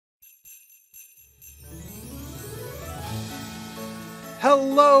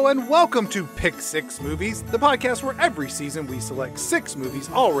Hello and welcome to Pick 6 Movies, the podcast where every season we select 6 movies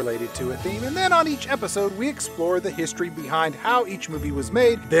all related to a theme, and then on each episode we explore the history behind how each movie was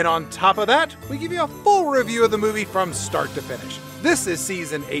made. Then on top of that, we give you a full review of the movie from start to finish. This is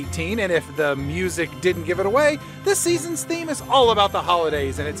season 18, and if the music didn't give it away, this season's theme is all about the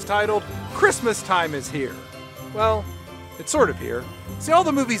holidays, and it's titled Christmastime Is Here. Well, it's sort of here. See, all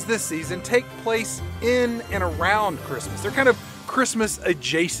the movies this season take place in and around Christmas. They're kind of Christmas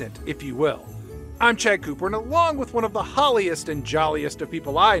adjacent, if you will. I'm Chad Cooper, and along with one of the holliest and jolliest of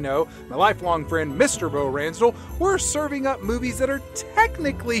people I know, my lifelong friend Mr. Bo Ransdell, we're serving up movies that are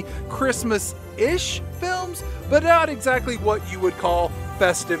technically Christmas-ish films, but not exactly what you would call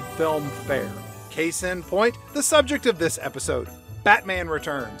festive film fare. Case in point, the subject of this episode, Batman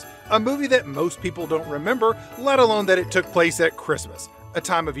Returns, a movie that most people don't remember, let alone that it took place at Christmas. A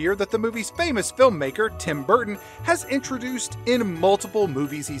time of year that the movie's famous filmmaker, Tim Burton, has introduced in multiple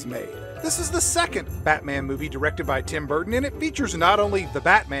movies he's made. This is the second Batman movie directed by Tim Burton, and it features not only the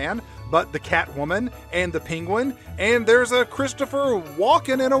Batman, but the Catwoman and the Penguin, and there's a Christopher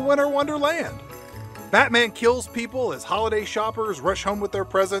Walken in a Winter Wonderland. Batman kills people as holiday shoppers rush home with their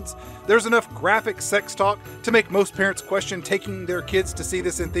presents. There's enough graphic sex talk to make most parents question taking their kids to see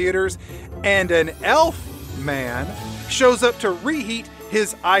this in theaters, and an elf man shows up to reheat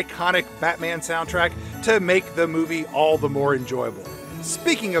his iconic Batman soundtrack to make the movie all the more enjoyable.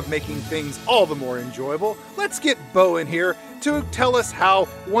 Speaking of making things all the more enjoyable, let's get Bo in here to tell us how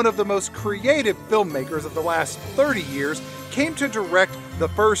one of the most creative filmmakers of the last 30 years came to direct the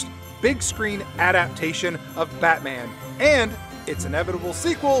first big screen adaptation of Batman and its inevitable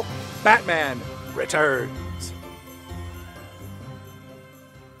sequel, Batman Returns.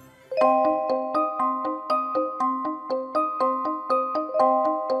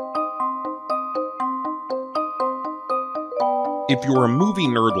 If you're a movie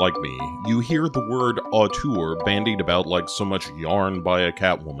nerd like me, you hear the word auteur bandied about like so much yarn by a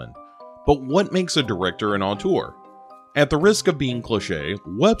Catwoman. But what makes a director an auteur? At the risk of being cliché,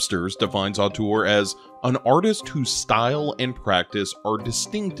 Webster's defines auteur as an artist whose style and practice are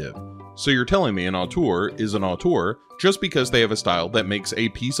distinctive. So you're telling me an auteur is an auteur just because they have a style that makes a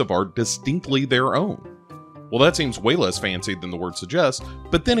piece of art distinctly their own. Well, that seems way less fancy than the word suggests,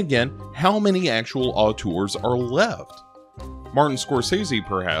 but then again, how many actual auteurs are left? Martin Scorsese,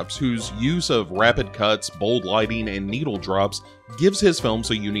 perhaps, whose use of rapid cuts, bold lighting, and needle drops gives his films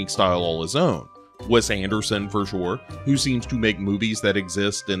a unique style all his own. Wes Anderson, for sure, who seems to make movies that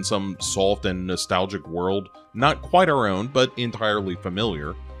exist in some soft and nostalgic world, not quite our own, but entirely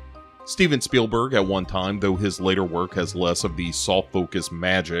familiar. Steven Spielberg at one time, though his later work has less of the soft-focus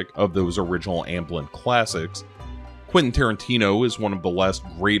magic of those original Amblin classics. Quentin Tarantino is one of the last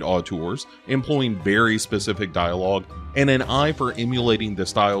great auteurs, employing very specific dialogue and an eye for emulating the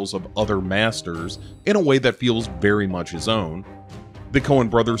styles of other masters in a way that feels very much his own. The Coen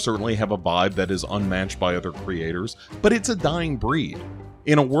brothers certainly have a vibe that is unmatched by other creators, but it's a dying breed.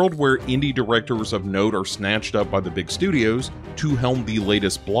 In a world where indie directors of note are snatched up by the big studios to helm the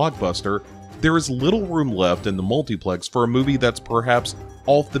latest blockbuster, there is little room left in the multiplex for a movie that's perhaps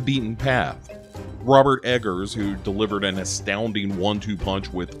off the beaten path. Robert Eggers, who delivered an astounding 1-2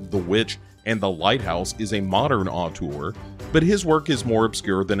 punch with The Witch and The Lighthouse, is a modern auteur, but his work is more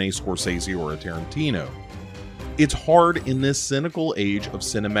obscure than a Scorsese or a Tarantino. It's hard in this cynical age of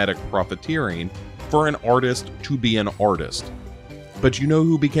cinematic profiteering for an artist to be an artist. But you know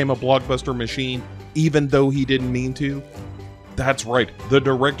who became a blockbuster machine, even though he didn't mean to? That's right, the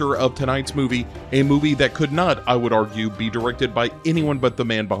director of tonight's movie, a movie that could not, I would argue, be directed by anyone but the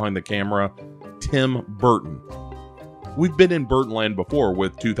man behind the camera, Tim Burton. We've been in Burtonland before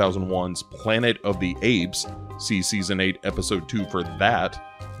with 2001's Planet of the Apes, see Season 8, Episode 2 for that,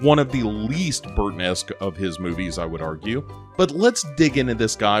 one of the least Burton-esque of his movies, I would argue, but let's dig into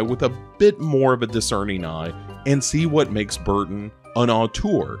this guy with a bit more of a discerning eye and see what makes Burton an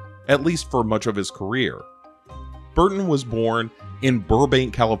auteur, at least for much of his career. Burton was born in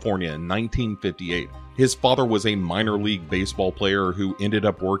Burbank, California in 1958. His father was a minor league baseball player who ended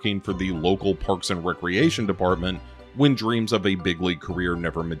up working for the local Parks and Recreation Department when dreams of a big league career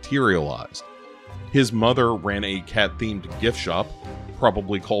never materialized. His mother ran a cat-themed gift shop,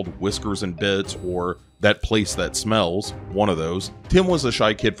 probably called Whiskers and Bits or That Place That Smells, one of those. Tim was a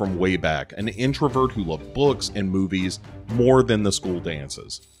shy kid from way back, an introvert who loved books and movies more than the school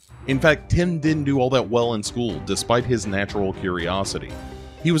dances. In fact, Tim didn't do all that well in school, despite his natural curiosity.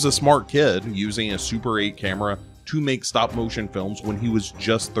 He was a smart kid, using a Super 8 camera to make stop-motion films when he was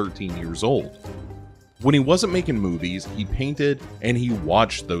just 13 years old. When he wasn't making movies, he painted and he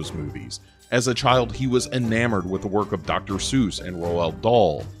watched those movies. As a child, he was enamored with the work of Dr. Seuss and Roald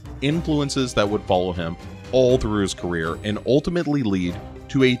Dahl, influences that would follow him all through his career and ultimately lead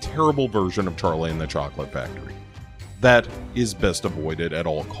to a terrible version of Charlie and the Chocolate Factory. That is best avoided at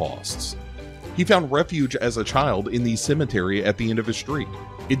all costs. He found refuge as a child in the cemetery at the end of his street.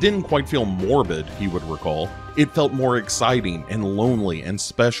 It didn't quite feel morbid, he would recall. It felt more exciting and lonely and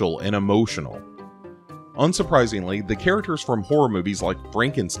special and emotional. Unsurprisingly, the characters from horror movies like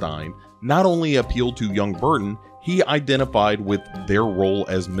Frankenstein not only appealed to young Burton, he identified with their role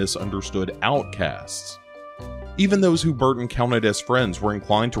as misunderstood outcasts. Even those who Burton counted as friends were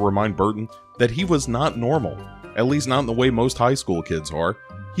inclined to remind Burton that he was not normal, at least not in the way most high school kids are.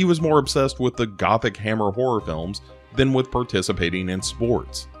 He was more obsessed with the gothic Hammer horror films than with participating in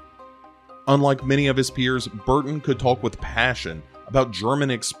sports. Unlike many of his peers, Burton could talk with passion about German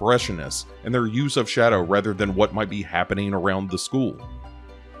expressionists and their use of shadow rather than what might be happening around the school.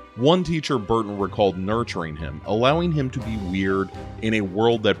 One teacher Burton recalled nurturing him, allowing him to be weird in a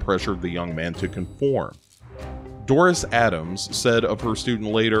world that pressured the young man to conform. Doris Adams said of her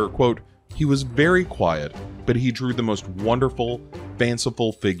student later, quote, "He was very quiet, but he drew the most wonderful,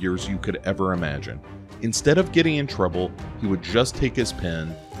 fanciful figures you could ever imagine. Instead of getting in trouble, he would just take his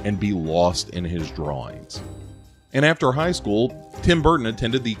pen and be lost in his drawings." And after high school, Tim Burton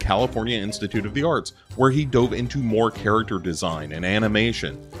attended the California Institute of the Arts, where he dove into more character design and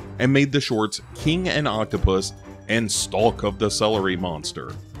animation, and made the shorts King and Octopus and Stalk of the Celery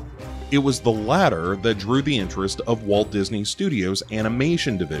Monster. It was the latter that drew the interest of Walt Disney Studios'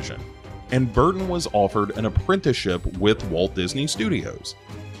 animation division, and Burton was offered an apprenticeship with Walt Disney Studios.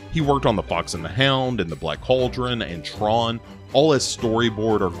 He worked on The Fox and the Hound and The Black Cauldron and Tron, all as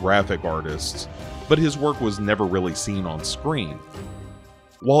storyboard or graphic artists, but his work was never really seen on screen.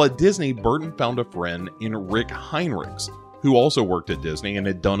 While at Disney, Burton found a friend in Rick Heinrichs, who also worked at Disney and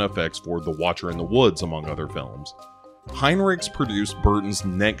had done effects for The Watcher in the Woods, among other films. Heinrichs produced Burton's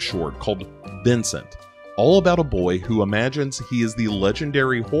next short called Vincent, all about a boy who imagines he is the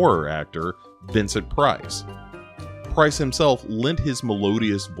legendary horror actor Vincent Price. Price himself lent his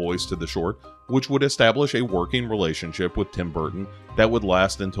melodious voice to the short, which would establish a working relationship with Tim Burton that would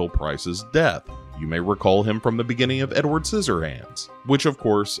last until Price's death. You may recall him from the beginning of Edward Scissorhands, which of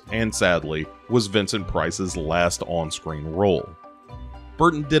course, and sadly, was Vincent Price's last on-screen role.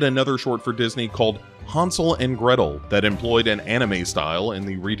 Burton did another short for Disney called Hansel and Gretel that employed an anime style in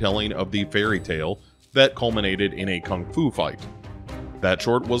the retelling of the fairy tale that culminated in a kung fu fight. That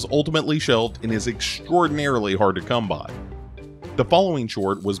short was ultimately shelved and is extraordinarily hard to come by. The following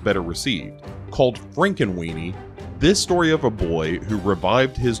short was better received. Called Frankenweenie, this story of a boy who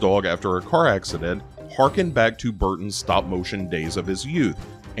revived his dog after a car accident harkened back to Burton's stop-motion days of his youth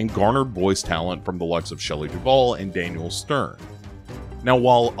and garnered voice talent from the likes of Shelley Duvall and Daniel Stern. Now,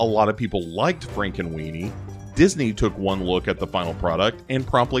 while a lot of people liked Frankenweenie, Disney took one look at the final product and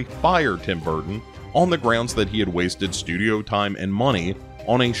promptly fired Tim Burton on the grounds that he had wasted studio time and money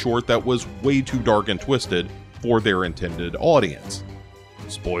on a short that was way too dark and twisted for their intended audience.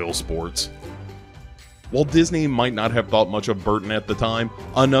 Spoil sports. While Disney might not have thought much of Burton at the time,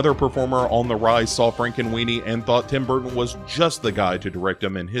 another performer on the rise saw Frankenweenie and thought Tim Burton was just the guy to direct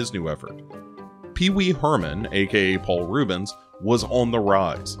him in his new effort. Pee Wee Herman, aka Paul Reubens, was on the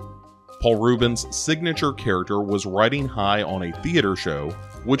rise. Paul Reubens' signature character was riding high on a theater show,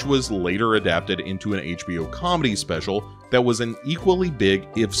 which was later adapted into an HBO comedy special that was an equally big,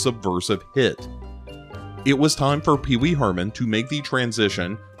 if subversive, hit. It was time for Pee Wee Herman to make the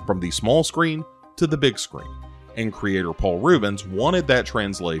transition from the small screen to the big screen, and creator Paul Reubens wanted that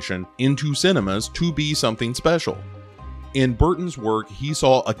translation into cinemas to be something special. In Burton's work, he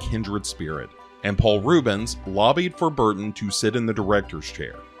saw a kindred spirit, and Paul Reubens lobbied for Burton to sit in the director's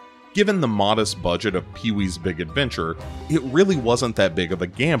chair. Given the modest budget of Pee-wee's Big Adventure, it really wasn't that big of a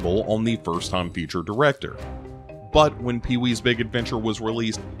gamble on the first-time feature director. But when Pee-wee's Big Adventure was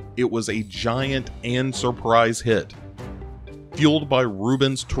released, it was a giant and surprise hit. Fueled by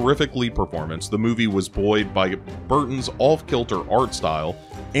Reubens' terrific lead performance, the movie was buoyed by Burton's off-kilter art style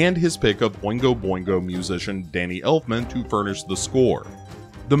and his pick of Oingo Boingo musician Danny Elfman to furnish the score.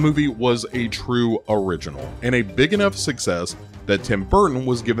 The movie was a true original, and a big enough success that Tim Burton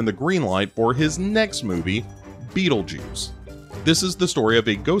was given the green light for his next movie, Beetlejuice. This is the story of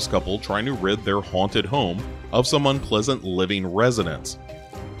a ghost couple trying to rid their haunted home of some unpleasant living residents.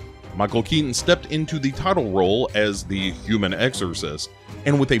 Michael Keaton stepped into the title role as the human exorcist,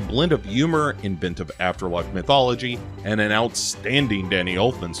 and with a blend of humor, inventive afterlife mythology, and an outstanding Danny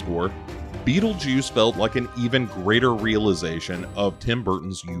Elfman score, Beetlejuice felt like an even greater realization of Tim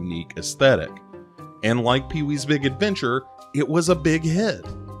Burton's unique aesthetic. and like Pee-wee's Big Adventure, it was a big hit.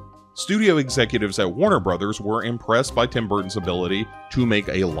 Studio executives at Warner Brothers were impressed by Tim Burton's ability to make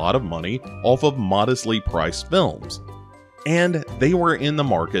a lot of money off of modestly priced films, and they were in the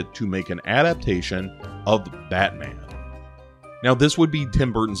market to make an adaptation of Batman. Now, this would be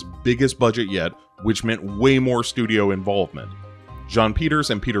Tim Burton's biggest budget yet, which meant way more studio involvement. Jon Peters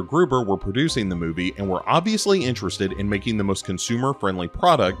and Peter Gruber were producing the movie and were obviously interested in making the most consumer-friendly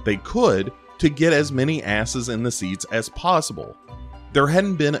product they could to get as many asses in the seats as possible. There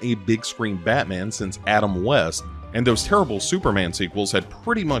hadn't been a big-screen Batman since Adam West, and those terrible Superman sequels had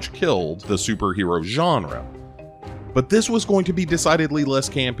pretty much killed the superhero genre. But this was going to be decidedly less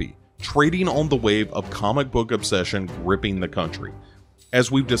campy, trading on the wave of comic book obsession gripping the country. As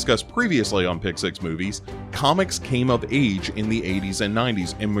we've discussed previously on Pick 6 Movies, comics came of age in the 80s and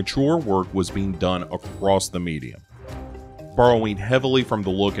 90s, and mature work was being done across the medium. Borrowing heavily from the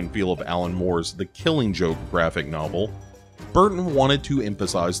look and feel of Alan Moore's The Killing Joke graphic novel, Burton wanted to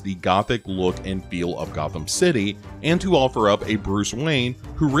emphasize the gothic look and feel of Gotham City, and to offer up a Bruce Wayne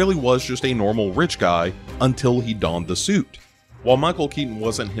who really was just a normal rich guy until he donned the suit. While Michael Keaton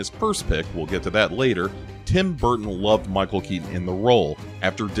wasn't his first pick, we'll get to that later, Tim Burton loved Michael Keaton in the role,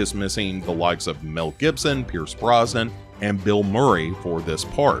 after dismissing the likes of Mel Gibson, Pierce Brosnan, and Bill Murray for this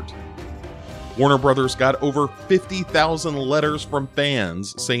part. Warner Brothers got over 50,000 letters from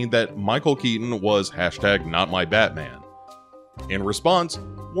fans saying that Michael Keaton was #NotMyBatman. In response,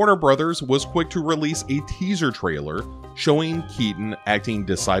 Warner Brothers was quick to release a teaser trailer showing Keaton acting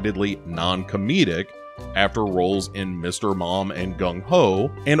decidedly non-comedic after roles in Mr. Mom and Gung Ho,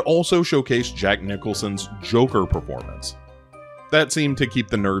 and also showcased Jack Nicholson's Joker performance. That seemed to keep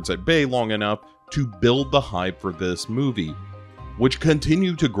the nerds at bay long enough to build the hype for this movie, which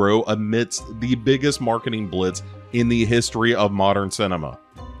continued to grow amidst the biggest marketing blitz in the history of modern cinema.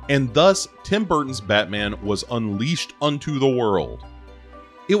 And thus, Tim Burton's Batman was unleashed unto the world.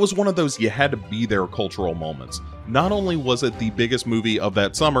 It was one of those you had to be there cultural moments. Not only was it the biggest movie of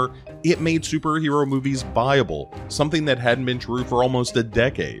that summer, it made superhero movies viable, something that hadn't been true for almost a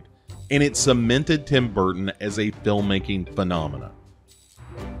decade. And it cemented Tim Burton as a filmmaking phenomenon.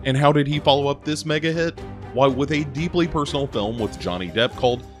 And how did he follow up this mega hit? Why, with a deeply personal film with Johnny Depp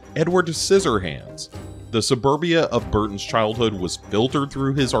called Edward Scissorhands. The suburbia of Burton's childhood was filtered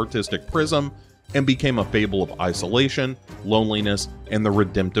through his artistic prism and became a fable of isolation, loneliness, and the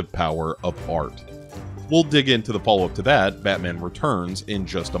redemptive power of art. We'll dig into the follow-up to that, Batman Returns, in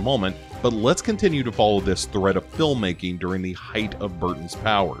just a moment, but let's continue to follow this thread of filmmaking during the height of Burton's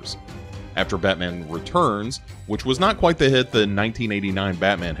powers. After Batman Returns, which was not quite the hit the 1989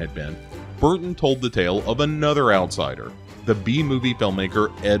 Batman had been, Burton told the tale of another outsider, the B-movie filmmaker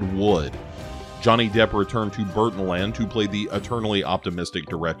Ed Wood. Johnny Depp returned to Burtonland to play the eternally optimistic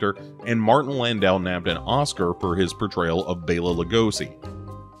director, and Martin Landau nabbed an Oscar for his portrayal of Bela Lugosi.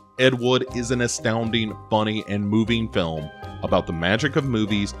 Ed Wood is an astounding, funny, and moving film about the magic of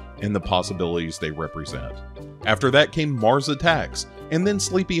movies and the possibilities they represent. After that came Mars Attacks, and then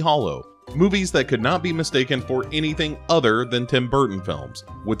Sleepy Hollow, movies that could not be mistaken for anything other than Tim Burton films,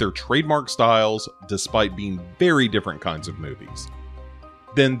 with their trademark styles despite being very different kinds of movies.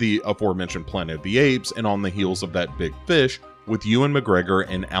 Then the aforementioned Planet of the Apes, and on the heels of that Big Fish, with Ewan McGregor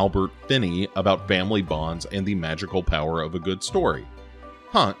and Albert Finney about family bonds and the magical power of a good story.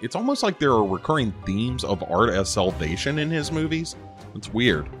 It's almost like there are recurring themes of art as salvation in his movies. It's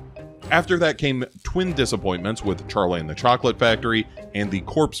weird. After that came twin disappointments with Charlie and the Chocolate Factory and The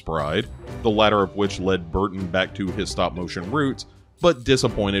Corpse Bride, the latter of which led Burton back to his stop-motion roots, but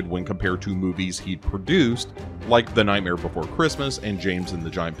disappointed when compared to movies he'd produced, like The Nightmare Before Christmas and James and the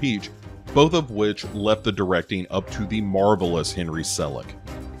Giant Peach, both of which left the directing up to the marvelous Henry Selick.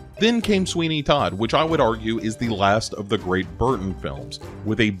 Then came Sweeney Todd, which I would argue is the last of the great Burton films,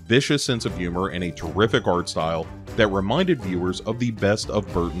 with a vicious sense of humor and a terrific art style that reminded viewers of the best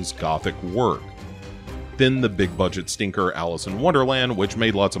of Burton's gothic work. Then the big-budget stinker Alice in Wonderland, which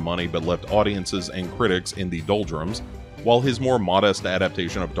made lots of money but left audiences and critics in the doldrums, while his more modest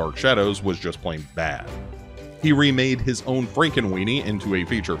adaptation of Dark Shadows was just plain bad. He remade his own Frankenweenie into a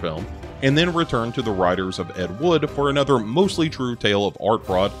feature film, and then returned to the writers of Ed Wood for another mostly true tale of art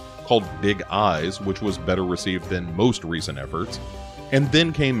fraud called Big Eyes, which was better received than most recent efforts. And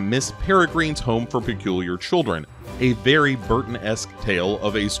then came Miss Peregrine's Home for Peculiar Children, a very Burton-esque tale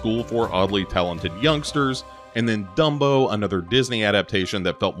of a school for oddly talented youngsters, and then Dumbo, another Disney adaptation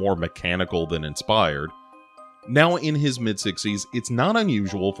that felt more mechanical than inspired. Now in his mid-60s, it's not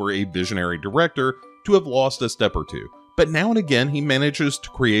unusual for a visionary director to have lost a step or two, but now and again he manages to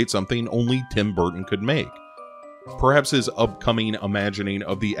create something only Tim Burton could make. Perhaps his upcoming imagining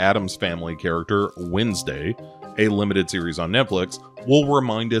of the Addams Family character, Wednesday, a limited series on Netflix, will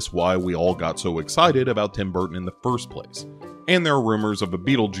remind us why we all got so excited about Tim Burton in the first place. And there are rumors of a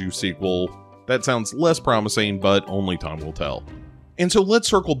Beetlejuice sequel. That sounds less promising, but only time will tell. And so let's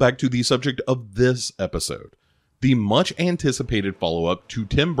circle back to the subject of this episode, the much anticipated follow-up to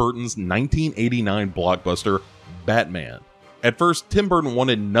Tim Burton's 1989 blockbuster, Batman. At first, Tim Burton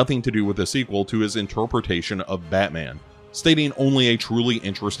wanted nothing to do with the sequel to his interpretation of Batman, stating only a truly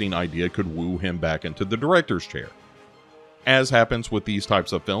interesting idea could woo him back into the director's chair. As happens with these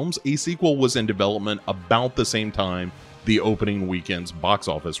types of films, a sequel was in development about the same time the opening weekend's box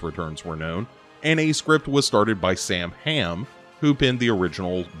office returns were known, and a script was started by Sam Hamm, who penned the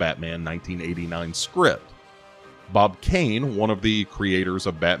original Batman 1989 script. Bob Kane, one of the creators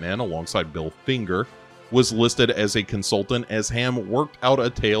of Batman alongside Bill Finger, was listed as a consultant as Hamm worked out a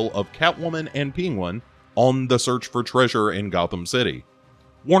tale of Catwoman and Penguin on the search for treasure in Gotham City.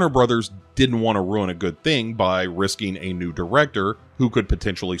 Warner Brothers didn't want to ruin a good thing by risking a new director who could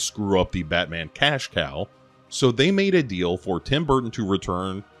potentially screw up the Batman cash cow, so they made a deal for Tim Burton to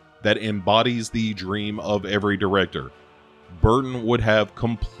return that embodies the dream of every director. Burton would have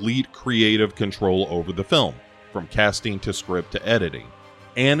complete creative control over the film, from casting to script to editing.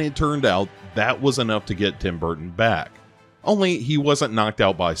 And it turned out that was enough to get Tim Burton back. Only he wasn't knocked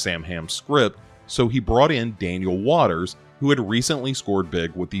out by Sam Hamm's script, so he brought in Daniel Waters, who had recently scored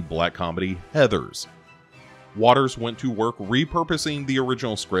big with the black comedy Heathers. Waters went to work repurposing the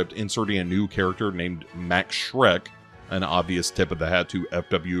original script, inserting a new character named Max Schreck, an obvious tip of the hat to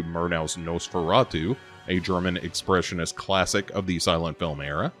F.W. Murnau's Nosferatu, a German expressionist classic of the silent film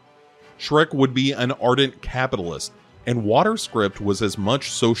era. Schreck would be an ardent capitalist, and Waters' script was as much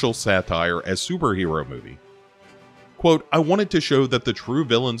social satire as superhero movie. Quote, "I wanted to show that the true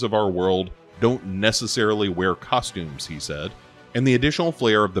villains of our world don't necessarily wear costumes," he said, and the additional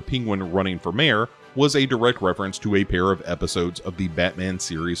flair of the Penguin running for mayor was a direct reference to a pair of episodes of the Batman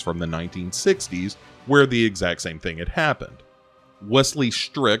series from the 1960s where the exact same thing had happened. Wesley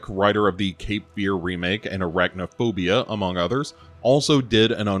Strick, writer of the Cape Fear remake and Arachnophobia, among others, also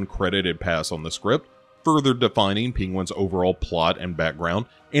did an uncredited pass on the script, further defining Penguin's overall plot and background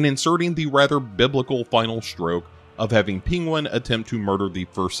and inserting the rather biblical final stroke of having Penguin attempt to murder the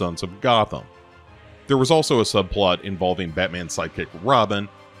first sons of Gotham. There was also a subplot involving Batman's sidekick Robin,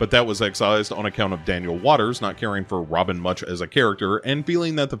 but that was excised on account of Daniel Waters not caring for Robin much as a character and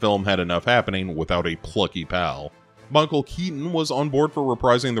feeling that the film had enough happening without a plucky pal. Michael Keaton was on board for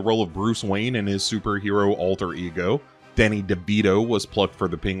reprising the role of Bruce Wayne in his superhero alter ego, Danny DeVito was plucked for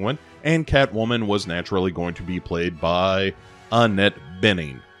the Penguin, and Catwoman was naturally going to be played by Annette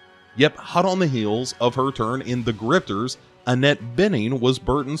Bening. Yep, hot on the heels of her turn in The Grifters, Annette Bening was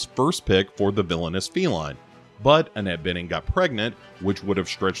Burton's first pick for the villainous feline. But Annette Bening got pregnant, which would have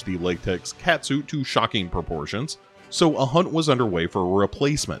stretched the latex catsuit to shocking proportions, so a hunt was underway for a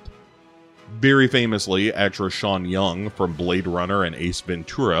replacement. Very famously, actress Sean Young from Blade Runner and Ace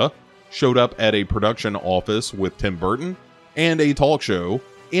Ventura showed up at a production office with Tim Burton and a talk show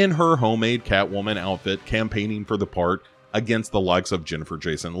in her homemade Catwoman outfit, campaigning for the part against the likes of Jennifer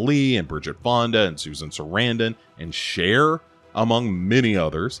Jason Leigh and Bridget Fonda and Susan Sarandon and Cher, among many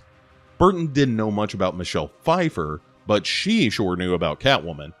others. Burton didn't know much about Michelle Pfeiffer, but she sure knew about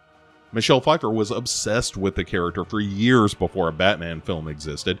Catwoman. Michelle Pfeiffer was obsessed with the character for years before a Batman film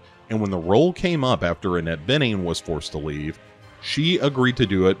existed, and when the role came up after Annette Bening was forced to leave, she agreed to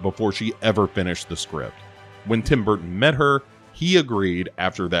do it before she ever finished the script. When Tim Burton met her, he agreed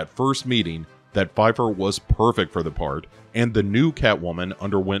after that first meeting that Pfeiffer was perfect for the part, and the new Catwoman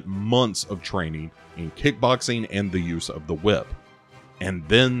underwent months of training in kickboxing and the use of the whip. And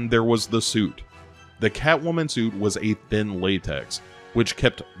then there was the suit. The Catwoman suit was a thin latex, which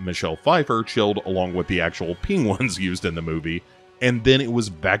kept Michelle Pfeiffer chilled along with the actual penguins used in the movie, and then it was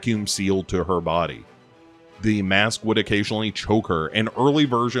vacuum sealed to her body. The mask would occasionally choke her, and early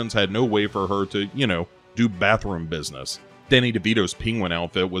versions had no way for her to, do bathroom business. Danny DeVito's penguin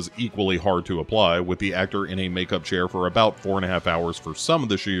outfit was equally hard to apply, with the actor in a makeup chair for about 4.5 hours for some of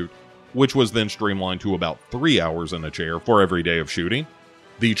the shoot, which was then streamlined to about 3 hours in a chair for every day of shooting.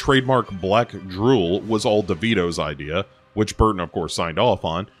 The trademark black drool was all DeVito's idea, which Burton of course signed off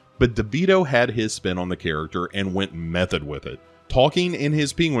on, but DeVito had his spin on the character and went method with it, talking in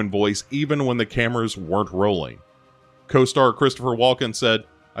his penguin voice even when the cameras weren't rolling. Co-star Christopher Walken said,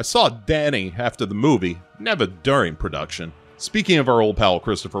 "I saw Danny after the movie, never during production." Speaking of our old pal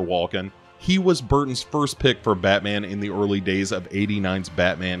Christopher Walken, he was Burton's first pick for Batman in the early days of '89's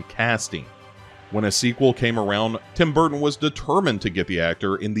Batman casting. When a sequel came around, Tim Burton was determined to get the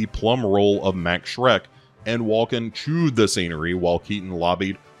actor in the plum role of Max Schreck, and Walken chewed the scenery while Keaton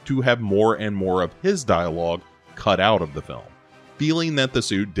lobbied to have more and more of his dialogue cut out of the film, feeling that the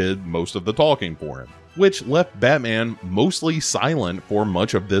suit did most of the talking for him, which left Batman mostly silent for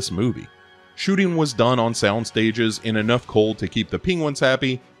much of this movie. Shooting was done on sound stages in enough cold to keep the Penguins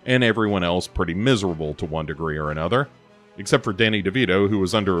happy and everyone else pretty miserable to one degree or another, except for Danny DeVito, who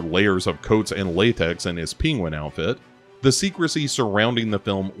was under layers of coats and latex in his penguin outfit. The secrecy surrounding the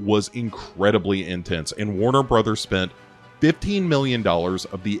film was incredibly intense, and Warner Brothers spent $15 million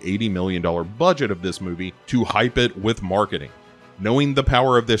of the $80 million budget of this movie to hype it with marketing. Knowing the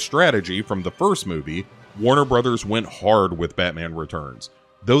power of this strategy from the first movie, Warner Brothers went hard with Batman Returns,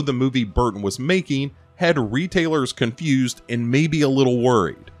 though the movie Burton was making had retailers confused and maybe a little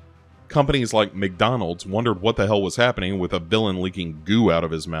worried. Companies like McDonald's wondered what the hell was happening with a villain leaking goo out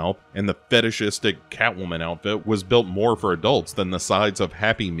of his mouth, and the fetishistic Catwoman outfit was built more for adults than the sides of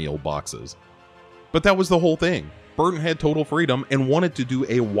Happy Meal boxes. But that was the whole thing. Burton had total freedom and wanted to do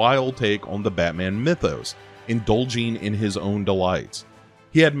a wild take on the Batman mythos, indulging in his own delights.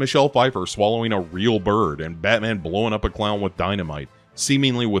 He had Michelle Pfeiffer swallowing a real bird and Batman blowing up a clown with dynamite,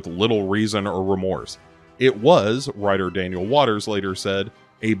 seemingly with little reason or remorse. It was, writer Daniel Waters later said,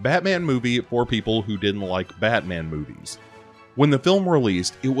 a Batman movie for people who didn't like Batman movies. When the film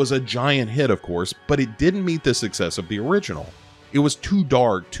released, it was a giant hit, of course, but it didn't meet the success of the original. It was too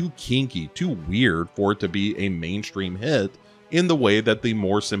dark, too kinky, too weird for it to be a mainstream hit in the way that the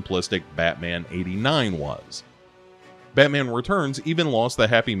more simplistic Batman '89 was. Batman Returns even lost the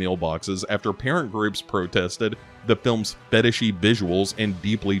Happy Meal boxes after parent groups protested the film's fetishy visuals and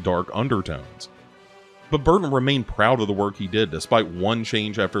deeply dark undertones. But Burton remained proud of the work he did despite one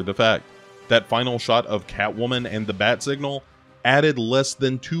change after the fact. That final shot of Catwoman and the bat signal added less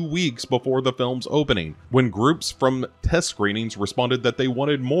than 2 weeks before the film's opening, when groups from test screenings responded that they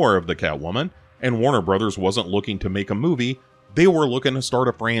wanted more of the Catwoman, and Warner Brothers wasn't looking to make a movie, they were looking to start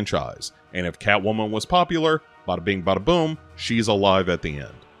a franchise, and if Catwoman was popular, bada bing bada boom, she's alive at the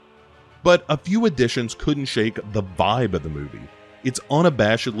end. But a few additions couldn't shake the vibe of the movie. It's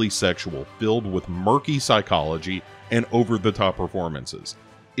unabashedly sexual, filled with murky psychology and over-the-top performances.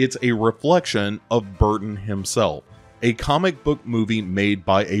 It's a reflection of Burton himself, a comic book movie made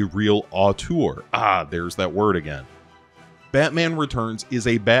by a real auteur. There's that word again. Batman Returns is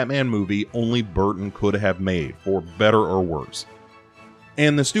a Batman movie only Burton could have made, for better or worse.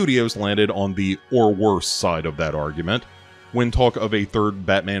 And the studios landed on the or worse side of that argument. When talk of a third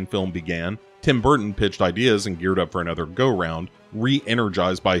Batman film began, Tim Burton pitched ideas and geared up for another go-round,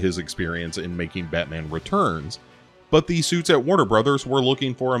 re-energized by his experience in making Batman Returns, but the suits at Warner Brothers were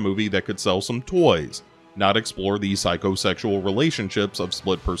looking for a movie that could sell some toys, not explore the psychosexual relationships of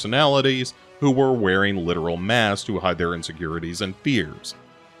split personalities who were wearing literal masks to hide their insecurities and fears.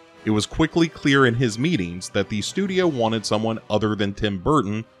 It was quickly clear in his meetings that the studio wanted someone other than Tim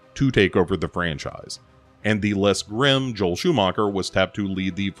Burton to take over the franchise, and the less grim Joel Schumacher was tapped to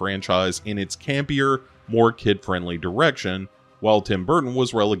lead the franchise in its campier, more kid-friendly direction, while Tim Burton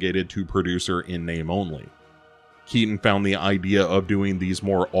was relegated to producer in name only. Keaton found the idea of doing these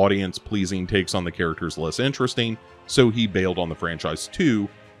more audience-pleasing takes on the characters less interesting, so he bailed on the franchise too,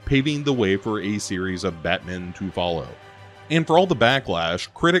 paving the way for a series of Batmen to follow. And for all the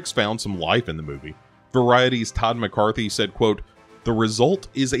backlash, critics found some life in the movie. Variety's Todd McCarthy said, quote, "The result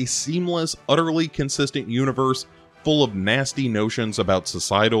is a seamless, utterly consistent universe full of nasty notions about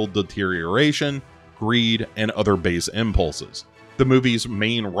societal deterioration, greed, and other base impulses." The movie's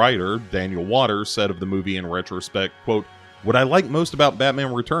main writer, Daniel Waters, said of the movie in retrospect, quote, "What I like most about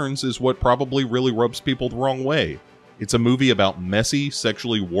Batman Returns is what probably really rubs people the wrong way. It's a movie about messy,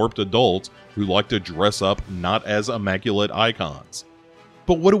 sexually warped adults who like to dress up not as immaculate icons."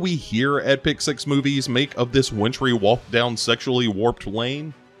 But what do we here at Pick 6 Movies make of this wintry walk down sexually warped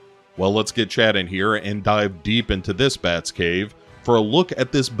lane? Well, let's get chatting here and dive deep into this Bat's Cave for a look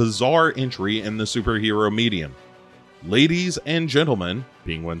at this bizarre entry in the superhero medium. Ladies and gentlemen,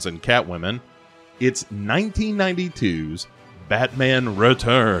 penguins and catwomen, it's 1992's Batman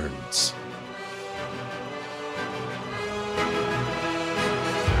Returns.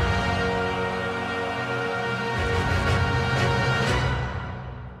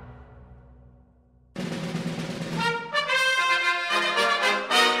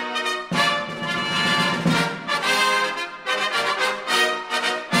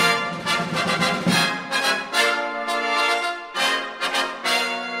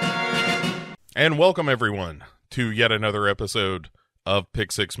 And welcome, everyone, to yet another episode of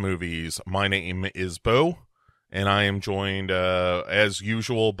Pick 6 Movies. My name is Bo, and I am joined, as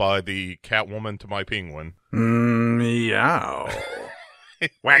usual, by the Catwoman to my penguin. Meow.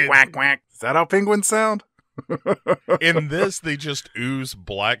 Whack, whack, whack. Is that how penguins sound? In this, they just ooze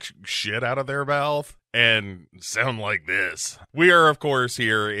black shit out of their mouth and sound like this. We are, of course,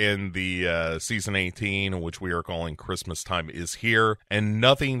 here in the season 18, which we are calling Christmastime Is Here, and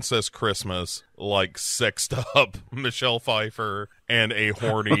nothing says Christmas like sexed up Michelle Pfeiffer and a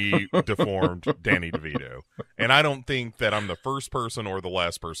horny, deformed Danny DeVito. And I don't think that I'm the first person or the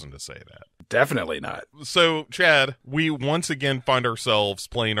last person to say that. Definitely not. So, Chad, we once again find ourselves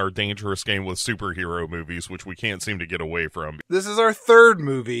playing our dangerous game with superhero movies, which we can't seem to get away from. This is our third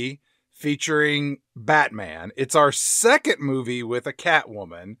movie featuring Batman. It's our second movie with a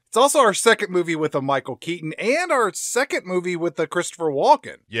Catwoman. It's also our second movie with a Michael Keaton and our second movie with a Christopher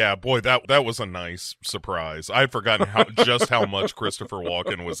Walken. Yeah, boy, that was a nice surprise. I'd forgotten just how much Christopher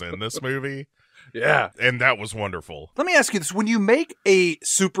Walken was in this movie. Yeah. And that was wonderful. Let me ask you this. When you make a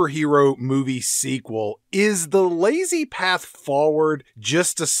superhero movie sequel, is the lazy path forward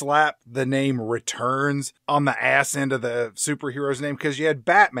just to slap the name Returns on the ass end of the superhero's name? Because you had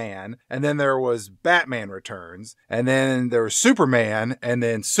Batman, and then there was Batman Returns, and then there was Superman, and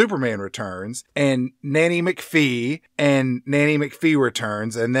then Superman Returns, and Nanny McPhee, and Nanny McPhee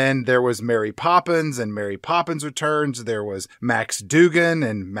Returns, and then there was Mary Poppins, and Mary Poppins Returns. There was Max Dugan,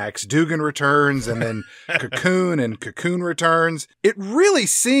 and Max Dugan Returns, and then Cocoon and Cocoon Returns. It really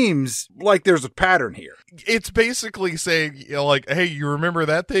seems like there's a pattern here. It's basically saying, like, hey, you remember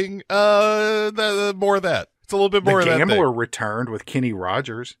that thing? More of that. It's a little bit more of that thing. The Gambler Returned with Kenny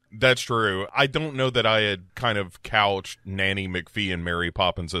Rogers. That's true. I don't know that I had kind of couched Nanny McPhee and Mary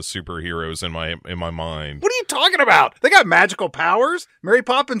Poppins as superheroes in my mind. What are you talking about? They got magical powers. Mary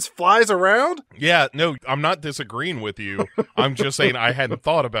Poppins flies around. Yeah, no, I'm not disagreeing with you. I'm just saying I hadn't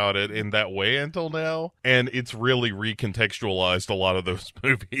thought about it in that way until now, and it's really recontextualized a lot of those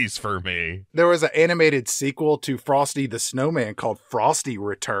movies for me. There was an animated sequel to Frosty the Snowman called Frosty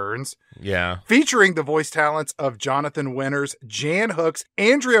Returns. Yeah. Featuring the voice talents of Jonathan Winters, Jan Hooks,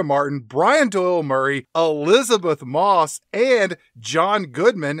 Andrea Martin, Brian Doyle Murray, Elizabeth Moss, and John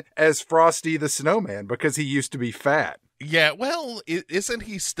Goodman as Frosty the Snowman because he used to be fat. Yeah, well, isn't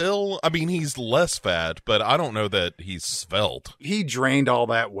he still... I mean, he's less fat, but I don't know that he's svelte. He drained all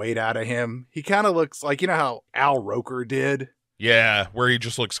that weight out of him. He kind of looks like, you know how Al Roker did? Yeah, where he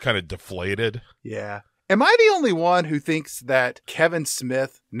just looks kind of deflated. Yeah. Am I the only one who thinks that Kevin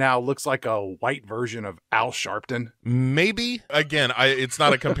Smith now looks like a white version of Al Sharpton? Maybe. Again, it's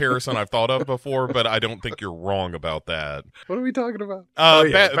not a comparison I've thought of before, but I don't think you're wrong about that. What are we talking about?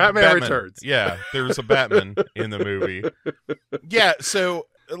 Batman Returns. Yeah, there's a Batman in the movie. Yeah, so...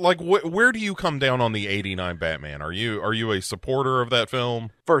 like, where do you come down on the 89 Batman? Are you a supporter of that film?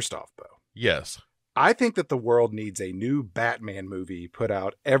 First off, Bo. Yes. I think that the world needs a new Batman movie put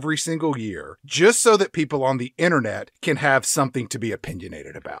out every single year just so that people on the internet can have something to be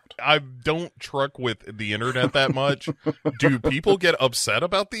opinionated about. I don't truck with the internet that much. Do people get upset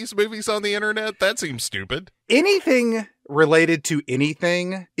about these movies on the internet? That seems stupid. Anything related to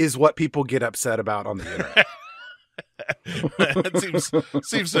anything is what people get upset about on the internet. That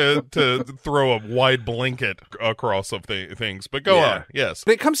seems to throw a wide blanket across of things, but go on. Yes.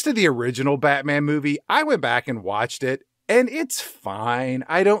 When it comes to the original Batman movie, I went back and watched it, and it's fine.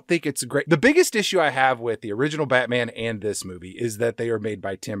 I don't think it's great. The biggest issue I have with the original Batman and this movie is that they are made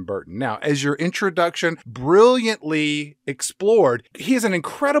by Tim Burton. Now, as your introduction brilliantly explored, he is an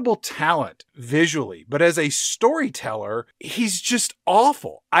incredible talent visually, but as a storyteller, he's just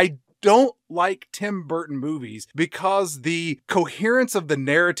awful. I don't like Tim Burton movies because the coherence of the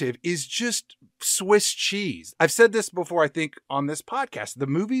narrative is just Swiss cheese. I've said this before, I think, on this podcast. The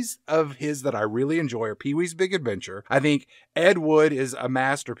movies of his that I really enjoy are Pee-wee's Big Adventure. I think Ed Wood is a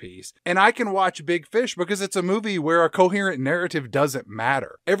masterpiece. And I can watch Big Fish because it's a movie where a coherent narrative doesn't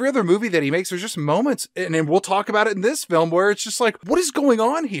matter. Every other movie that he makes, there's just moments, and we'll talk about it in this film, where it's just like, what is going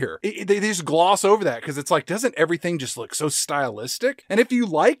on here? They just gloss over that because it's like, doesn't everything just look so stylistic? And if you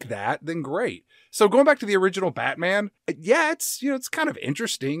like that, then great. So going back to the original Batman, yeah, it's kind of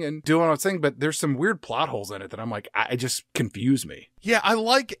interesting and doing what I'm saying, but there's some weird plot holes in it that I'm like, I just confuse me. Yeah, I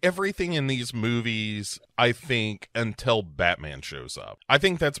like everything in these movies, I think, until Batman shows up. I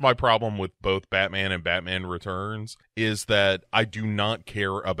think that's my problem with both Batman and Batman Returns, is that I do not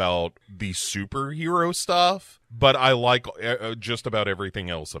care about the superhero stuff, but I like just about everything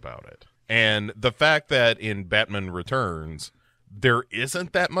else about it. And the fact that in Batman Returns, there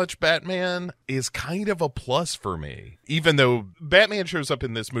isn't that much Batman is kind of a plus for me. Even though Batman shows up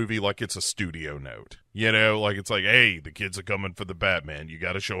in this movie like it's a studio note. You know, like it's like, hey, the kids are coming for the Batman. You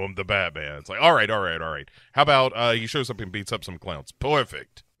got to show them the Batman. It's like, all right. How about he shows up and beats up some clowns?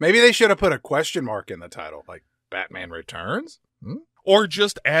 Perfect. Maybe they should have put a question mark in the title, like Batman Returns? Or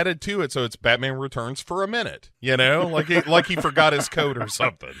just added to it so it's Batman Returns for a minute, you know? Like he forgot his code or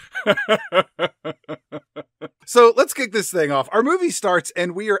something. So let's kick this thing off. Our movie starts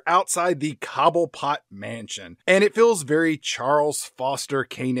and we are outside the Cobblepot Mansion. And it feels very Charles Foster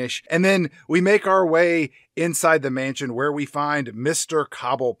Kane-ish. And then we make our way inside the mansion where we find Mr.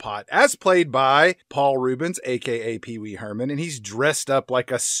 Cobblepot, as played by Paul Rubens, aka Pee Wee Herman. And he's dressed up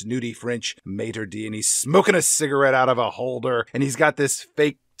like a snooty French maitre d', and he's smoking a cigarette out of a holder. And he's got this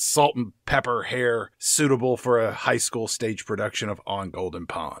fake salt and pepper hair suitable for a high school stage production of On Golden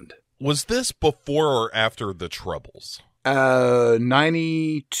Pond. Was this before or after the Troubles?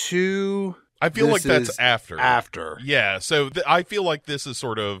 92. I feel like that's after. After. Yeah, so I feel like this is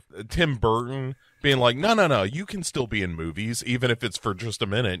sort of Tim Burton being like, no, you can still be in movies, even if it's for just a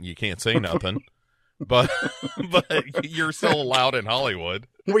minute and you can't say nothing. But you're still allowed in Hollywood.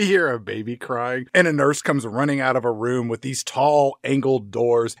 We hear a baby crying, and a nurse comes running out of a room with these tall, angled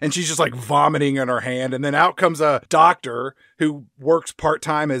doors, and she's just like vomiting in her hand. And then out comes a doctor who works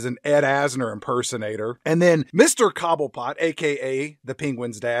part-time as an Ed Asner impersonator. And then Mr. Cobblepot, a.k.a. the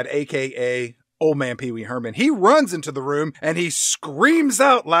Penguin's dad, a.k.a. Old Man Pee Wee Herman, he runs into the room and he screams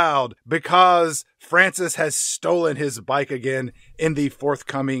out loud because Francis has stolen his bike again in the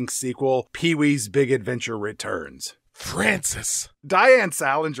forthcoming sequel, Pee Wee's Big Adventure Returns. Francis. Diane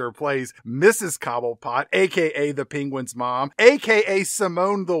Salinger plays Mrs. Cobblepot, a.k.a. the Penguin's mom, a.k.a.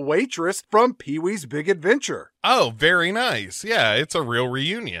 Simone the waitress from Pee Wee's Big Adventure. Oh, very nice. Yeah, it's a real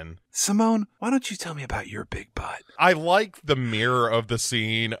reunion. Simone, why don't you tell me about your big butt? I like the mirror of the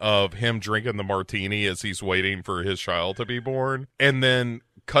scene of him drinking the martini as he's waiting for his child to be born. And then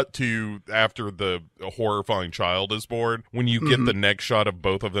cut to after the horrifying child is born. When you get the next shot of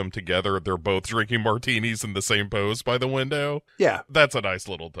both of them together, they're both drinking martinis in the same pose by the window. Yeah. That's a nice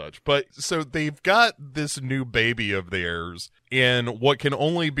little touch. But so they've got this new baby of theirs in what can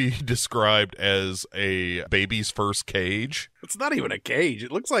only be described as a baby's first cage. It's not even a cage.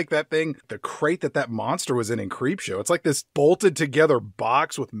 It looks like that thing, the crate that monster was in Creepshow. It's like this bolted together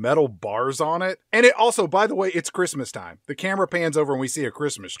box with metal bars on it. And it also, by the way, it's Christmas time. The camera pans over and we see a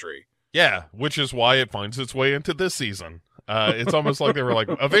Christmas tree. Yeah, which is why it finds its way into this season. It's almost like they were like,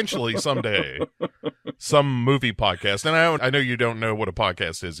 eventually, someday, some movie podcast. And I know you don't know what a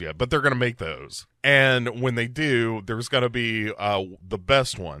podcast is yet, but they're going to make those. And when they do, there's going to be the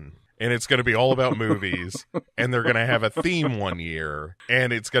best one. And it's going to be all about movies. And they're going to have a theme one year.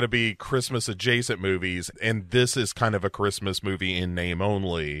 And it's going to be Christmas adjacent movies. And this is kind of a Christmas movie in name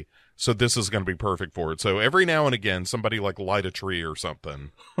only. So this is going to be perfect for it. So every now and again, somebody like light a tree or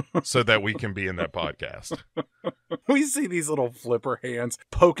something so that we can be in that podcast. We see these little flipper hands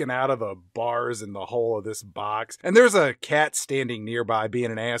poking out of the bars in the hole of this box. And there's a cat standing nearby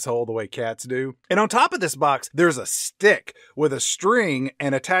being an asshole the way cats do. And on top of this box, there's a stick with a string,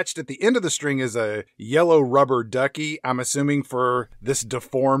 and attached at the end of the string is a yellow rubber ducky, I'm assuming for this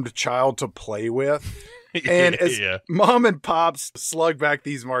deformed child to play with. And as Mom and Pops slug back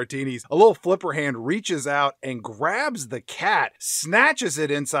these martinis, a little flipper hand reaches out and grabs the cat, snatches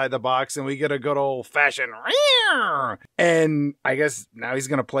it inside the box, and we get a good old-fashioned "Rear!" And I guess now he's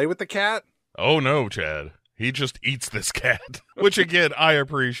going to play with the cat? Oh, no, Chad. He just eats this cat, which, again, I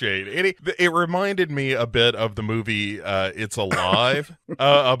appreciate. It reminded me a bit of the movie It's Alive,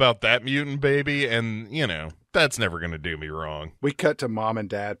 about that mutant baby, and, you know, that's never going to do me wrong. We cut to Mom and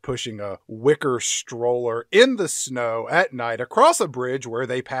Dad pushing a wicker stroller in the snow at night across a bridge where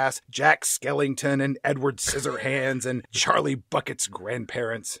they pass Jack Skellington and Edward Scissorhands and Charlie Bucket's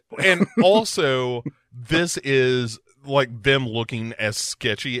grandparents. And also, this is like them looking as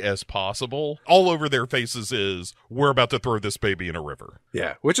sketchy as possible. All over their faces is, we're about to throw this baby in a river.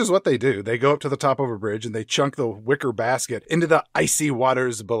 Yeah, which is what they do. They go up to the top of a bridge and they chunk the wicker basket into the icy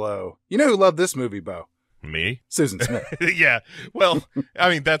waters below. You know who loved this movie, Bo? Me? Susan Smith. Yeah. Well,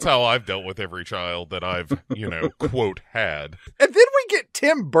 I mean, that's how I've dealt with every child that I've, quote, had. And then we get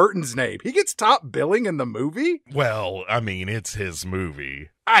Tim Burton's name. He gets top billing in the movie? Well, I mean, it's his movie.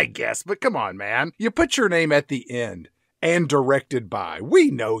 I guess, but come on, man. You put your name at the end. And directed by.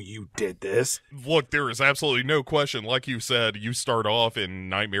 We know you did this. Look, there is absolutely no question. Like you said, you start off in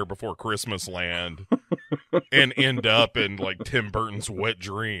Nightmare Before Christmas Land and end up in like Tim Burton's Wet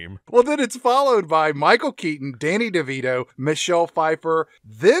Dream. Well, then it's followed by Michael Keaton, Danny DeVito, Michelle Pfeiffer,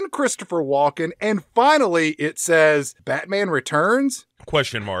 then Christopher Walken, and finally it says Batman Returns.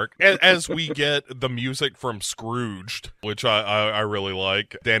 Question mark. As we get the music from Scrooged, which I really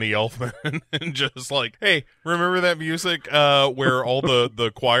like, Danny Elfman, and just like, hey, remember that music where all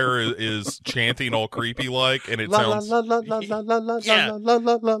the choir is chanting all creepy like, and it sounds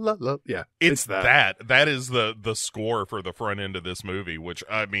yeah, it's that is the score for the front end of this movie, which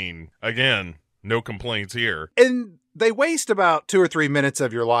I mean, again, no complaints here. And they waste about 2 or 3 minutes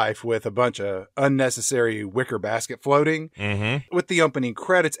of your life with a bunch of unnecessary wicker basket floating with the opening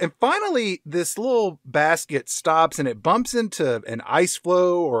credits. And finally, this little basket stops and it bumps into an ice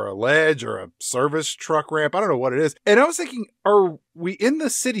floe or a ledge or a service truck ramp. I don't know what it is. And I was thinking, are we in the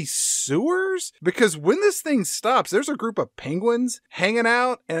city sewers? Because when this thing stops, there's a group of penguins hanging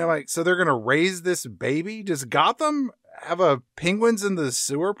out. And I'm like, so they're going to raise this baby? Does Gotham have a penguins in the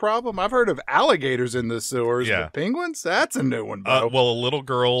sewer problem? I've heard of alligators in the sewers, but penguins? That's a new one, Bo. Well, a little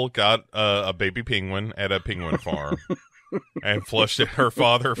girl got a baby penguin at a penguin farm and flushed it. Her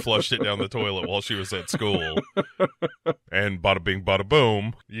father flushed it down the toilet while she was at school. And bada bing, bada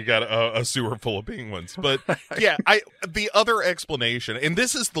boom, you got a sewer full of penguins. But yeah, the other explanation, and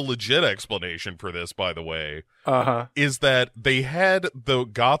this is the legit explanation for this, by the way, is that they had the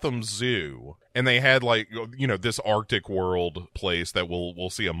Gotham Zoo. And they had, like, you know, this Arctic world place that we'll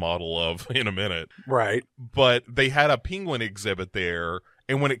see a model of in a minute. Right. But they had a penguin exhibit there.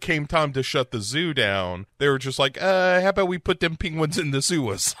 And when it came time to shut the zoo down, they were just like, how about we put them penguins in the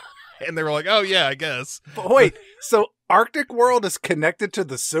sewers? And they were like, oh, yeah, I guess. But wait, so Arctic world is connected to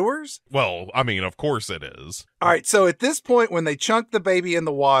the sewers? Well, I mean, of course it is. All right, so at this point, when they chunk the baby in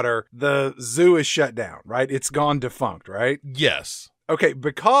the water, the zoo is shut down, right? It's gone defunct, right? Yes. Okay,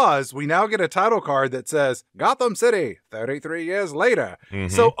 because we now get a title card that says Gotham City, 33 years later.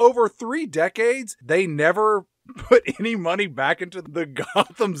 So over 3 decades, they never put any money back into the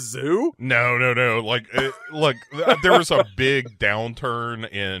Gotham Zoo? No. Like, look, there was a big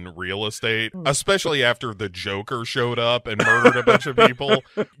downturn in real estate, especially after the Joker showed up and murdered a bunch of people.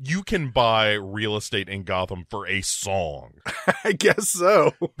 You can buy real estate in Gotham for a song. I guess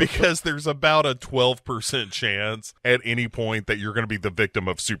so. Because there's about a 12% chance at any point that you're going to be the victim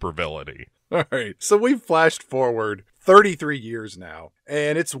of supervillainy. All right, so we've flashed forward 33 years now,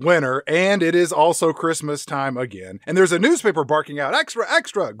 and it's winter, and it is also Christmas time again. And there's a newspaper barking out, extra,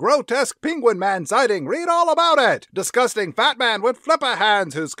 extra, grotesque penguin man sighting, read all about it. Disgusting fat man with flipper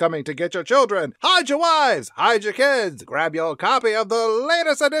hands who's coming to get your children. Hide your wives, hide your kids, grab your copy of the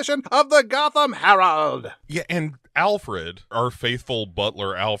latest edition of the Gotham Herald. Yeah, and Alfred, our faithful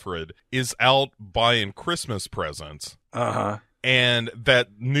butler Alfred, is out buying Christmas presents. And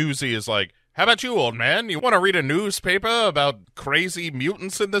that newsie is like, how about you, old man? You want to read a newspaper about crazy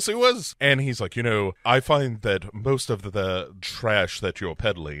mutants in the sewers? And he's like, you know, I find that most of the trash that you're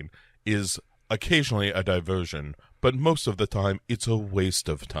peddling is occasionally a diversion, but most of the time it's a waste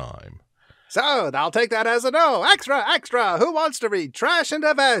of time. So, I'll take that as a no. Extra, extra. Who wants to read trash and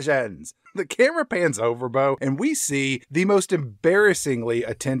diversions? The camera pans over, Bo, and we see the most embarrassingly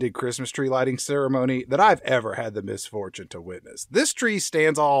attended Christmas tree lighting ceremony that I've ever had the misfortune to witness. This tree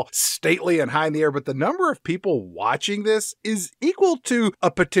stands all stately and high in the air, but the number of people watching this is equal to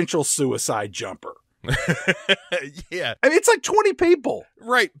a potential suicide jumper. Yeah. I mean, it's like 20 people.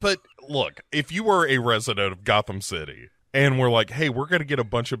 Right, but look, if you were a resident of Gotham City, and we're like, hey, we're going to get a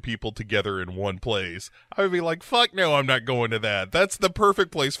bunch of people together in one place, I would be like, fuck no, I'm not going to that. That's the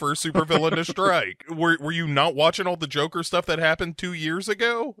perfect place for a supervillain to strike. Were you not watching all the Joker stuff that happened 2 years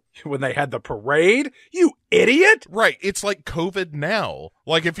ago? When they had the parade? You idiot! Right, it's like COVID now.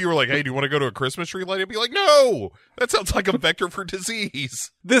 Like, if you were like, hey, do you want to go to a Christmas tree light? I'd be like, no! That sounds like a vector for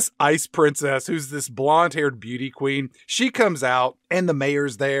disease. This ice princess, who's this blonde-haired beauty queen, she comes out, and the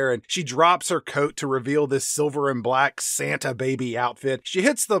mayor's there, and she drops her coat to reveal this silver and black Santa baby outfit. She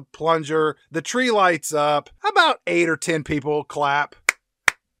hits the plunger, the tree lights up, about 8 or 10 people clap.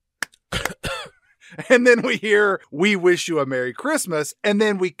 And then we hear, we wish you a Merry Christmas. And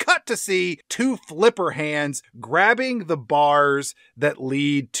then we cut to see 2 flipper hands grabbing the bars that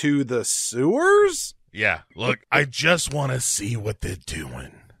lead to the sewers. Yeah, look, I just want to see what they're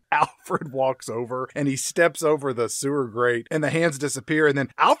doing. Alfred walks over and he steps over the sewer grate and the hands disappear. And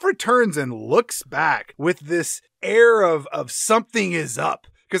then Alfred turns and looks back with this air of something is up.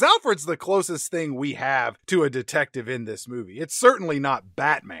 Because Alfred's the closest thing we have to a detective in this movie. It's certainly not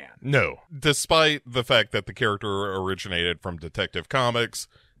Batman. No, despite the fact that the character originated from Detective Comics,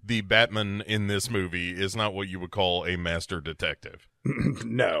 the Batman in this movie is not what you would call a master detective.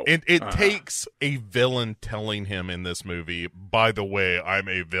 No. It takes a villain telling him in this movie, by the way, I'm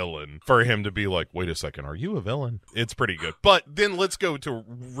a villain, for him to be like, wait a second, are you a villain? It's pretty good. But then let's go to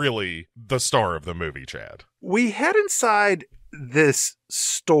really the star of the movie, Chad. We head inside this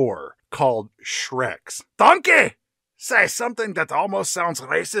store called Shrek's. Donkey! Say something that almost sounds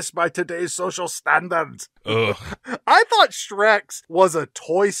racist by today's social standards. Ugh. I thought Shrek's was a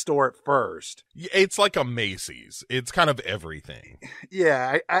toy store at first. It's like a Macy's. It's kind of everything.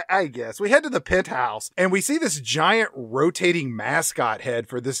 Yeah, I guess. We head to the penthouse, and we see this giant rotating mascot head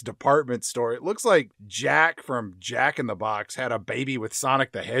for this department store. It looks like Jack from Jack in the Box had a baby with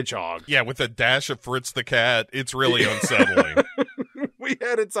Sonic the Hedgehog. Yeah, with a dash of Fritz the Cat. It's really unsettling. We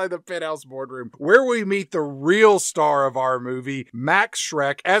head inside the penthouse boardroom where we meet the real star of our movie, Max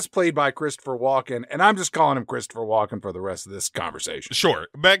Schreck, as played by Christopher Walken. And I'm just calling him Christopher Walken for the rest of this conversation. Sure.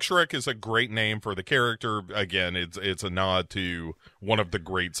 Max Schreck is a great name for the character. Again, it's a nod to one of the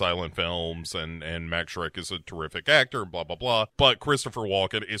great silent films, and Max Schreck is a terrific actor, blah, blah, blah. But Christopher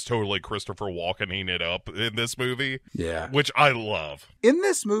Walken is totally Christopher Walkening it up in this movie. Yeah. Which I love. In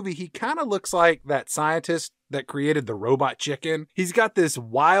this movie, he kind of looks like that scientist that created the robot chicken. He's got this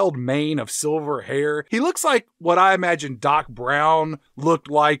wild mane of silver hair. He looks like what I imagine Doc Brown looked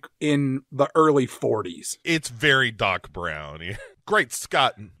like in the early 40s. It's very Doc Brown. Great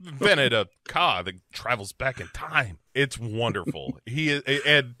Scott invented a car that travels back in time. It's wonderful. He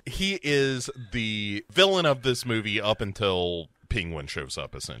is the villain of this movie up until Penguin shows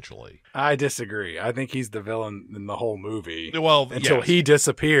up, essentially. I disagree. I think he's the villain in the whole movie. Well, until yes. he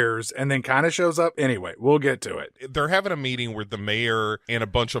disappears and then kind of shows up. Anyway, we'll get to it. They're having a meeting where the mayor and a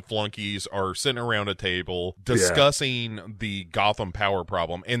bunch of flunkies are sitting around a table discussing the Gotham power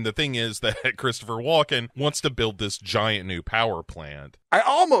problem. And the thing is that Christopher Walken wants to build this giant new power plant. I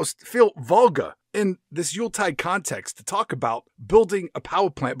almost feel vulgar in this Yuletide context to talk about building a power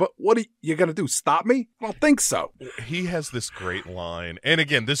plant, but what are you going to do? Stop me? I don't think so. He has this great line. And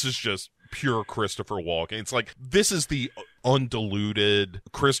again, this is just pure Christopher Walken. It's like, this is the undiluted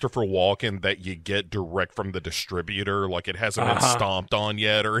Christopher Walken that you get direct from the distributor. Like, it hasn't been stomped on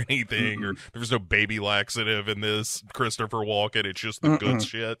yet or anything, or there's no baby laxative in this Christopher Walken. It's just the good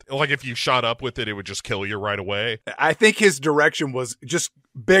shit. Like, if you shot up with it, it would just kill you right away. I think his direction was just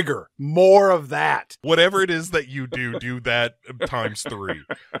bigger, more of that. Whatever it is that you do that times 3.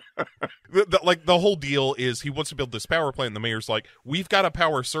 The whole deal is he wants to build this power plant, and the mayor's like, we've got a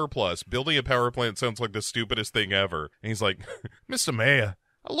power surplus. Building a power plant sounds like the stupidest thing ever. And he's like, Mr. Mayor,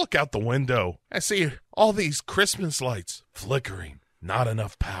 I look out the window. I see all these Christmas lights flickering. Not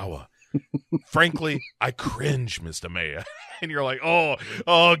enough power. Frankly, I cringe, Mr. Mayor. And you're like, oh,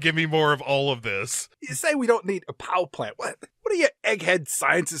 give me more of all of this. You say we don't need a power plant. What do you egghead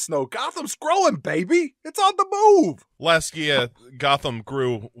scientists know? Gotham's growing, baby. It's on the move. Last year, Gotham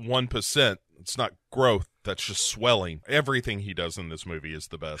grew 1%. It's not growth. That's just swelling. Everything he does in this movie is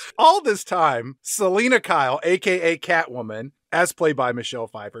the best. All this time, Selena Kyle, a.k.a. Catwoman, as played by Michelle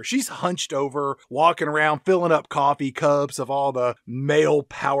Pfeiffer, she's hunched over, walking around, filling up coffee cups of all the male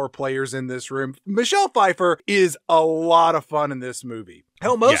power players in this room. Michelle Pfeiffer is a lot of fun in this movie.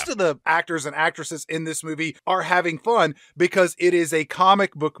 Hell, most of the actors and actresses in this movie are having fun because it is a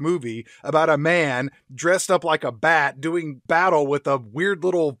comic book movie about a man dressed up like a bat doing battle with a weird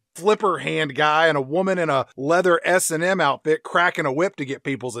little flipper hand guy and a woman in a leather S&M outfit cracking a whip to get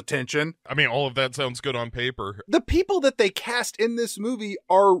people's attention. I mean, all of that sounds good on paper. The people that they cast in this movie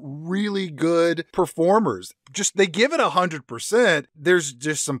are really good performers. Just, they give it 100%. There's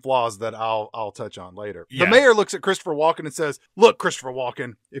just some flaws that I'll touch on later. Yeah. The mayor looks at Christopher Walken and says, look, Christopher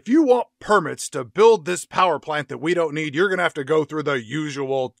Walken, if you want permits to build this power plant that we don't need, you're going to have to go through the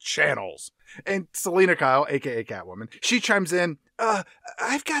usual channels. And Selena Kyle, a.k.a. Catwoman, she chimes in,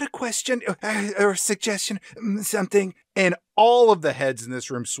 I've got a question or suggestion, something. And all of the heads in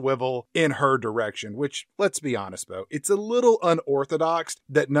this room swivel in her direction, which, let's be honest, Bo, it's a little unorthodox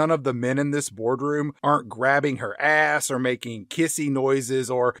that none of the men in this boardroom aren't grabbing her ass or making kissy noises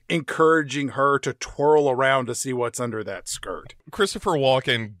or encouraging her to twirl around to see what's under that skirt. Christopher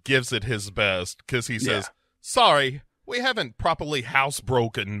Walken gives it his best because he says, sorry, we haven't properly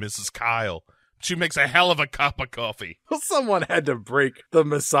housebroken Mrs. Kyle. She makes a hell of a cup of coffee. Well, someone had to break the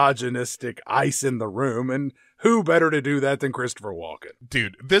misogynistic ice in the room, and who better to do that than Christopher Walken?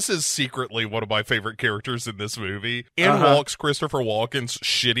 Dude, this is secretly one of my favorite characters in this movie. In walks Christopher Walken's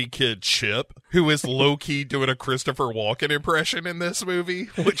shitty kid Chip, who is low-key doing a Christopher Walken impression in this movie,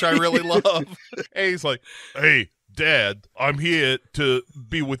 which I really love. And he's like, hey, Dad, I'm here to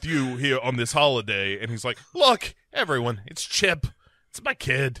be with you here on this holiday. And he's like, look, everyone, it's Chip. It's my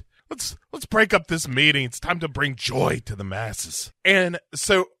kid. Let's break up this meeting. It's time to bring joy to the masses. And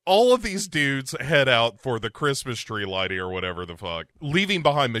so all of these dudes head out for the Christmas tree lighting or whatever the fuck, leaving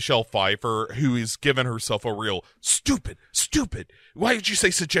behind Michelle Pfeiffer, who is giving herself a real stupid. Why did you say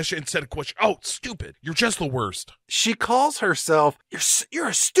suggestion instead of question? Oh, stupid. You're just the worst. She calls herself, you're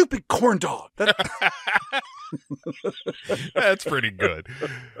a stupid corn dog. That's pretty good.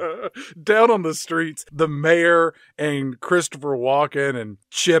 Down on the streets, the mayor and Christopher Walken and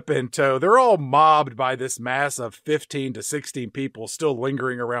Chip in tow, they're all mobbed by this mass of 15 to 16 people still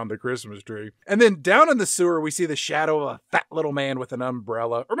lingering around the Christmas tree. And then down in the sewer, we see the shadow of a fat little man with an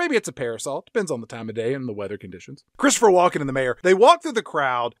umbrella, or maybe it's a parasol, depends on the time of day and the weather conditions. Christopher Walken and the mayor, they walk through the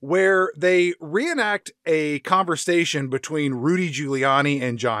crowd where they reenact a conversation between Rudy Giuliani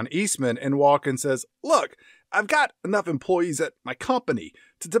and John Eastman, and Walken says, look, I've got enough employees at my company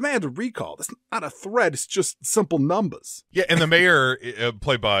to demand a recall. That's not a threat. It's just simple numbers. Yeah, and the mayor,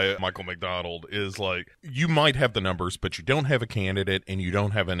 played by Michael McDonald, is like, you might have the numbers, but you don't have a candidate and you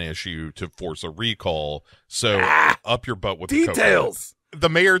don't have an issue to force a recall. So up your butt with details. The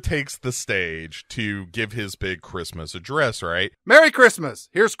mayor takes the stage to give his big Christmas address, right? Merry Christmas.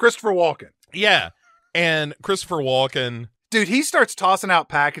 Here's Christopher Walken. Yeah, and Christopher Walken... Dude, he starts tossing out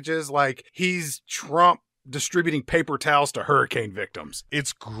packages like he's Trump distributing paper towels to hurricane victims.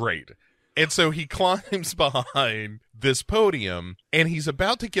 It's great. And so he climbs behind this podium, and he's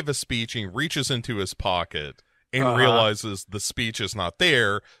about to give a speech, and he reaches into his pocket and realizes the speech is not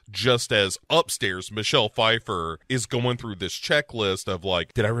there, just as upstairs, Michelle Pfeiffer is going through this checklist of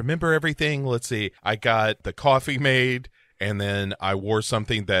like, did I remember everything? Let's see. I got the coffee made, and then I wore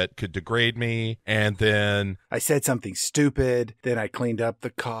something that could degrade me, and then I said something stupid, then I cleaned up the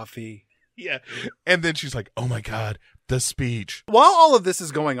coffee. Yeah. And then she's like, oh my God, the speech. While all of this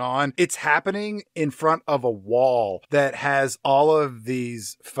is going on, it's happening in front of a wall that has all of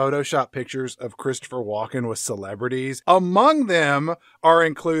these Photoshop pictures of Christopher Walken with celebrities. Among them are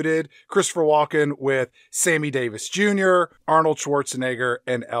included Christopher Walken with Sammy Davis Jr., Arnold Schwarzenegger,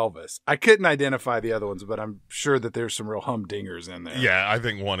 and Elvis. I couldn't identify the other ones, but I'm sure that there's some real humdingers in there. Yeah, I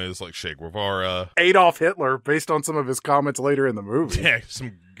think one is like Che Guevara. Adolf Hitler, based on some of his comments later in the movie. Yeah,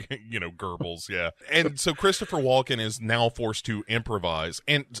 some, Goebbels, yeah. And so Christopher Walken is now forced to improvise.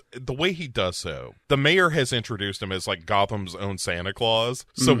 And the way he does so, the mayor has introduced him as like Gotham's own Santa Claus.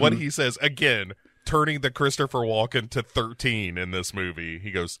 So what he says, again, turning the Christopher Walken to 13 in this movie,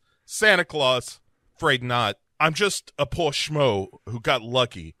 he goes, Santa Claus, afraid not. I'm just a poor schmo who got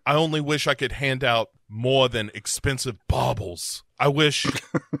lucky. I only wish I could hand out more than expensive baubles. I wish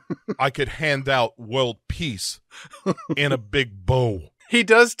I could hand out world peace in a big bow. He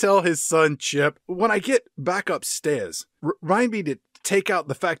does tell his son, Chip, when I get back upstairs, remind me to take out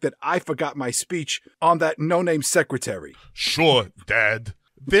the fact that I forgot my speech on that no-name secretary. Sure, Dad.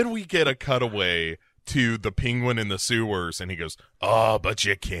 Then we get a cutaway to the penguin in the sewers, and he goes, oh, but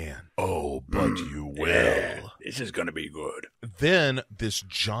you can. Oh, but you will. Yeah, this is going to be good. Then this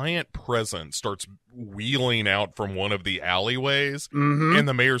giant present starts wheeling out from one of the alleyways, and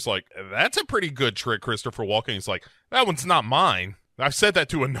the mayor's like, that's a pretty good trick, Christopher Walken. He's like, that one's not mine. I've said that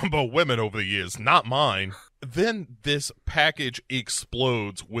to a number of women over the years, not mine. Then this package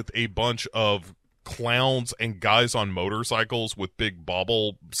explodes with a bunch of clowns and guys on motorcycles with big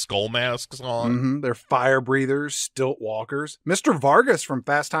bobble skull masks on. They're fire breathers, stilt walkers. Mr. Vargas from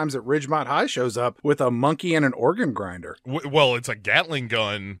Fast Times at Ridgemont High shows up with a monkey and an organ grinder. Well, it's a Gatling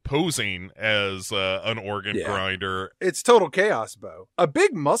gun posing as an organ grinder. It's total chaos, Bo. A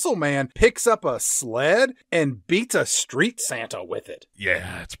big muscle man picks up a sled and beats a street Santa with it.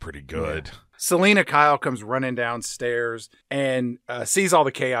 Yeah, it's pretty good. Yeah. Selena Kyle comes running downstairs and sees all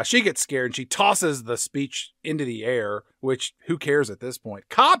the chaos. She gets scared and she tosses the speech into the air, which who cares at this point?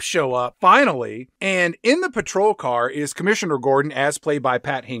 Cops show up finally, and in the patrol car is Commissioner Gordon, as played by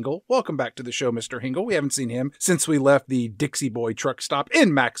Pat Hingle. Welcome back to the show, Mr. Hingle. We haven't seen him since we left the Dixie Boy truck stop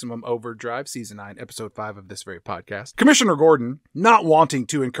in Maximum Overdrive, Season 9, Episode 5 of this very podcast. Commissioner Gordon, not wanting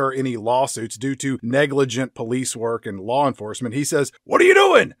to incur any lawsuits due to negligent police work and law enforcement, he says, "What are you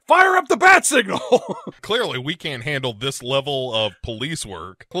doing? Fire up the bat signal!" Clearly, we can't handle this level of police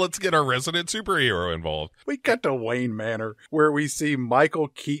work. Let's get our resident superhero involved. We cut to Wayne Manor, where we see Michael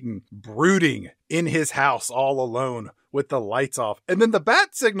Keaton brooding in his house all alone with the lights off. And then the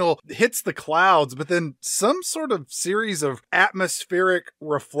bat signal hits the clouds, but then some sort of series of atmospheric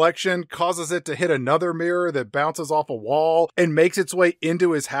reflection causes it to hit another mirror that bounces off a wall and makes its way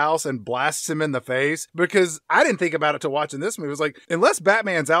into his house and blasts him in the face. Because I didn't think about it till watching this movie. It was like, unless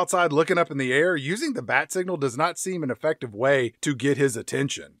Batman's outside looking up in the air, using the bat signal does not seem an effective way to get his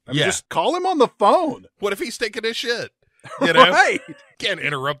attention. I mean, just call him on the phone. What if he's taking his shit? You know? Right. Can't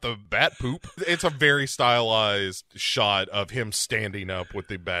interrupt the bat poop. It's a very stylized shot of him standing up with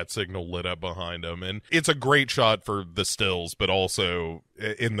the bat signal lit up behind him. And it's a great shot for the stills, but also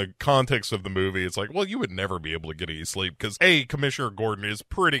in the context of the movie, it's like, well, you would never be able to get any sleep because Commissioner Gordon is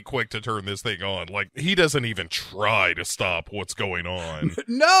pretty quick to turn this thing on. Like, he doesn't even try to stop what's going on.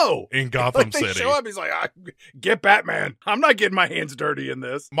 No! In Gotham City. They show up, he's like, get Batman. I'm not getting my hands dirty in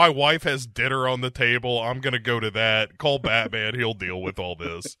this. My wife has dinner on the table. I'm going to go to that. Call Batman. He'll deal with all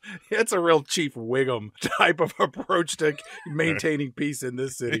this. It's a real Chief Wiggum type of approach to maintaining peace in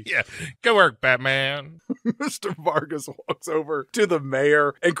this city. Yeah. Go work, Batman. Mr. Vargas walks over to the mayor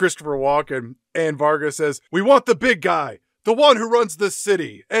and Christopher Walken, and Vargas says, we want the big guy, the one who runs this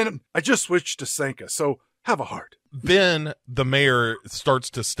city. And I just switched to Sanka, so have a heart. Then the mayor starts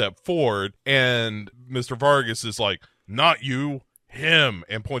to step forward, and Mr. Vargas is like, not you, him,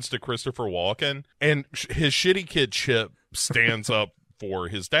 and points to Christopher Walken. And his shitty kid Chip stands up for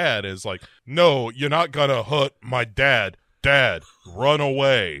his dad and is like, no, you're not gonna hurt my dad. Dad, run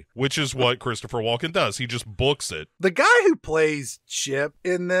away, which is what Christopher Walken does. He just books it. The guy who plays Chip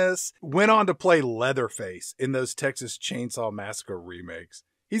in this went on to play Leatherface in those Texas Chainsaw Massacre remakes.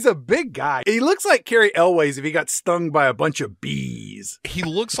 He's a big guy. He looks like Cary Elwes if he got stung by a bunch of bees. He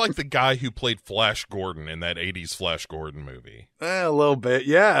looks like the guy who played Flash Gordon in that 80s Flash Gordon movie. A little bit,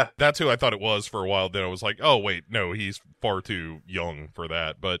 yeah. That's who I thought it was for a while. Then I was like, oh, wait, no, he's far too young for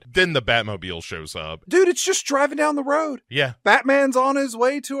that. But then the Batmobile shows up. Dude, it's just driving down the road. Yeah. Batman's on his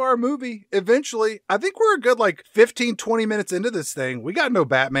way to our movie eventually. I think we're a good 15, 20 minutes into this thing. We got no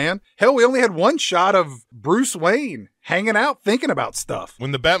Batman. Hell, we only had one shot of Bruce Wayne hanging out, thinking about stuff.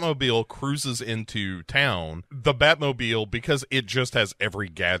 When the Batmobile cruises into town, the Batmobile, because it just has every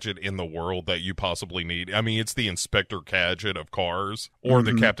gadget in the world that you possibly need. I mean, it's the Inspector Gadget of cars, or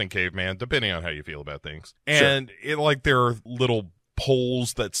the Captain Caveman, depending on how you feel about things. And there are little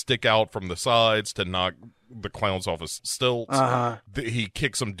poles that stick out from the sides to knock the clowns off his stilts. He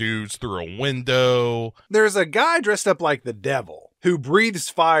kicks some dudes through a window. There's a guy dressed up like the devil who breathes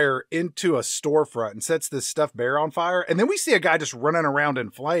fire into a storefront and sets this stuffed bear on fire. And then we see a guy just running around in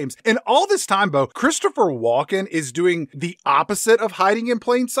flames. And all this time, Bo, Christopher Walken is doing the opposite of hiding in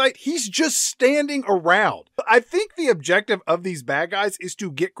plain sight. He's just standing around. I think the objective of these bad guys is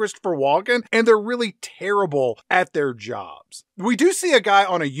to get Christopher Walken, and they're really terrible at their jobs. We do see a guy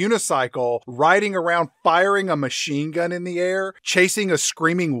on a unicycle riding around, firing a machine gun in the air, chasing a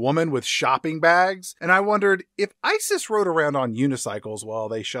screaming woman with shopping bags. And I wondered, if ISIS rode around on unicycles while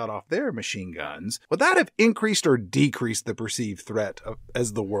they shot off their machine guns, would that have increased or decreased the perceived threat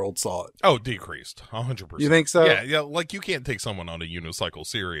as the world saw it? Oh, decreased. 100%. You think so? Yeah. You can't take someone on a unicycle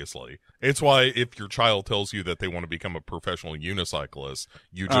seriously. It's why if your child tells you that they want to become a professional unicyclist,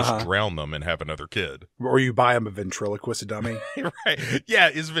 you just drown them and have another kid. Or you buy them a ventriloquist dummy. Right. Yeah,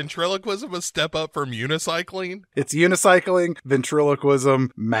 is ventriloquism a step up from unicycling? It's unicycling,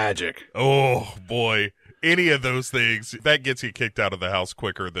 ventriloquism, magic. Oh, boy. Any of those things, that gets you kicked out of the house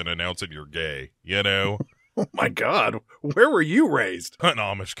quicker than announcing you're gay, you know? Oh my God, where were you raised? An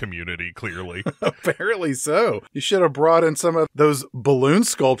Amish community, clearly. Apparently so. You should have brought in some of those balloon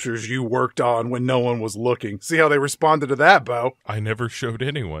sculptures you worked on when no one was looking. See how they responded to that, Bo? I never showed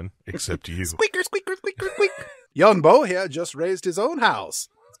anyone, except you. Squeaker, squeaker, squeaker, squeak. Young Bo here just raised his own house.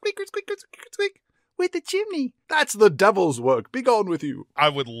 Squeaker, squeaker, squeaker, squeak. With the chimney. That's the devil's work. Be gone with you. I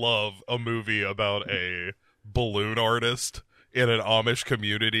would love a movie about a balloon artist in an Amish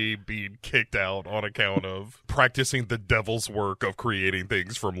community being kicked out on account of practicing the devil's work of creating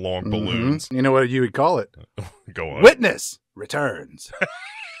things from long balloons. You know what you would call it? Go on. Witness returns.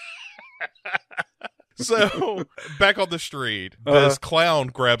 So, back on the street, this clown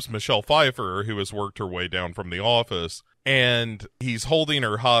grabs Michelle Pfeiffer, who has worked her way down from the office, and he's holding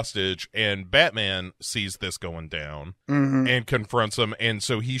her hostage, and Batman sees this going down and confronts him, and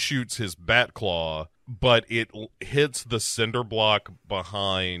so he shoots his bat claw, but it hits the cinder block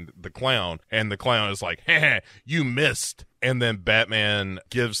behind the clown, and the clown is like, "Heh, you missed." And then Batman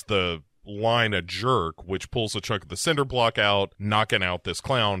gives the line a jerk, which pulls a chunk of the cinder block out, knocking out this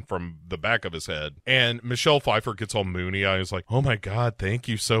clown from the back of his head. And Michelle Pfeiffer gets all moony. I was like, oh my God, thank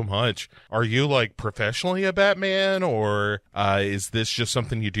you so much. Are you professionally a Batman, or is this just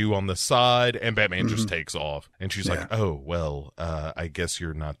something you do on the side? And Batman just takes off. And she's like, oh, well, I guess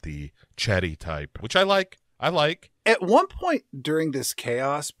you're not the chatty type, which I like. At one point during this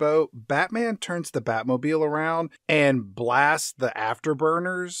chaos, Bo, Batman turns the Batmobile around and blasts the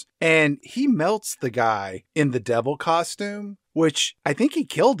afterburners, and he melts the guy in the devil costume. which I think he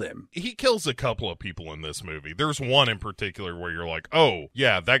killed him. He kills a couple of people in this movie. There's one in particular where you're like, oh,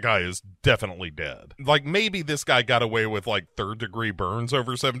 yeah, that guy is definitely dead. Like, maybe this guy got away with, like, third-degree burns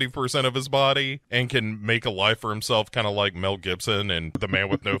over 70% of his body and can make a life for himself, kind of like Mel Gibson and The Man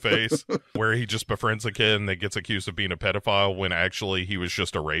with No Face, where he just befriends a kid and then gets accused of being a pedophile when actually he was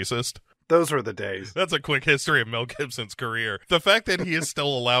just a racist. Those were the days. That's a quick history of Mel Gibson's career. The fact that he is still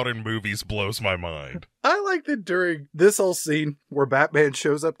allowed in movies blows my mind. I like that during this whole scene where Batman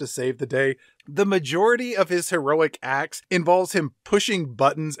shows up to save the day, the majority of his heroic acts involves him pushing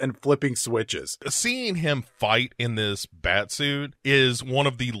buttons and flipping switches. Seeing him fight in this Batsuit is one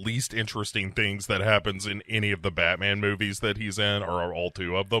of the least interesting things that happens in any of the Batman movies that he's in, or all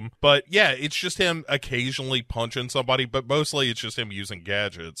two of them. But yeah, it's just him occasionally punching somebody, but mostly it's just him using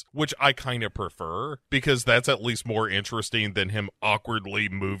gadgets, which I kind of prefer, because that's at least more interesting than him awkwardly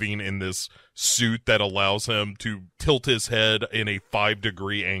moving in this suit that allows him to tilt his head in a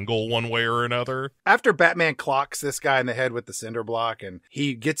 5-degree angle one way or another. After Batman clocks this guy in the head with the cinder block and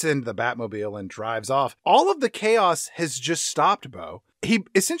he gets into the Batmobile and drives off, all of the chaos has just stopped, Bo. He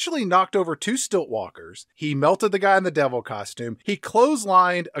essentially knocked over 2 stilt walkers. He melted the guy in the devil costume. He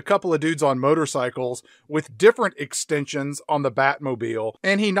clotheslined a couple of dudes on motorcycles with different extensions on the Batmobile.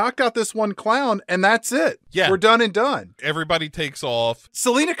 And he knocked out this one clown, and that's it. Yeah. We're done and done. Everybody takes off.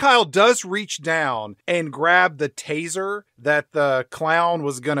 Selena Kyle does reach down and grab the taser that the clown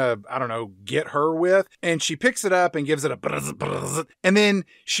was gonna, get her with. And she picks it up and gives it a buzz, buzz. And then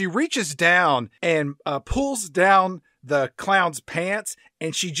she reaches down and pulls down the clown's pants,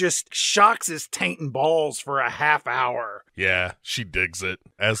 and she just shocks his taint and balls for a half hour. Yeah, she digs it,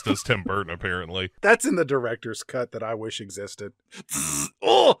 as does Tim Burton, apparently. That's in the director's cut that I wish existed.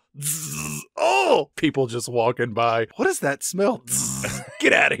 Oh! People just walking by. What does that smell?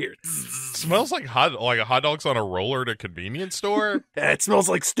 Get out of here. Smells like hot dogs on a roller at a convenience store. It smells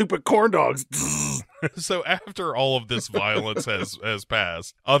like stupid corn dogs. So after all of this violence has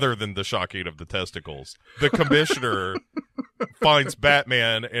passed, other than the shocking of the testicles, the commissioner finds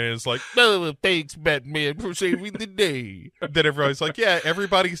Batman and is like, "Oh, thanks, Batman, for saving the day." Then everybody's like, "Yeah,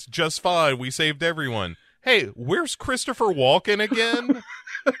 everybody's just fine. We saved everyone." Hey, where's Christopher Walken again?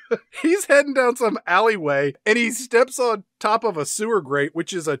 He's heading down some alleyway and he steps on top of a sewer grate,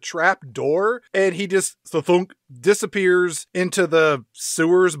 which is a trap door, and he just disappears into the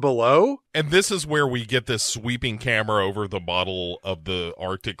sewers below. And this is where we get this sweeping camera over the model of the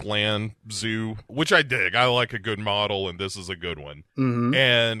Arctic Land Zoo, which I dig. I like a good model, and this is a good one. Mm-hmm.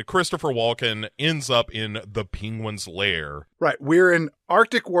 And Christopher Walken ends up in the penguin's lair. Right. We're in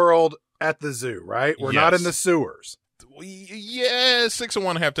Arctic world at the zoo, right? We're not in the sewers. Yeah, 6 of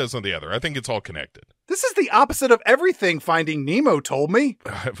one, half dozen the other. I think it's all connected. This is the opposite of everything Finding Nemo told me.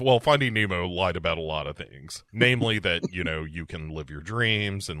 Well, Finding Nemo lied about a lot of things. Namely that, you can live your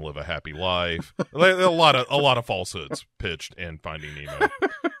dreams and live a happy life. A lot of falsehoods pitched in Finding Nemo.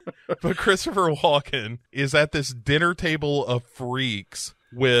 But Christopher Walken is at this dinner table of freaks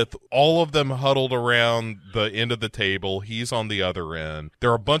with all of them huddled around the end of the table. He's on the other end. There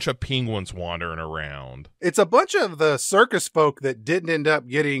are a bunch of penguins wandering around. It's a bunch of the circus folk that didn't end up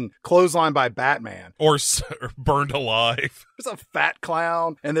getting clotheslined by Batman. Or burned alive. There's a fat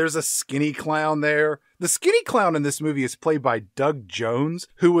clown, and there's a skinny clown there. The skinny clown in this movie is played by Doug Jones,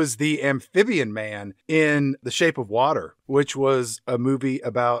 who was the amphibian man in The Shape of Water, which was a movie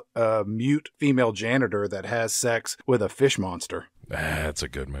about a mute female janitor that has sex with a fish monster. That's a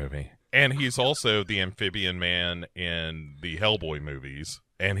good movie. And he's also the amphibian man in the Hellboy movies.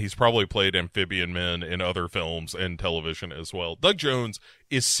 And he's probably played amphibian men in other films and television as well. Doug Jones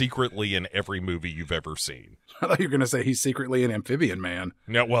is secretly in every movie you've ever seen. I thought you were going to say he's secretly an amphibian man.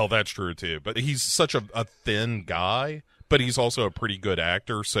 No, well, that's true too. But he's such a thin guy, but he's also a pretty good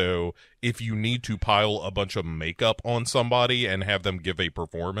actor. So if you need to pile a bunch of makeup on somebody and have them give a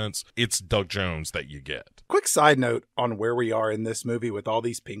performance, it's Doug Jones that you get. Quick side note on where we are in this movie with all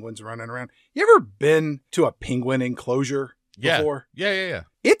these penguins running around. You ever been to a penguin enclosure before? Yeah.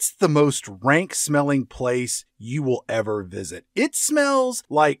 It's the most rank smelling place you will ever visit. It smells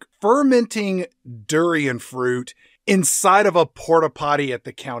like fermenting durian fruit inside of a porta potty at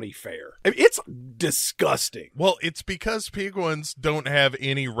the county fair. I mean, it's disgusting. Well, it's because penguins don't have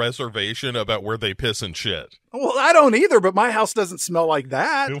any reservation about where they piss and shit. Well, I don't either, but my house doesn't smell like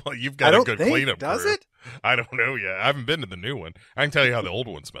that. Well, you've got a good cleanup crew. Does it? I don't know yet. I haven't been to the new one. I can tell you how the old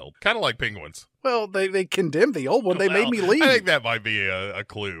one smelled. Kind of like penguins. Well, they condemned the old one. They made me leave. I think that might be a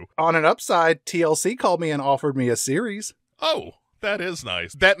clue. On an upside, TLC called me and offered me a series. Oh, that is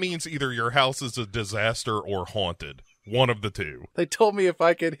nice. That means either your house is a disaster or haunted. One of the two. They told me if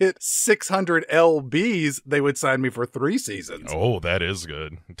I could hit 600 LBs, they would sign me for 3 seasons. Oh, that is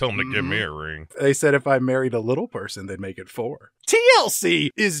good. Tell them to give me a ring. They said if I married a little person, they'd make it 4. TLC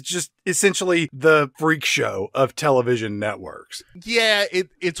is just essentially the freak show of television networks. Yeah,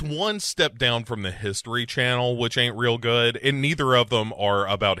 it's one step down from the History Channel, which ain't real good, and neither of them are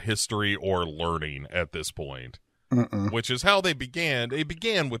about history or learning at this point. Which is how they began. They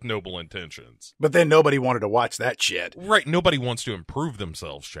began with noble intentions. But then nobody wanted to watch that shit. Right, nobody wants to improve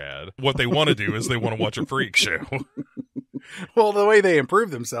themselves, Chad. What they want to do is they want to watch a freak show. Well, the way they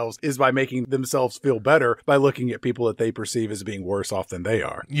improve themselves is by making themselves feel better by looking at people that they perceive as being worse off than they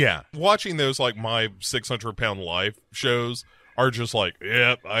are. Yeah, watching those like My 600-Pound Life shows are just like,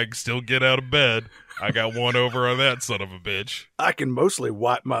 yep, I can still get out of bed. I got one over on that son of a bitch. I can mostly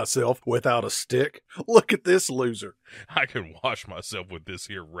wipe myself without a stick. Look at this loser. I can wash myself with this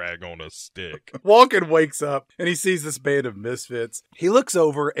here rag on a stick. Walken wakes up and he sees this band of misfits. He looks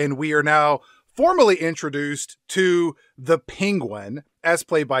over and we are now formally introduced to the Penguin, as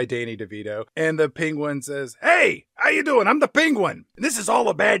played by Danny DeVito. And the Penguin says, "Hey, how you doing? I'm the Penguin. And this is all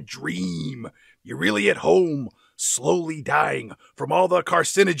a bad dream. You're really at home, slowly dying from all the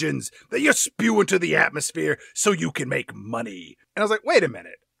carcinogens that you spew into the atmosphere so you can make money." And I was like, wait a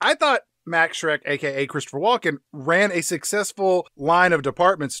minute. I thought Max Schreck, a.k.a. Christopher Walken, ran a successful line of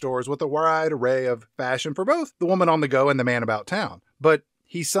department stores with a wide array of fashion for both the woman on the go and the man about town. But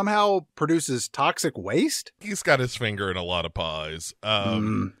he somehow produces toxic waste? He's got his finger in a lot of pies.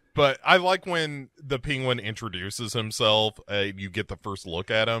 But I like when the Penguin introduces himself, you get the first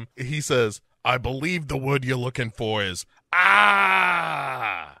look at him. He says, "I believe the word you're looking for is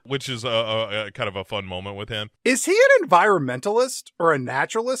which is a kind of a fun moment with him. Is he an environmentalist or a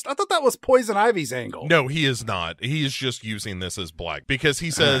naturalist? I thought that was Poison Ivy's angle. No, he is not. He is just using this as black because he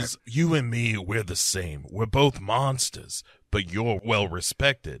says, "You and me, we're the same. We're both monsters, but you're well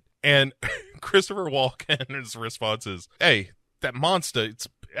respected." And Christopher Walken's response is, "Hey, that monster,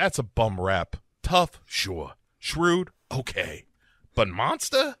 that's a bum rap. Tough, sure. Shrewd, okay. But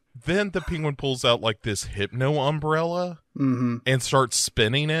monster?" Then the Penguin pulls out like this hypno umbrella and starts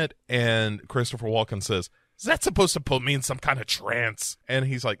spinning it. And Christopher Walken says, "Is that supposed to put me in some kind of trance?" And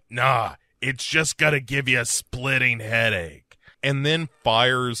he's like, "Nah, it's just got to give you a splitting headache." And then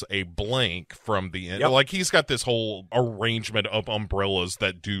fires a blank from the end. Yep. Like he's got this whole arrangement of umbrellas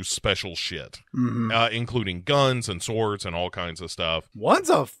that do special shit, including guns and swords and all kinds of stuff. One's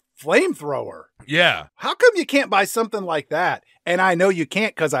a flamethrower. Yeah. How come you can't buy something like that? And I know you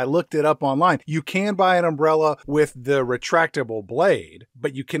can't because I looked it up online. You can buy an umbrella with the retractable blade,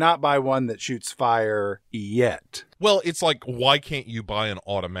 but you cannot buy one that shoots fire yet. Well, it's like, why can't you buy an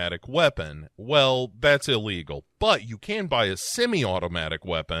automatic weapon? Well, that's illegal. But you can buy a semi-automatic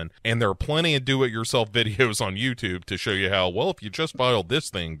weapon, and there are plenty of do-it-yourself videos on YouTube to show you how, well, if you just file this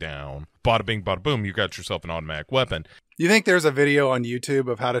thing down, bada bing, bada boom, you got yourself an automatic weapon. You think there's a video on YouTube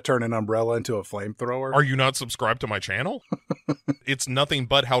of how to turn an umbrella into a flamethrower? Are you not subscribed to my channel? It's nothing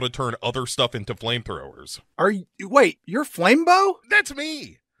but how to turn other stuff into flamethrowers. Wait, you're Flamebow? That's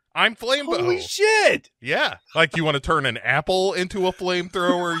me. I'm Flamebow. Holy shit! Yeah. Like you want to turn an apple into a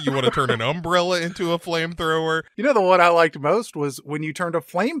flamethrower. You want to turn an umbrella into a flamethrower. You know, the one I liked most was when you turned a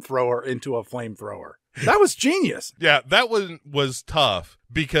flamethrower into a flamethrower. That was genius. Yeah, that one was tough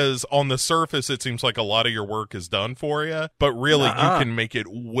because on the surface, it seems like a lot of your work is done for you, but really you can make it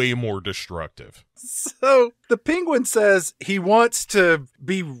way more destructive. So the Penguin says he wants to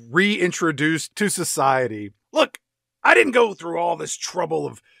be reintroduced to society. Look, I didn't go through all this trouble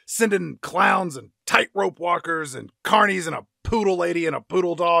of sending clowns and tightrope walkers and carnies and a poodle lady and a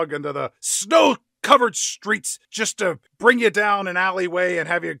poodle dog into the snow-covered streets just to bring you down an alleyway and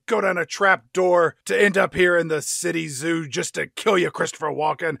have you go down a trap door to end up here in the city zoo just to kill you, Christopher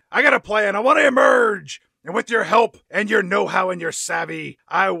Walken. I got a plan. I want to emerge. And with your help and your know-how and your savvy,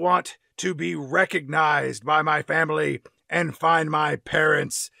 I want to be recognized by my family and find my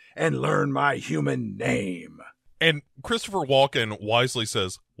parents and learn my human name. And Christopher Walken wisely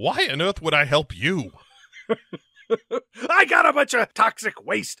says, "Why on earth would I help you?" I got a bunch of toxic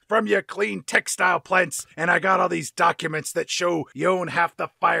waste from your clean textile plants, and I got all these documents that show you own half the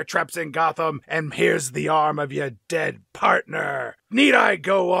fire traps in Gotham, and here's the arm of your dead partner. Need I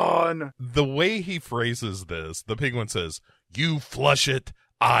go on? The way he phrases this, the Penguin says, "You flush it,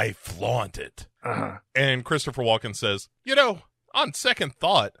 I flaunt it." And Christopher Walken says, "You know, on second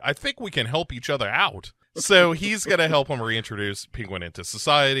thought, I think we can help each other out." So he's going to help him reintroduce Penguin into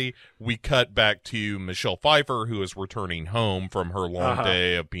society. We cut back to Michelle Pfeiffer, who is returning home from her long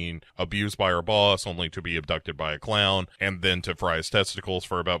day of being abused by her boss, only to be abducted by a clown, and then to fry his testicles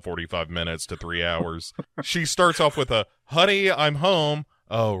for about 45 minutes to 3 hours. She starts off with a, "Honey, I'm home."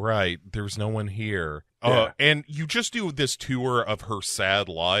 Oh, right. There's no one here. And you just do this tour of her sad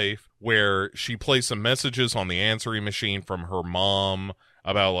life where she plays some messages on the answering machine from her mom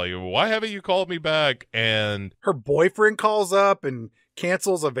about, like, why haven't you called me back? And her boyfriend calls up and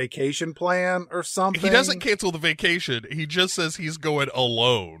cancels a vacation plan or something. He doesn't cancel the vacation. He just says he's going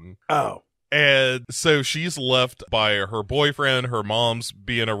alone. Oh. And so she's left by her boyfriend. Her mom's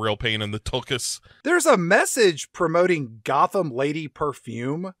being a real pain in the tuchus. There's a message promoting Gotham Lady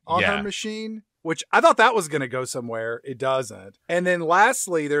perfume on her machine, which I thought that was going to go somewhere. It doesn't. And then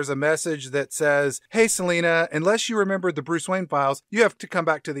lastly, there's a message that says, "Hey, Selena, unless you remembered the Bruce Wayne files, you have to come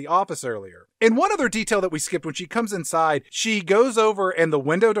back to the office earlier." And one other detail that we skipped, when she comes inside, she goes over and the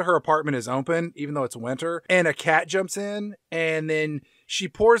window to her apartment is open, even though it's winter, and a cat jumps in, and then she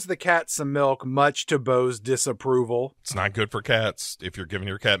pours the cat some milk, much to Beau's disapproval. It's not good for cats. If you're giving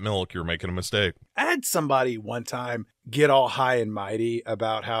your cat milk, you're making a mistake. I had somebody one time get all high and mighty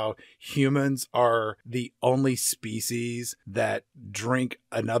about how humans are the only species that drink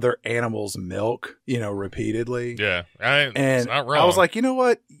another animal's milk, repeatedly. Yeah, it's not wrong. I was like, you know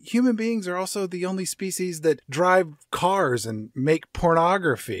what? Human beings are also the only species that drive cars and make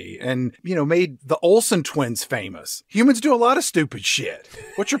pornography and, made the Olsen twins famous. Humans do a lot of stupid shit.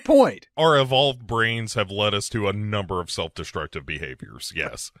 What's your point? Our evolved brains have led us to a number of self-destructive behaviors,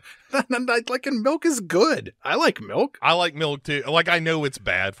 yes. And milk is good. I like milk. I like milk too. Like, I know it's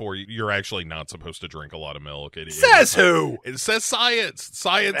bad for you. You're actually not supposed to drink a lot of milk. Says who? It says science.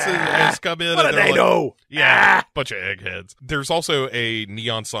 Science has come in. What do they know? Yeah, bunch of eggheads. There's also a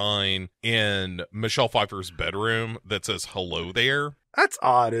neon sign in Michelle Pfeiffer's bedroom that says "Hello there." That's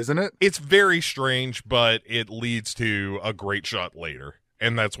odd, isn't it? It's very strange, but it leads to a great shot later.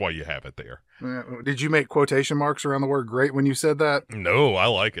 And that's why you have it there. Did you make quotation marks around the word great when you said that? No, I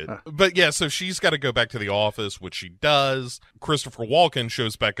like it. But yeah, so she's got to go back to the office, which she does. Christopher Walken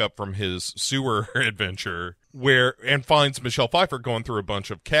shows back up from his sewer adventure and finds Michelle Pfeiffer going through a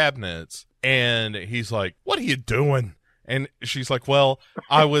bunch of cabinets. And he's like, "What are you doing?" And she's like, "Well,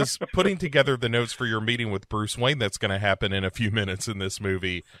 I was putting together the notes for your meeting with Bruce Wayne that's going to happen in a few minutes in this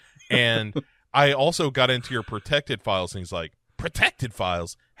movie. And I also got into your protected files." And he's like, "Protected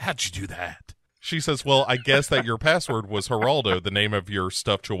files? How'd you do that?" She says, "Well, I guess that your password was Geraldo, the name of your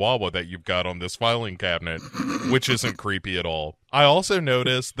stuffed chihuahua that you've got on this filing cabinet," which isn't creepy at all. I also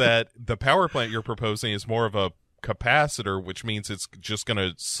noticed that the power plant you're proposing is more of a capacitor, which means it's just going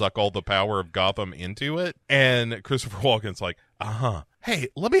to suck all the power of Gotham into it. And Christopher Walken's like, "Hey,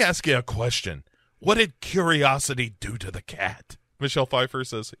 let me ask you a question. What did curiosity do to the cat?" Michelle Pfeiffer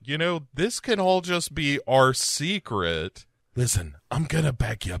says, "This can all just be our secret. Listen, I'm going to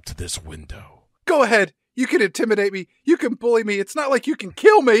back you up to this window." Go ahead. You can intimidate me. You can bully me. It's not like you can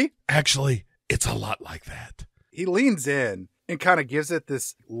kill me. Actually, it's a lot like that. He leans in and kind of gives it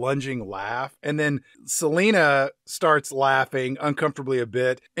this lunging laugh. And then Selena starts laughing uncomfortably a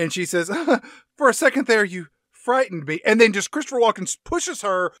bit. And she says, "For a second there, you frightened me." And then just Christopher Walken pushes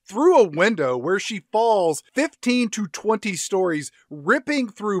her through a window where she falls 15 to 20 stories, ripping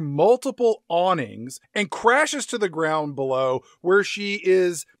through multiple awnings and crashes to the ground below, where she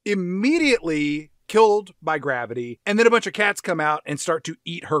is immediately killed by gravity. And then a bunch of cats come out and start to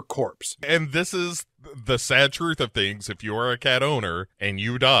eat her corpse. And this is the sad truth of things. If you are a cat owner and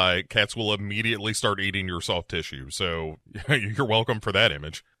you die, cats will immediately start eating your soft tissue. So you're welcome for that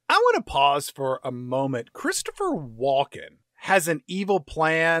image. I want to pause for a moment. Christopher Walken has an evil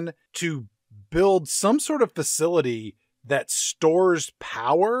plan to build some sort of facility that stores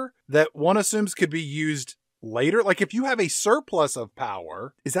power that one assumes could be used later. Like, if you have a surplus of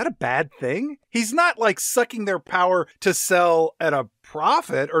power, is that a bad thing? He's not like sucking their power to sell at a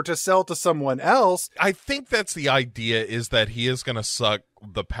profit or to sell to someone else. I think that's the idea, is that he is going to suck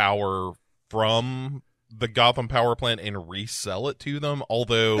the power from the Gotham power plant and resell it to them,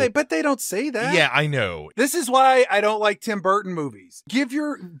 although... But they don't say that. Yeah, I know. This is why I don't like Tim Burton movies. Give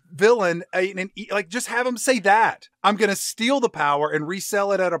your villain just have him say that. "I'm going to steal the power and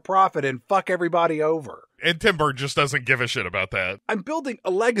resell it at a profit and fuck everybody over." And Tim Burton just doesn't give a shit about that. "I'm building a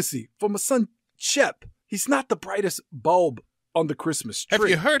legacy for my son, Shep. He's not the brightest bulb on the Christmas tree." Have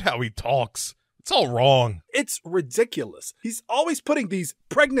you heard how he talks? It's all wrong. It's ridiculous. He's always putting these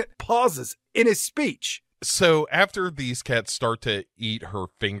pregnant pauses in his speech. So after these cats start to eat her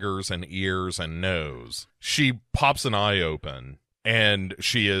fingers and ears and nose, she pops an eye open and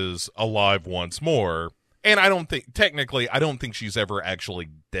she is alive once more. And I don't think she's ever actually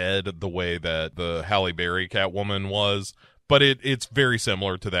dead the way that the Halle Berry Catwoman was. But it's very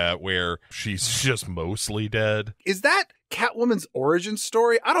similar to that, where she's just mostly dead. Is that Catwoman's origin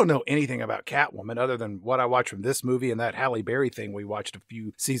story? I don't know anything about Catwoman other than what I watched from this movie and that Halle Berry thing we watched a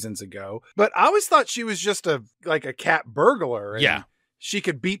few seasons ago. But I always thought she was just a cat burglar. And yeah. She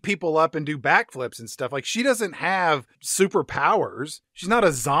could beat people up and do backflips and stuff. Like, she doesn't have superpowers. She's not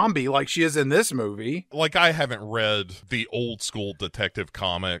a zombie like she is in this movie. Like, I haven't read the old school Detective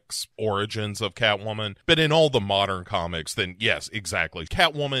Comics origins of Catwoman, but in all the modern comics, then yes, exactly.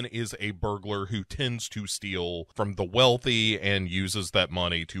 Catwoman is a burglar who tends to steal from the wealthy and uses that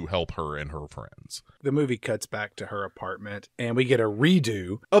money to help her and her friends. The movie cuts back to her apartment, and we get a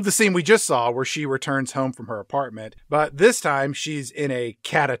redo of the scene we just saw where she returns home from her apartment, but this time she's in a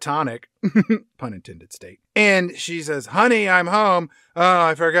catatonic, pun intended, state. And she says, "Honey, I'm home. Oh,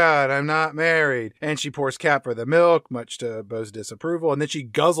 I forgot, I'm not married." And she pours Cat for the milk, much to Beau's disapproval, and then she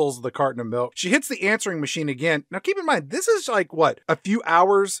guzzles the carton of milk. She hits the answering machine again. Now, keep in mind, this is like, what, a few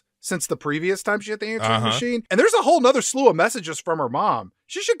hours since the previous time she hit the answering machine? And there's a whole nother slew of messages from her mom.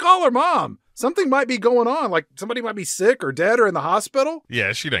 She should call her mom. Something might be going on, like somebody might be sick or dead or in the hospital.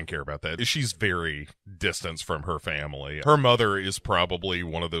 Yeah, she doesn't care about that. She's very distanced from her family. Her mother is probably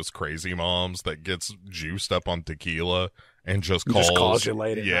one of those crazy moms that gets juiced up on tequila and just calls you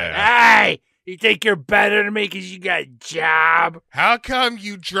later. Yeah. Hey, you think you're better than me because you got a job? How come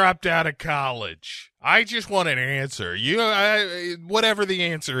you dropped out of college? I just want an answer. Whatever the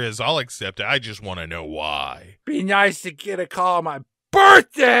answer is, I'll accept it. I just want to know why. Be nice to get a call on my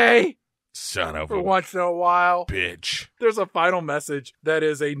birthday. Son of for once in a while. Bitch. There's a final message that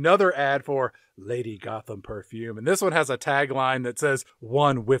is another ad for Lady Gotham perfume. And this one has a tagline that says,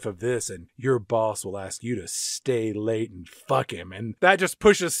 "One whiff of this and your boss will ask you to stay late and fuck him." And that just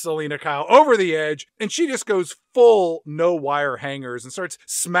pushes Selena Kyle over the edge. And she just goes full no wire hangers and starts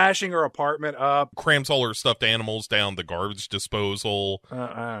smashing her apartment up. Crams all her stuffed animals down the garbage disposal. I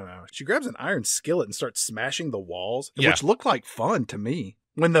don't know. She grabs an iron skillet and starts smashing the walls, Yeah. which looked like fun to me.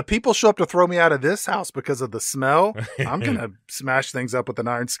 When the people show up to throw me out of this house because of the smell, I'm going to smash things up with an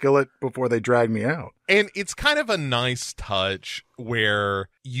iron skillet before they drag me out. And it's kind of a nice touch where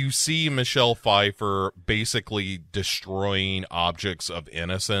you see Michelle Pfeiffer basically destroying objects of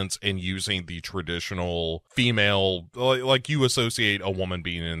innocence and using the traditional female, like you associate a woman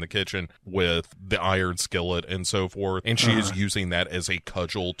being in the kitchen with the iron skillet and so forth. And she is using that as a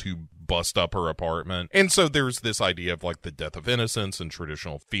cudgel to bust up her apartment. And so there's this idea of like the death of innocence and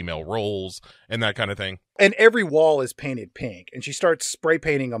traditional female roles and that kind of thing. And every wall is painted pink, and she starts spray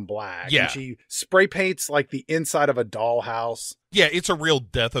painting them black. Yeah. And she spray paints like the inside of a dollhouse. Yeah, it's a real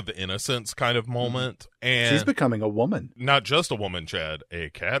death of innocence kind of moment. And she's becoming a woman. Not just a woman, Chad, a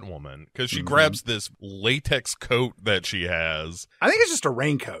cat woman. Because she grabs this latex coat that she has. I think it's just a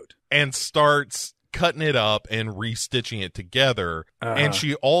raincoat. And starts cutting it up and restitching it together. And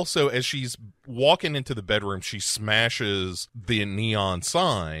she also, as she's walking into the bedroom, she smashes the neon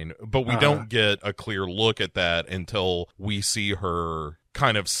sign, but we don't get a clear look at that until we see her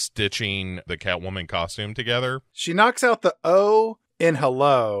kind of stitching the Catwoman costume together. She knocks out the O in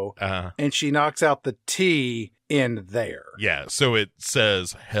hello, and she knocks out the T in there. Yeah, so it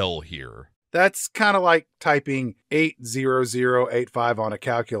says hell here. That's kind of like typing 80085 on a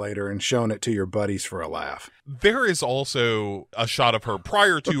calculator and showing it to your buddies for a laugh. There is also a shot of her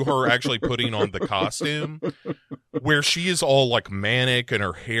prior to her actually putting on the costume where she is all like manic and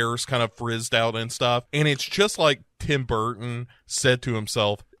her hair's kind of frizzed out and stuff. And it's just like Tim Burton said to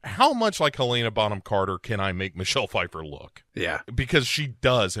himself, how much like Helena Bonham Carter can I make Michelle Pfeiffer look? Yeah. Because she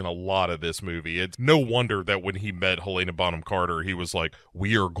does in a lot of this movie. It's no wonder that when he met Helena Bonham Carter, he was like,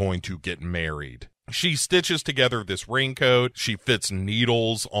 we are going to get married. She stitches together this raincoat. She fits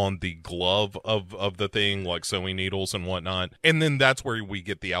needles on the glove of the thing, like sewing needles and whatnot. And then that's where we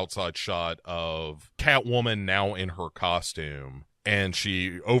get the outside shot of Catwoman now in her costume. And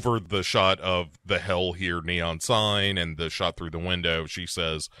she, over the shot of the hell here neon sign and the shot through the window, she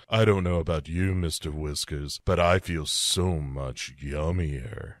says, I don't know about you, Mr. Whiskers, but I feel so much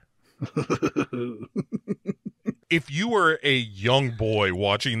yummier. If you were a young boy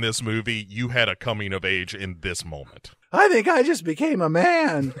watching this movie, you had a coming of age in this moment. I think I just became a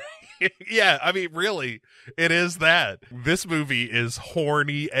man. Yeah, I mean, really, it is that. This movie is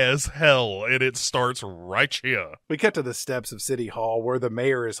horny as hell, and it starts right here. We cut to the steps of City Hall where the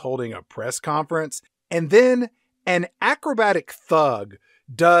mayor is holding a press conference, and then an acrobatic thug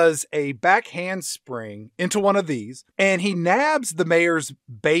does a back handspring into one of these, and he nabs the mayor's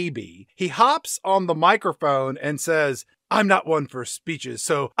baby. He hops on the microphone and says, I'm not one for speeches,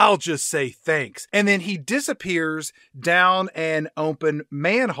 so I'll just say thanks. And then he disappears down an open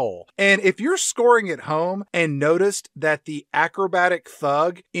manhole. And if you're scoring at home and noticed that the acrobatic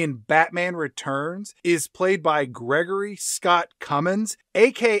thug in Batman Returns is played by Gregory Scott Cummins,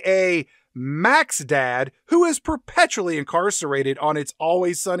 aka Mac's dad, who is perpetually incarcerated on It's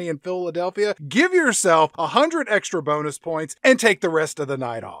Always Sunny in Philadelphia, give yourself 100 extra bonus points and take the rest of the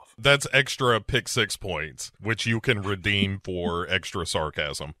night off. That's extra pick 6 points, which you can redeem for extra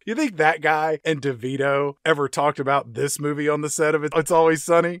sarcasm. You think that guy and DeVito ever talked about this movie on the set of It's Always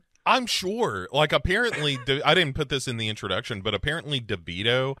Sunny? I'm sure. Like, apparently, I didn't put this in the introduction, but apparently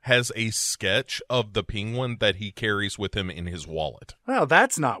DeVito has a sketch of the penguin that he carries with him in his wallet. Well,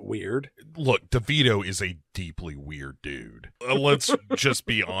 that's not weird. Look, DeVito is a deeply weird dude. Let's just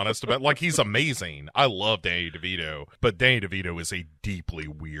be honest about it. Like, he's amazing. I love Danny DeVito, but Danny DeVito is a deeply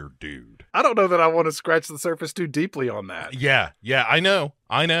weird dude. I don't know that I want to scratch the surface too deeply on that. Yeah, I know.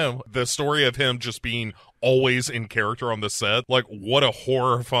 The story of him just being always in character on the set, like, what a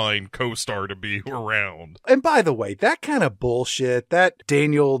horrifying co-star to be around. And by the way, that kind of bullshit, that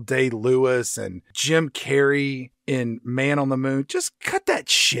Daniel Day-Lewis and Jim Carrey in Man on the Moon, just cut that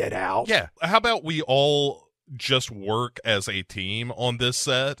shit out. Yeah, how about we all just work as a team on this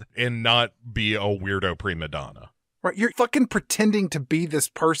set and not be a weirdo prima donna? Right, you're fucking pretending to be this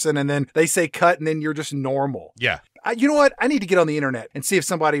person, and then they say cut, and then you're just normal. Yeah. You know what? I need to get on the internet and see if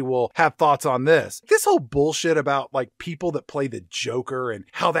somebody will have thoughts on this. This whole bullshit about like people that play the Joker and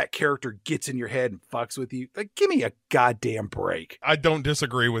how that character gets in your head and fucks with you. Like, give me a goddamn break. I don't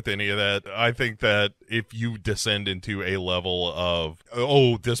disagree with any of that. I think that if you descend into a level of,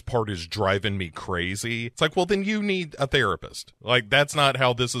 oh, this part is driving me crazy, it's like, well, then you need a therapist. Like, that's not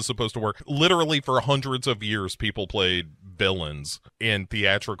how this is supposed to work. Literally for hundreds of years, people played villains in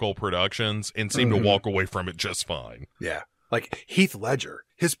theatrical productions and seem to walk away from it just fine. Yeah. Like Heath Ledger,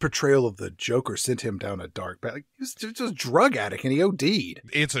 his portrayal of the Joker sent him down a dark path. Like, he was just a drug addict and he OD'd.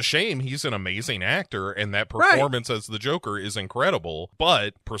 It's a shame. He's an amazing actor and that performance as the Joker is incredible,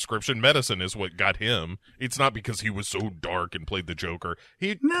 but prescription medicine is what got him. It's not because he was so dark and played the Joker.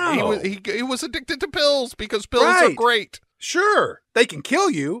 He was addicted to pills because pills are great. Sure, they can kill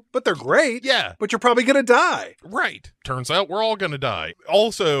you, but they're great. Yeah. But you're probably going to die. Right. Turns out we're all going to die.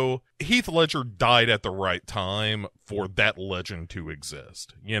 Also, Heath Ledger died at the right time for that legend to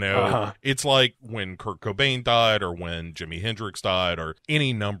exist. You know, It's like when Kurt Cobain died or when Jimi Hendrix died or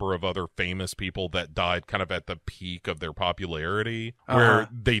any number of other famous people that died kind of at the peak of their popularity where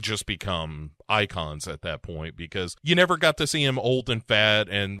they just become icons at that point because you never got to see him old and fat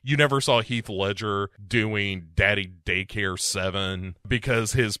and you never saw Heath Ledger doing Daddy Daycare 7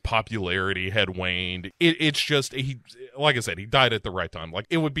 because his popularity had waned. It's just, like I said, he died at the right time. Like,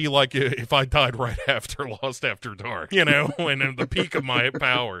 it would be like if I died right after Lost After Dark, you know, when in the peak of my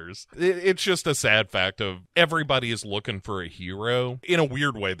powers. It's just a sad fact of everybody is looking for a hero. In a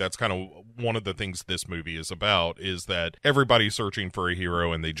weird way, that's kind of one of the things this movie is about, is that everybody's searching for a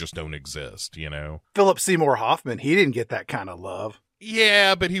hero and they just don't exist, you know? Philip Seymour Hoffman, he didn't get that kind of love.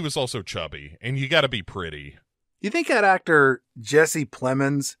 Yeah, but he was also chubby, and you gotta be pretty. You think that actor Jesse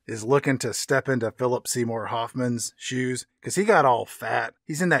Plemons is looking to step into Philip Seymour Hoffman's shoes? Because he got all fat.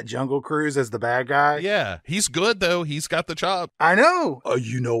 He's in that Jungle Cruise as the bad guy. Yeah, he's good, though. He's got the chop. I know. Oh,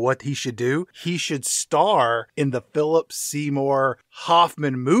 you know what he should do? He should star in the Philip Seymour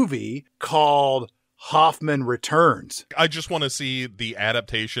Hoffman movie called Hoffman Returns. I just want to see the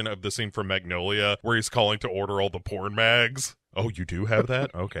adaptation of the scene from Magnolia where he's calling to order all the porn mags. Oh, you do have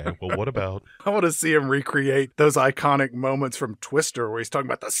that? Okay. Well, what about? I want to see him recreate those iconic moments from Twister where he's talking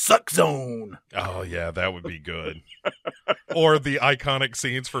about the suck zone. Oh, yeah, that would be good. Or the iconic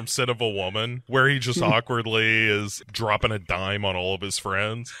scenes from Sin of a Woman where he just awkwardly is dropping a dime on all of his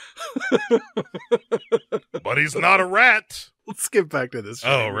friends. But he's not a rat. Let's get back to this.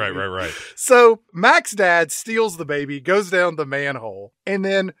 Oh, right. So Mac's dad steals the baby, goes down the manhole, and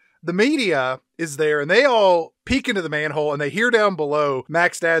then the media is there and they all peek into the manhole and they hear down below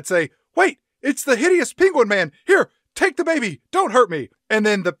Mac's dad say, "Wait, it's the hideous penguin man. Here, take the baby. Don't hurt me." And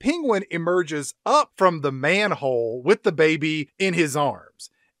then the penguin emerges up from the manhole with the baby in his arms.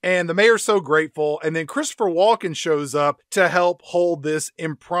 And the mayor's so grateful. And then Christopher Walken shows up to help hold this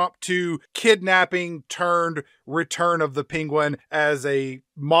impromptu kidnapping turned return of the penguin as a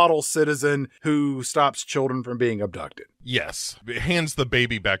model citizen who stops children from being abducted. Yes. It hands the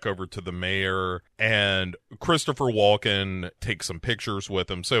baby back over to the mayor, and Christopher Walken takes some pictures with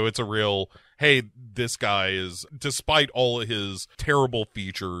him. So it's a real, hey, this guy is, despite all of his terrible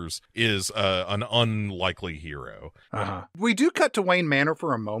features, is an unlikely hero. We do cut to Wayne Manor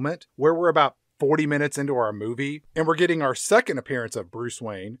for a moment, where we're about 40 minutes into our movie, and we're getting our second appearance of Bruce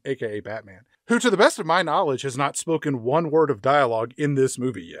Wayne, aka Batman, who, to the best of my knowledge, has not spoken one word of dialogue in this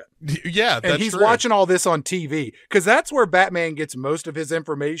movie yet. Yeah, that's And he's true. watching all this on TV, because that's where Batman gets most of his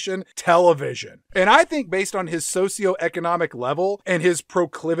information, television. And I think based on his socioeconomic level and his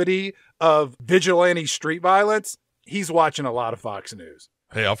proclivity of vigilante street violence, he's watching a lot of Fox News.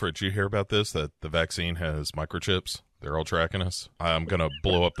 Hey, Alfred, did you hear about this, that the vaccine has microchips? They're all tracking us. I'm going to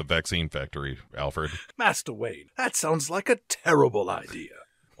blow up the vaccine factory, Alfred. Master Wayne, that sounds like a terrible idea.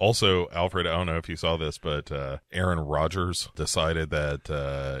 Also, Alfred, I don't know if you saw this, but Aaron Rodgers decided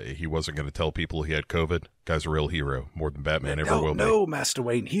that he wasn't going to tell people he had COVID. Guy's a real hero, more than Batman ever will be. No, Master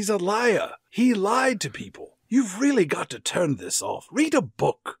Wayne, he's a liar. He lied to people. You've really got to turn this off. Read a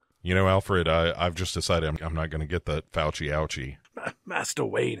book. You know, Alfred, I've just decided I'm not going to get that Fauci ouchie. Master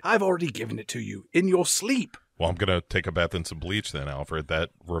Wayne, I've already given it to you in your sleep. Well, I'm going to take a bath in some bleach then, Alfred.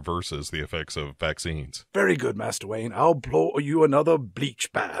 That reverses the effects of vaccines. Very good, Master Wayne. I'll blow you another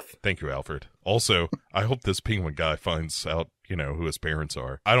bleach bath. Thank you, Alfred. Also, I hope this penguin guy finds out, who his parents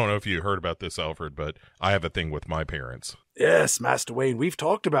are. I don't know if you heard about this, Alfred, but I have a thing with my parents. Yes, Master Wayne, we've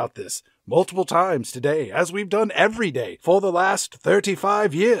talked about this multiple times today, as we've done every day for the last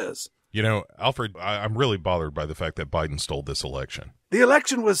 35 years. Alfred, I'm really bothered by the fact that Biden stole this election. The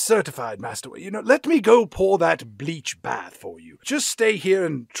election was certified, Master Wayne. Let me go pour that bleach bath for you. Just stay here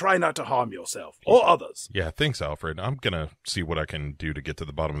and try not to harm yourself or others. Yeah, thanks, Alfred. I'm going to see what I can do to get to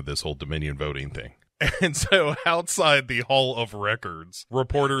the bottom of this whole Dominion voting thing. And so outside the Hall of Records,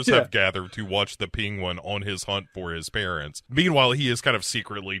 reporters have gathered to watch the penguin on his hunt for his parents. Meanwhile, he is kind of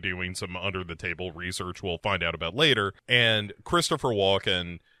secretly doing some under-the-table research we'll find out about later. And Christopher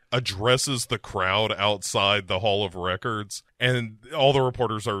Walken addresses the crowd outside the Hall of Records, and all the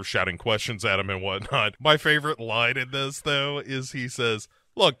reporters are shouting questions at him and whatnot. My favorite line in this, though, is he says,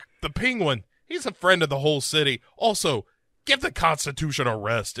 "Look, the penguin, he's a friend of the whole city. Also, give the Constitution a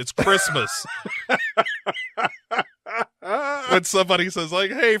rest. It's Christmas." When somebody says,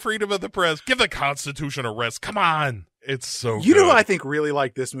 like, "Hey, freedom of the press, give the Constitution a rest." Come on. It's so good. You know who I think really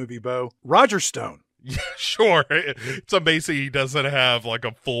liked this movie, Bo? Roger Stone. Yeah, sure. It's amazing he doesn't have like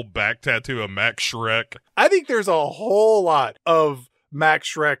a full back tattoo of Max Shrek. I think there's a whole lot of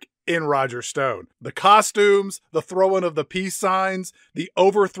Max Shrek in Roger Stone. The costumes, the throwing of the peace signs, the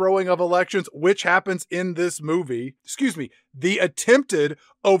overthrowing of elections, which happens in this movie. Excuse me, the attempted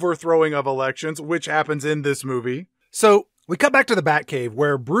overthrowing of elections, which happens in this movie. So we cut back to the Batcave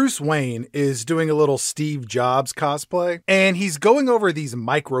where Bruce Wayne is doing a little Steve Jobs cosplay, and he's going over these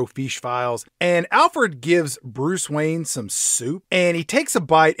microfiche files, and Alfred gives Bruce Wayne some soup, and he takes a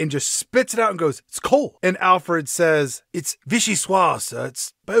bite and just spits it out and goes, "It's cold." And Alfred says, "It's vichyssoise, sir.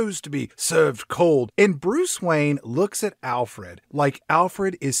 It's supposed to be served cold." And Bruce Wayne looks at Alfred like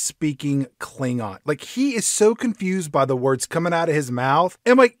Alfred is speaking Klingon. Like, he is so confused by the words coming out of his mouth.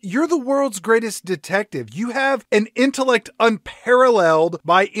 And I'm like, you're the world's greatest detective. You have an intellect unparalleled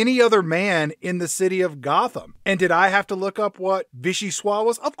by any other man in the city of Gotham. And did I have to look up what vichyssoise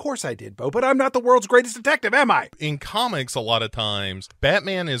was? Of course I did, Bo, but I'm not the world's greatest detective, am I? In comics, a lot of times,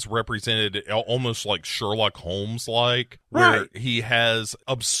 Batman is represented almost like Sherlock Holmes-like, where he has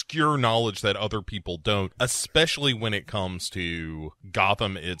obscure knowledge that other people don't, especially when it comes to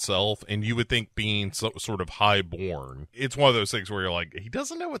Gotham itself. And you would think, being sort of high-born, it's one of those things where you're like, he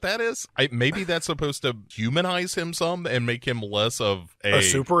doesn't know what that is? Maybe that's supposed to humanize him some and make him less of a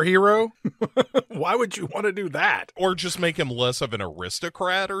superhero? Why would you want to do that? Or just make him less of an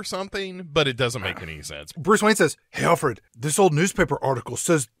aristocrat or something, but it doesn't make any sense. Bruce Wayne says, "Hey, Alfred, this old newspaper article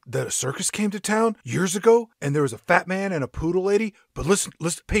says that a circus came to town years ago, and there was a fat man and a poodle lady. But listen,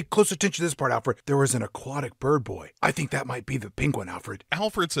 pay close attention to this part, Alfred. There was an aquatic bird boy. I think that might be the penguin, Alfred."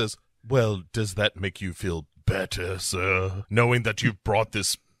 Alfred says, "Well, does that make you feel better, sir, knowing that you've brought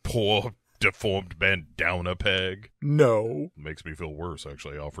this poor, deformed man down a peg?" No. Makes me feel worse,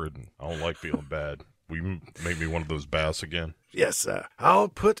 actually, Alfred. I don't like feeling bad. Will you make me one of those baths again? Yes, sir. I'll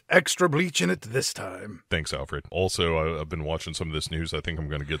put extra bleach in it this time. Thanks, Alfred. Also, I've been watching some of this news. I think I'm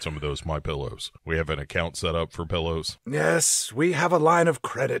going to get some of those My Pillows. We have an account set up for pillows. Yes, we have a line of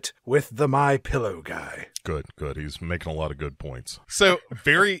credit with the My Pillow guy. Good. He's making a lot of good points. So,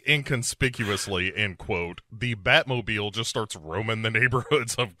 very inconspicuously, end quote, the Batmobile just starts roaming the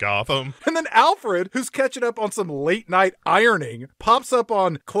neighborhoods of Gotham. And then Alfred, who's catching up on some late-night ironing, pops up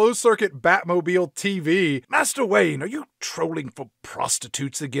on closed-circuit Batmobile TV. "Master Wayne, are you trolling for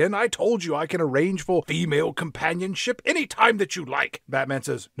prostitutes again? I told you I can arrange for female companionship anytime that you like." Batman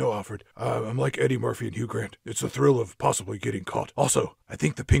says, "No, Alfred. I'm like Eddie Murphy and Hugh Grant. It's the thrill of possibly getting caught. Also, I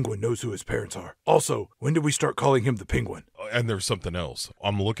think the penguin knows who his parents are. Also, when did we start calling him the penguin?" And there's something else.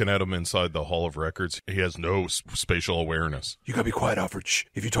 I'm looking at him inside the Hall of Records. He has no spatial awareness. You gotta be quiet, Alfred. Shh.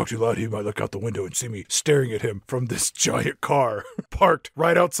 If you talk too loud, he might look out the window and see me staring at him from this giant car parked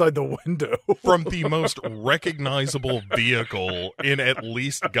right outside the window. From the most recognizable vehicle in at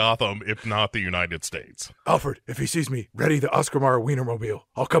least Gotham, if not the United States. Alfred, if he sees me, ready the Oscar Mayer Wienermobile.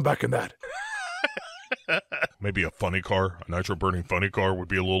 I'll come back in that. Maybe a funny car, a nitro-burning funny car would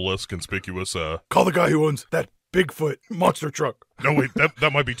be a little less conspicuous. Call the guy who owns that Bigfoot monster truck. No, wait,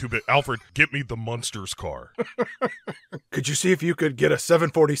 that might be too big. Alfred, get me the Munsters car. Could you see if you could get a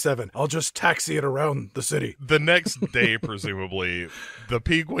 747? I'll just taxi it around the city. The next day, presumably, the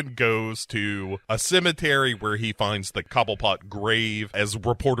Penguin goes to a cemetery where he finds the Cobblepot grave as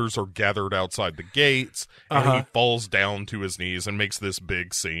reporters are gathered outside the gates, and he falls down to his knees and makes this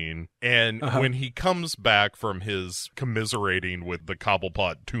big scene. And when he comes back from his commiserating with the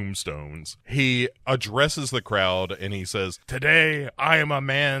Cobblepot tombstones, he addresses the crowd and he says, "Today, I am a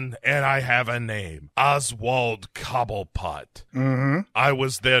man and I have a name. Oswald Cobblepot. I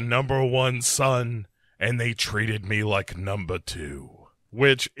was their number one son and they treated me like number two."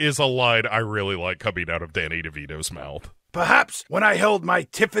 Which is a line I really like coming out of Danny DeVito's mouth. Perhaps when I held my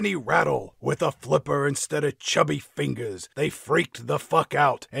Tiffany rattle with a flipper instead of chubby fingers, they freaked the fuck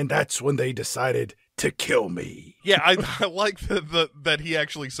out, and that's when they decided to kill me. Yeah, I like that he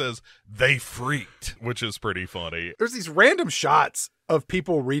actually says they freaked, which is pretty funny. There's these random shots of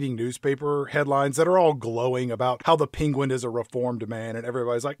people reading newspaper headlines that are all glowing about how the Penguin is a reformed man, and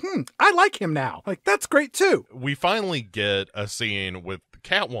everybody's like, I like him now. Like, that's great too. We finally get a scene with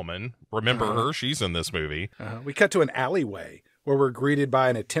Catwoman. Remember her? She's in this movie. We cut to an alleyway where we're greeted by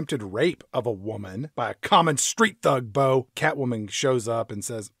an attempted rape of a woman by a common street thug, Bo. Catwoman shows up and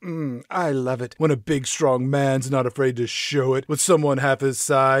says, I love it when a big, strong man's not afraid to show it with someone half his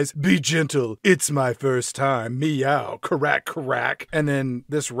size. Be gentle. It's my first time. Meow. Crack, crack. And then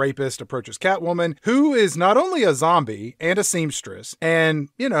this rapist approaches Catwoman, who is not only a zombie and a seamstress and,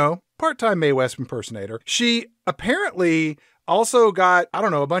 part-time Mae West impersonator. She apparently also got,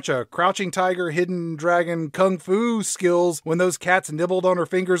 a bunch of crouching tiger, hidden dragon, kung fu skills when those cats nibbled on her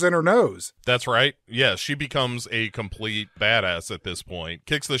fingers and her nose. That's right. Yeah, she becomes a complete badass at this point.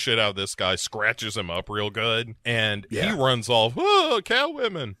 Kicks the shit out of this guy, scratches him up real good, and he runs off. Whoa,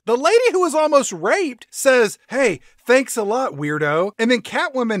 Catwoman. The lady who was almost raped says, "Hey, thanks a lot, weirdo." And then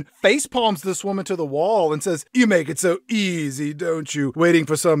Catwoman facepalms this woman to the wall and says, "You make it so easy, don't you? Waiting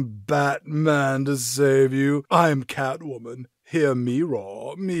for some Batman to save you. I'm Catwoman. Hear me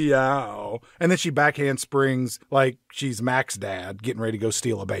roar, meow." And then she backhand springs like she's Mac's dad getting ready to go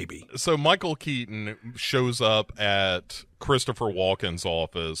steal a baby. So Michael Keaton shows up at Christopher Walken's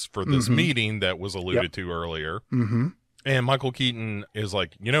office for this meeting that was alluded to earlier. And Michael Keaton is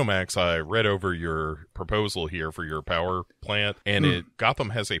like, Max, I read over your proposal here for your power plant, and Gotham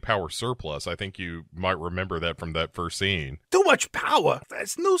has a power surplus. I think you might remember that from that first scene. Too much power?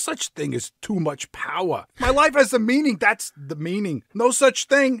 There's no such thing as too much power. My life has a meaning. That's the meaning. No such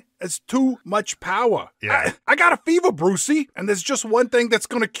thing as too much power. Yeah. I got a fever, Brucey, and there's just one thing that's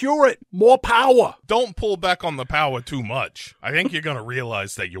going to cure it. More power. Don't pull back on the power too much. I think you're going to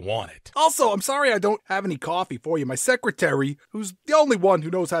realize that you want it. Also, I'm sorry I don't have any coffee for you. My secretary, who's the only one who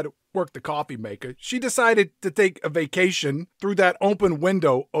knows how to work the coffee maker, she decided to take a vacation through that open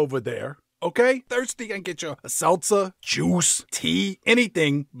window over there. Okay? Thirsty, I can get you a seltzer, juice, tea,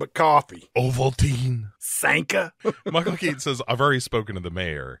 anything but coffee. Ovaltine. Sanka. Michael Keaton says, I've already spoken to the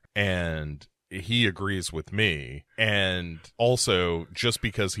mayor, and he agrees with me. And also, just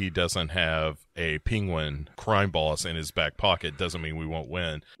because he doesn't have a Penguin crime boss in his back pocket doesn't mean we won't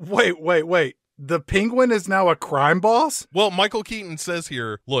win. Wait. The Penguin is now a crime boss? Well, Michael Keaton says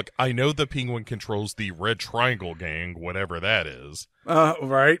here, look, I know the Penguin controls the Red Triangle Gang, whatever that is.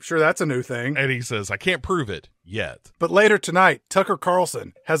 Right. Sure, that's a new thing. And he says, I can't prove it yet. But later tonight, Tucker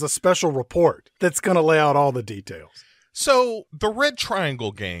Carlson has a special report that's going to lay out all the details. So, the Red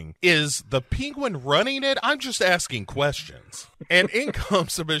Triangle Gang, is the Penguin running it? I'm just asking questions. And in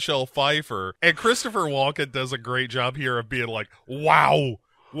comes Michelle Pfeiffer, and Christopher Walken does a great job here of being like, wow.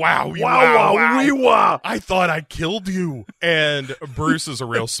 Wow. I thought I killed you. And Bruce is a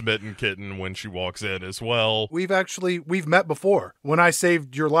real smitten kitten when she walks in as well. We've met before. When I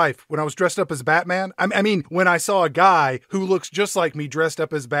saved your life, when I was dressed up as Batman. I mean, when I saw a guy who looks just like me dressed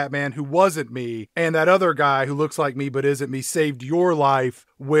up as Batman who wasn't me, and that other guy who looks like me but isn't me saved your life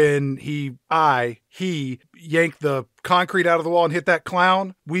when he yanked the concrete out of the wall and hit that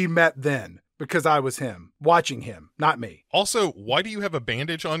clown. We met then. Because I was him, watching him, not me. Also, why do you have a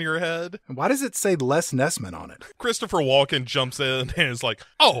bandage on your head? And why does it say Les Nessman on it? Christopher Walken jumps in and is like,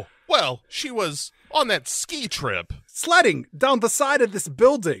 oh, Well, she was on that ski trip. Sledding down the side of this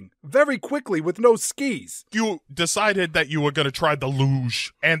building very quickly with no skis. You decided that you were going to try the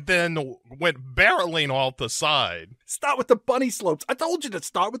luge and then went barreling off the side. Start with the bunny slopes. I told you to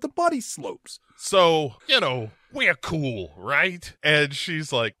start with the bunny slopes. So, we're cool, right? And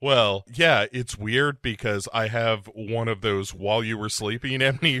she's like, well, yeah, it's weird because I have one of those while you were sleeping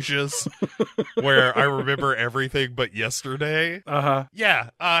amnesias where I remember everything but yesterday. Uh-huh. Yeah,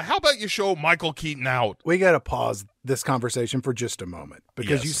 how about you show Michael Keaton out? We got to pause this conversation for just a moment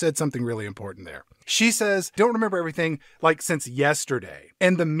because you said something really important there. She says, don't remember everything like since yesterday.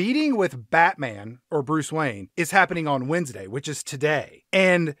 And the meeting with Batman or Bruce Wayne is happening on Wednesday, which is today.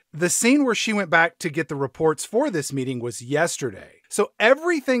 And the scene where she went back to get the reports for this meeting was yesterday. So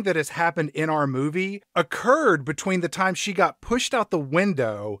everything that has happened in our movie occurred between the time she got pushed out the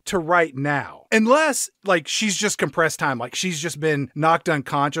window to right now. Unless, she's just compressed time. She's just been knocked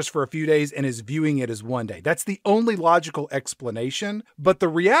unconscious for a few days and is viewing it as one day. That's the only logical explanation. But the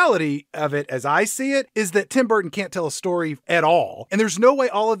reality of it, as I see it, is that Tim Burton can't tell a story at all. And there's no way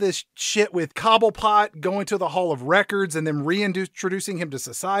all of this shit with Cobblepot going to the Hall of Records and then reintroducing him to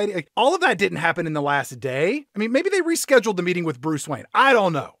society, all of that didn't happen in the last day. I mean, maybe they rescheduled the meeting with Bruce Wayne. I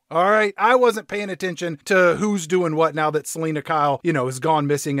don't know. All right. I wasn't paying attention to who's doing what now that Selena Kyle, has gone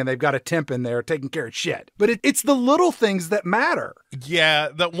missing and they've got a temp in there taking care of shit. But it's the little things that matter. Yeah,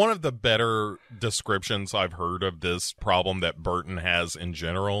 that one of the better descriptions I've heard of this problem that Burton has in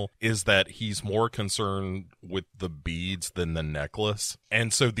general is that he's more concerned with the beads than the necklace.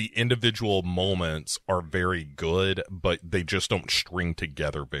 And so the individual moments are very good, but they just don't string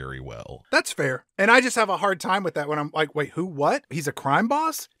together very well. That's fair. And I just have a hard time with that when I'm like, wait, who, what? He's a crime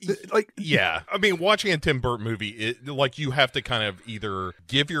boss? Yeah. I mean, watching a Tim Burton movie, you have to kind of either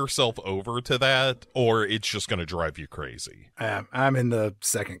give yourself over to that or it's just going to drive you crazy. I'm in the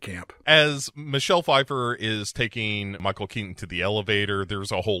second camp. As Michelle Pfeiffer is taking Michael Keaton to the elevator,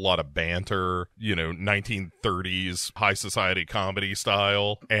 there's a whole lot of banter, 1930s high society comedy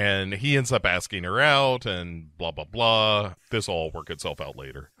style. And he ends up asking her out and blah, blah, blah. This will all work itself out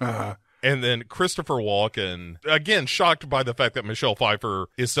later. Uh-huh. And then Christopher Walken, again, shocked by the fact that Michelle Pfeiffer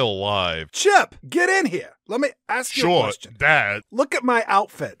is still alive. Chip, get in here. Let me ask you a question. Dad. Look at my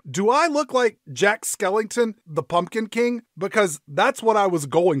outfit. Do I look like Jack Skellington, the Pumpkin King? Because that's what I was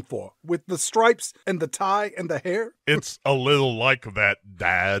going for, with the stripes and the tie and the hair. It's a little like that,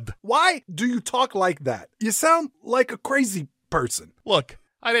 Dad. Why do you talk like that? You sound like a crazy person. Look,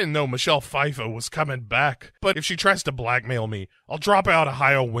 I didn't know Michelle Pfeiffer was coming back, but if she tries to blackmail me, I'll drop out a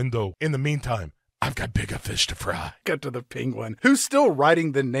higher window. In the meantime, I've got bigger fish to fry. Cut to the Penguin, who's still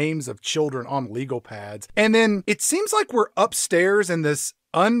writing the names of children on legal pads. And then it seems like we're upstairs in this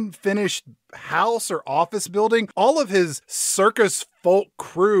unfinished house or office building. All of his circus folk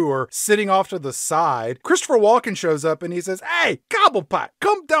crew are sitting off to the side. Christopher Walken shows up and he says, "Hey, Cobblepot,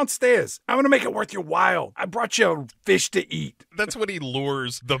 come downstairs. I'm going to make it worth your while. I brought you a fish to eat." That's what he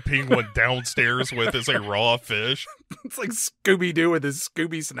lures the penguin downstairs with, is a raw fish. It's like Scooby-Doo with his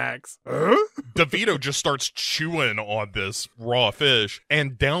Scooby snacks. Huh? DeVito just starts chewing on this raw fish.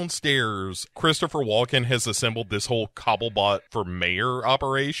 And downstairs, Christopher Walken has assembled this whole Cobblepot for mayor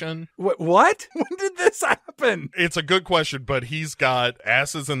operation. What? When did this happen? It's a good question, but he's got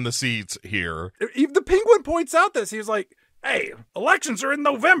asses in the seats here. The Penguin points out this. He's like, "Hey, elections are in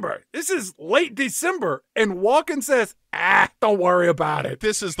November. This is late December." And Walken says, don't worry about it.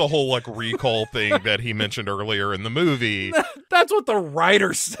 This is the whole recall thing that he mentioned earlier in the movie. That's what the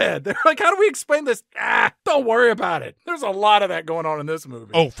writer said. They're like, how do we explain this? Don't worry about it. There's a lot of that going on in this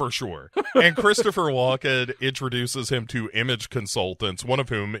movie. Oh, for sure. And Christopher Walken introduces him to image consultants, one of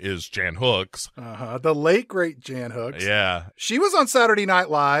whom is Jan Hooks. The late, great Jan Hooks. Yeah. She was on Saturday Night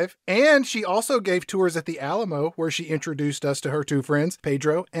Live, and she also gave tours at the Alamo, where she introduced us to her two friends,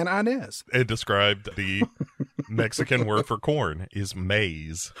 Pedro and Inez. It described the Mexican word for corn is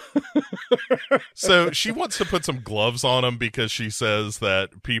maize. So she wants to put some gloves on him because she says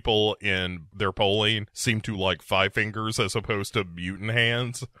that people in their polling seem to like five fingers as opposed to mutant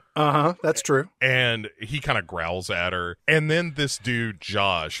hands. That's true. And he kind of growls at her. And then this dude,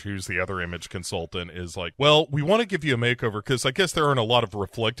 Josh, who's the other image consultant, is like, "Well, we want to give you a makeover because I guess there aren't a lot of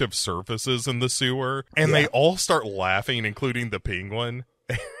reflective surfaces in the sewer." And they all start laughing, including the penguin.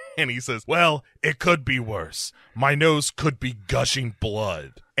 And he says, "Well, it could be worse. My nose could be gushing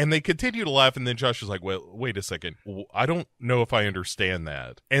blood." And they continue to laugh, and then Josh is like, "Well, wait a second. I don't know if I understand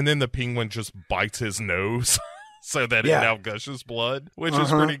that." And then the penguin just bites his nose so that it now gushes blood, which is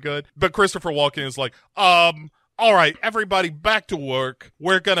pretty good. But Christopher Walken is like, all right, everybody back to work.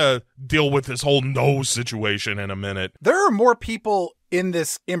 We're going to deal with this whole nose situation in a minute. There are more people in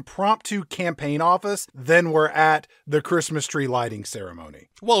this impromptu campaign office than were at the Christmas tree lighting ceremony.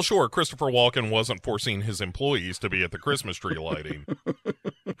 Well, sure, Christopher Walken wasn't forcing his employees to be at the Christmas tree lighting.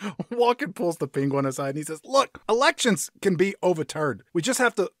 Walken pulls the Penguin aside and he says, look, elections can be overturned. We just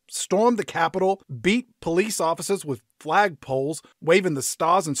have to storm the Capitol, beat police officers with flagpoles, waving the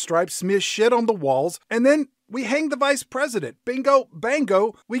stars and stripes, smear shit on the walls, and then we hang the vice president. Bingo,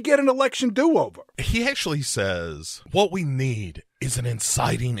 bango, we get an election do-over. He actually says, what we need is an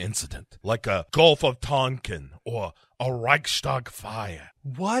inciting incident, like a Gulf of Tonkin or a Reichstag fire.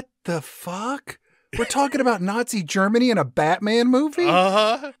 What the fuck? We're talking about Nazi Germany in a Batman movie?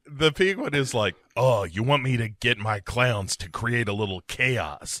 Uh-huh. The Penguin is like, oh, you want me to get my clowns to create a little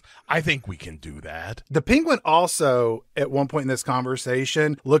chaos? I think we can do that. The Penguin also, at one point in this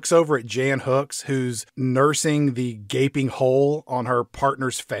conversation, looks over at Jan Hooks, who's nursing the gaping hole on her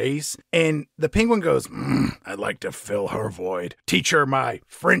partner's face. And the Penguin goes, I'd like to fill her void. Teach her my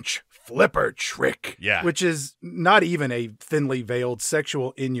French flipper trick. Yeah. Which is not even a thinly veiled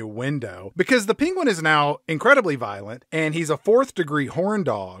sexual innuendo, because the Penguin is now incredibly violent and he's a 4th degree horn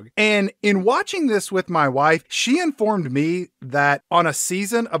dog. And in watching this with my wife, she informed me that on a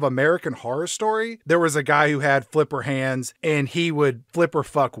season of American Horror Story, there was a guy who had flipper hands and he would flipper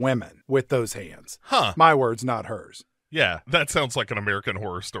fuck women with those hands. Huh. My words, not hers. Yeah, that sounds like an American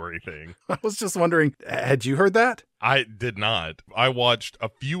Horror Story thing. I was just wondering, had you heard that? I did not. I watched a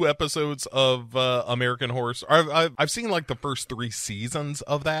few episodes of American Horror Story. I've seen like the first 3 seasons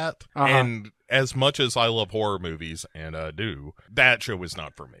of that. And as much as I love horror movies, and I do, that show is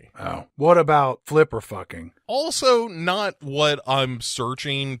not for me. Oh. What about flipper fucking? Also not what I'm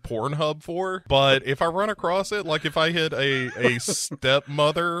searching Pornhub for, but if I run across it, like if I hit a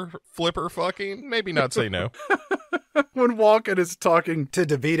stepmother flipper fucking, maybe not say no. When Walken is talking to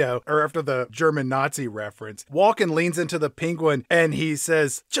DeVito, or after the German Nazi reference, Walken leans into the Penguin and he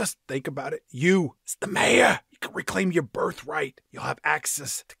says, just think about it. You, it's the mayor. You can reclaim your birthright. You'll have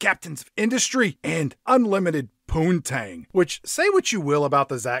access to captains of industry and unlimited poontang. Which, say what you will about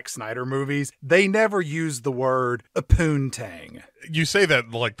the Zack Snyder movies, they never use the word poontang. You say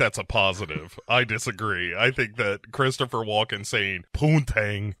that like that's a positive. I disagree. I think that Christopher Walken saying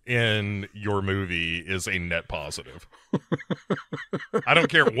poontang in your movie is a net positive. I don't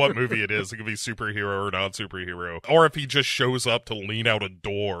care what movie it is. It could be superhero or non-superhero. Or if he just shows up to lean out a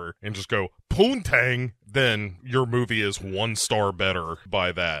door and just go, poontang, then your movie is 1 star better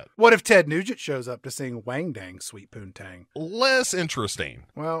by that. What if Ted Nugent shows up to sing Wang Dang Sweet Poontang? Less interesting.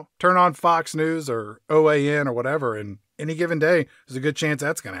 Well, turn on Fox News or OAN or whatever, and any given day, there's a good chance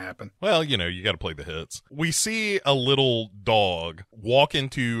that's going to happen. Well, you know, you got to play the hits. We see a little dog walk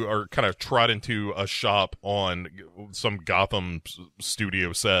into, or kind of trot into a shop on some Gotham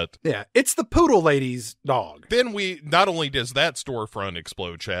studio set. Yeah, it's the Poodle Lady's dog. Then not only does that storefront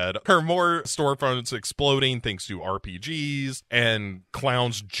explode, Chad, there are more storefronts exploding thanks to RPGs and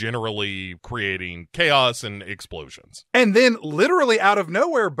clowns generally creating chaos and explosions. And then literally out of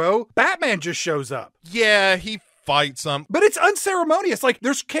nowhere, Bo, Batman just shows up. Yeah, he fight some. But it's unceremonious. Like,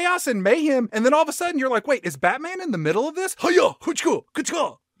 there's chaos and mayhem, and then all of a sudden you're like, wait, is Batman in the middle of this? Hiya, hoochko,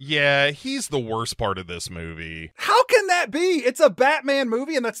 kuchko. Yeah, he's the worst part of this movie. How can that be? It's a Batman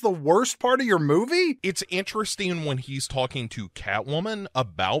movie, and that's the worst part of your movie? It's interesting when he's talking to Catwoman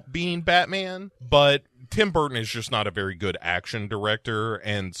about being Batman, but Tim Burton is just not a very good action director,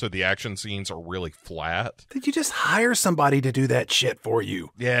 and so the action scenes are really flat. Did you just hire somebody to do that shit for you?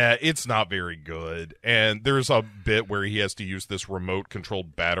 Yeah, it's not very good. And there's a bit where he has to use this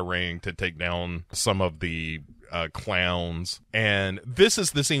remote-controlled batarang to take down some of the clowns. And this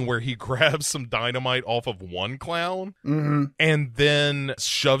is the scene where he grabs some dynamite off of one clown and then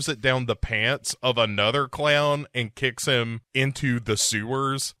shoves it down the pants of another clown and kicks him into the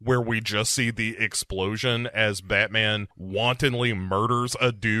sewers, where we just see the explosion as Batman wantonly murders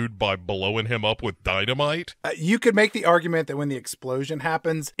a dude by blowing him up with dynamite. You could make the argument that when the explosion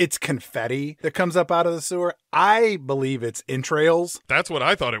happens, it's confetti that comes up out of the sewer. I believe it's entrails. That's what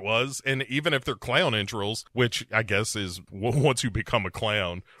I thought it was. And even if they're clown entrails, which I guess is once you become a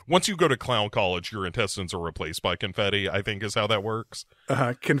clown, once you go to clown college, your intestines are replaced by confetti, I think is how that works.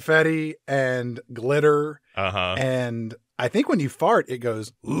 Confetti and glitter. And I think when you fart, it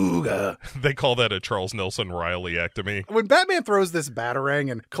goes, ooga. They call that a Charles Nelson Riley-ectomy. When Batman throws this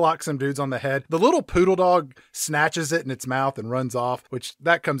batarang and clocks some dudes on the head, the little poodle dog snatches it in its mouth and runs off, which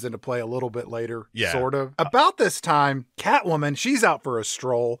that comes into play a little bit later, sort of. About this time, Catwoman, she's out for a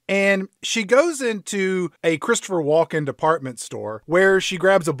stroll, and she goes into a Christopher Walken department store where she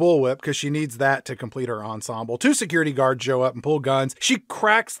grabs a bullwhip because she needs that to complete her ensemble. 2 security guards show up and pull guns. She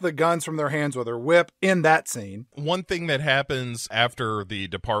cracks the guns from their hands with her whip in that scene. One thing that happens after the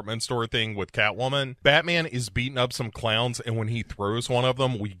department store thing with Catwoman. Batman is beating up some clowns, and when he throws one of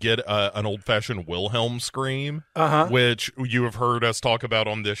them, we get an old-fashioned Wilhelm scream, which you have heard us talk about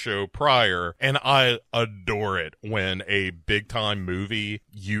on this show prior, and I adore it when a big-time movie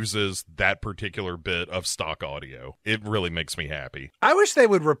uses that particular bit of stock audio. It really makes me happy. I wish they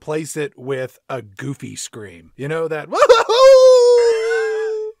would replace it with a goofy scream. You know, that woo-hoo-hoo!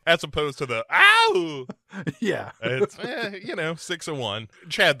 As opposed to the ow. Yeah. It's 6-1.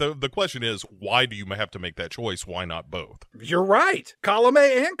 Chad, the question is, why do you have to make that choice? Why not both? You're right. Column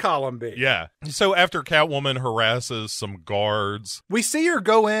A and column B. Yeah. So after Catwoman harasses some guards, we see her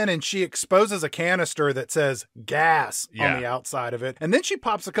go in and she exposes a canister that says gas on the outside of it. And then she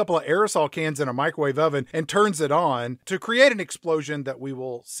pops a couple of aerosol cans in a microwave oven and turns it on to create an explosion that we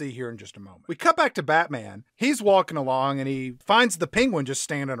will see here in just a moment. We cut back to Batman. He's walking along and he finds the Penguin just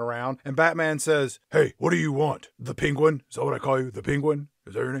standing around. And Batman says, "Hey, what do you want? The Penguin? Is that what I call you? The Penguin?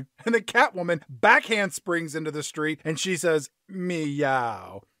 Is that your name?" And then Catwoman backhand springs into the street and she says,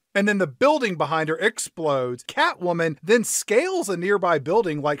 "Meow." And then the building behind her explodes. Catwoman then scales a nearby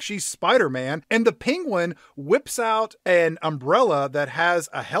building like she's Spider-Man. And the Penguin whips out an umbrella that has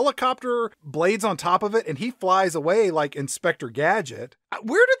a helicopter blades on top of it. And he flies away like Inspector Gadget.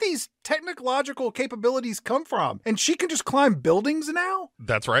 Where do these technological capabilities come from? And she can just climb buildings now?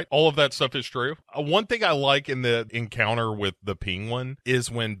 That's right. All of that stuff is true. One thing I like in the encounter with the Penguin is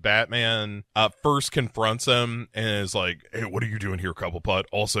when Batman first confronts him and is like, "Hey, what are you doing here, Cobblepot?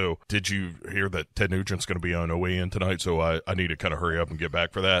 Also, did you hear that Ted Nugent's going to be on OAN tonight? So I need to kind of hurry up and get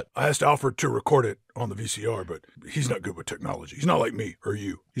back for that." I asked Alfred to record it on the VCR, but he's not good with technology. He's not like me or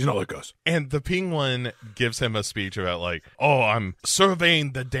you. He's not like us. And the Penguin gives him a speech about like, "Oh, I'm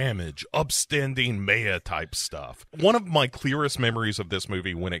surveying the damage, upstanding Maya type stuff." One of my clearest memories of this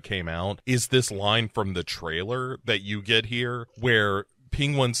movie when it came out is this line from the trailer that you get here where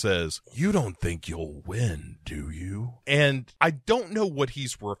Penguin says, "You don't think you'll win, do you?" And I don't know what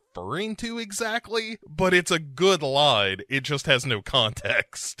he's referring to exactly, but it's a good line. It just has no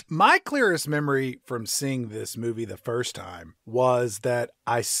context. My clearest memory from seeing this movie the first time was that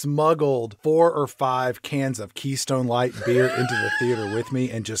I smuggled 4 or 5 cans of Keystone Light beer into the theater with me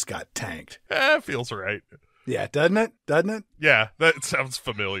and just got tanked. Feels right. Yeah, doesn't it? Doesn't it? Yeah, that sounds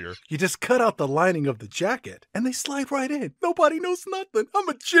familiar. You just cut out the lining of the jacket, and they slide right in. Nobody knows nothing. I'm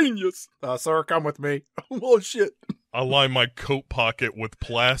a genius. Sir, come with me. Oh, shit. I line my coat pocket with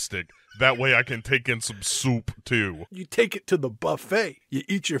plastic. That way I can take in some soup, too. You take it to the buffet. You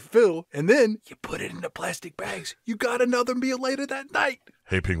eat your fill, and then you put it in the plastic bags. You got another meal later that night.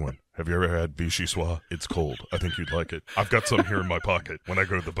 Hey, Penguin, have you ever had vichyssoise? It's cold. I think you'd like it. I've got some here in my pocket. When I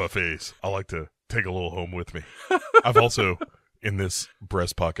go to the buffets, I like to take a little home with me. I've also, in this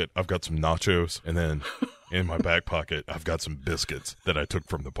breast pocket, I've got some nachos, and then in my back pocket, I've got some biscuits that I took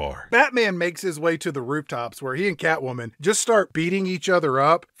from the bar. Batman makes his way to the rooftops where he and Catwoman just start beating each other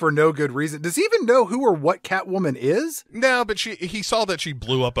up for no good reason. Does he even know who or what Catwoman is? No, but he saw that she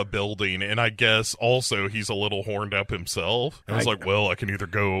blew up a building, and I guess also he's a little horned up himself. And I was like, well, I can either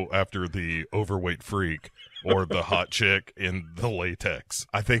go after the overweight freak or the hot chick in the latex.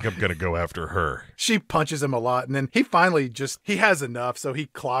 I think I'm going to go after her. She punches him a lot, and then he finally he has enough, so he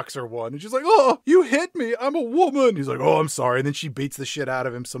clocks her one. And she's like, "Oh, you hit me. I'm a woman." He's like, "Oh, I'm sorry." And then she beats the shit out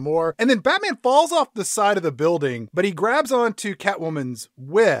of him some more. And then Batman falls off the side of the building, but he grabs onto Catwoman's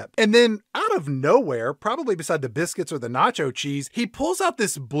whip. And then out of nowhere, probably beside the biscuits or the nacho cheese, he pulls out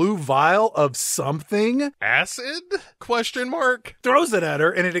this blue vial of something. Acid? Question mark. Throws it at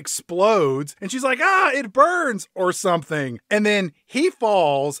her, and it explodes. And she's like, it burns or something. And then he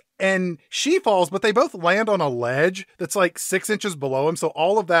falls and she falls, but they both land on a ledge that's like 6 inches below him. So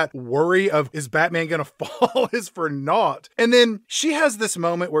all of that worry of, is Batman gonna fall, is for naught. And then she has this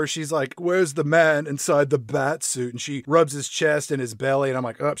moment where she's like, "Where's the man inside the bat suit?" And she rubs his chest and his belly. And I'm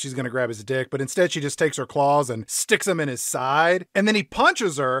like, oh, she's gonna grab his dick. But instead she just takes her claws and sticks them in his side. And then he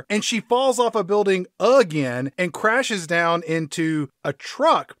punches her and she falls off a building again and crashes down into a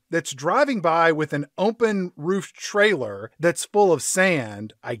truck that's driving by with an open roof trailer that's full of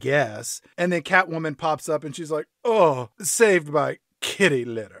sand, I guess. And then Catwoman pops up and she's like, "Oh, saved by kitty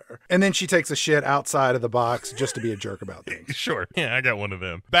litter." And then she takes a shit outside of the box just to be a jerk about things. Sure. Yeah, I got one of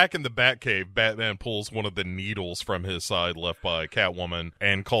them. Back in the Batcave, Batman pulls one of the needles from his side left by Catwoman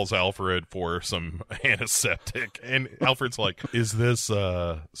and calls Alfred for some antiseptic. And Alfred's like, "Is this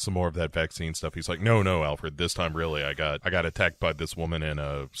some more of that vaccine stuff?" He's like, No, Alfred, this time really. I got attacked by this woman in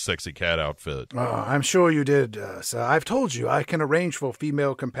a sexy cat outfit. I'm sure you did, sir. I've told you I can arrange for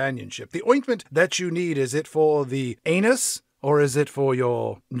female companionship. The ointment that you need, is it for the anus or is it for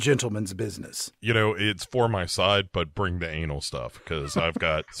your gentleman's business? You know, it's for my side, but bring the anal stuff, because I've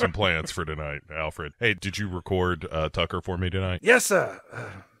got some plans for tonight, Alfred. Hey, did you record Tucker for me tonight? Yes, sir.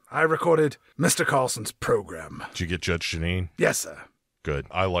 I recorded Mr. Carlson's program. Did you get Judge Janine? Yes, sir. Good.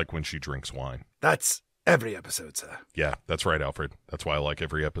 I like when she drinks wine. That's every episode, sir. Yeah, that's right, Alfred. That's why I like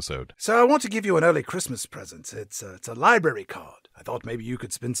every episode. So I want to give you an early Christmas present. It's a library card. I thought maybe you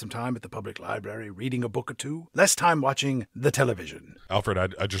could spend some time at the public library reading a book or two. Less time watching the television.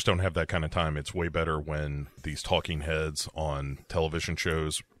 Alfred, I just don't have that kind of time. It's way better when these talking heads on television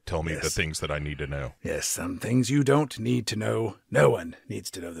shows tell me the things that I need to know. Yes, some things you don't need to know. No one needs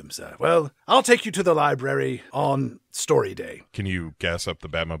to know them, sir. Well, I'll take you to the library on Story Day. Can you gas up the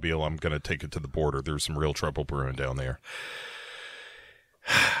Batmobile? I'm going to take it to the border. There's some real trouble brewing down there.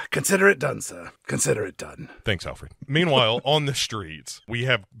 Consider it done, sir. Consider it done. Thanks, Alfred. Meanwhile, on the streets, we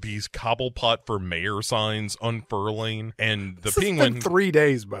have these Cobblepot for mayor signs unfurling, and the penguin... It's been 3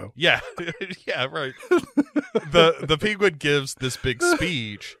 days, Bo. Yeah, yeah, right. The penguin gives this big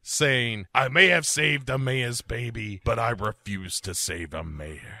speech saying, I may have saved a mayor's baby, but I refuse to save a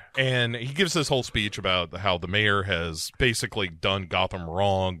mayor. And he gives this whole speech about how the mayor has basically done Gotham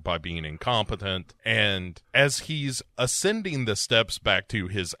wrong by being incompetent. And as he's ascending the steps back to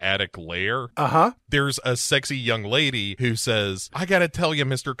his attic lair, there's a sexy young lady who says, I gotta tell you,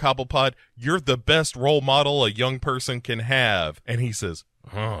 Mr. Cobblepot, you're the best role model a young person can have. And he says,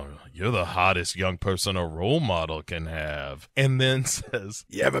 oh, you're the hottest young person a role model can have. And then says,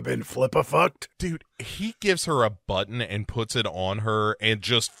 you ever been flipper-fucked? Dude, he gives her a button and puts it on her and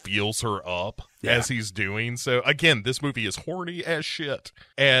just feels her up as he's doing. So, again, this movie is horny as shit.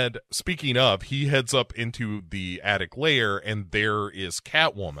 And speaking of, he heads up into the attic lair, and there is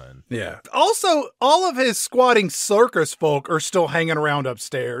Catwoman. Yeah. Also, all of his squatting circus folk are still hanging around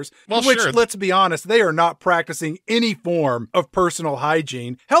upstairs. Well, which, let's be honest, they are not practicing any form of personal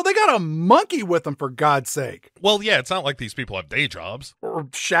hygiene. Hell, they got a monkey with them, for God's sake. Well, yeah, it's not like these people have day jobs. Or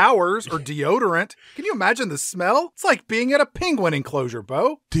showers, or deodorant. Can you imagine the smell? It's like being at a penguin enclosure,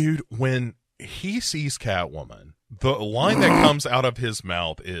 Bo. Dude, when he sees Catwoman, the line that comes out of his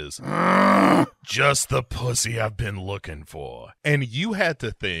mouth is, just the pussy I've been looking for. And you had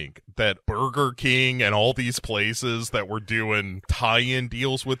to think that Burger King and all these places that were doing tie-in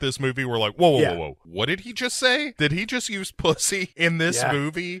deals with this movie were like, whoa. What did he just say? Did he just use pussy in this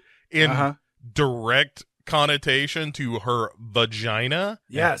movie in direct connotation to her vagina?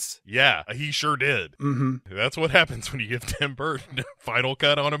 Yes. Yeah, he sure did. Mm-hmm. That's what happens when you give Tim Burton a final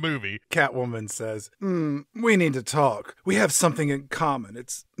cut on a movie. Catwoman says, we need to talk. We have something in common.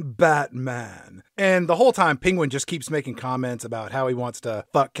 It's Batman. And the whole time, Penguin just keeps making comments about how he wants to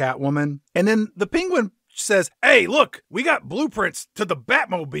fuck Catwoman. And then the Penguin says, hey, look, we got blueprints to the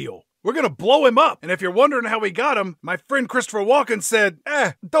Batmobile. We're going to blow him up. And if you're wondering how we got him, my friend Christopher Walken said,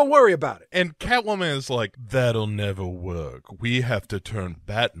 don't worry about it. And Catwoman is like, that'll never work. We have to turn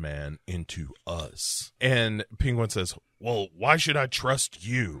Batman into us. And Penguin says, well, why should I trust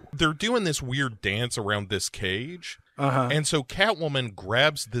you? They're doing this weird dance around this cage. And so Catwoman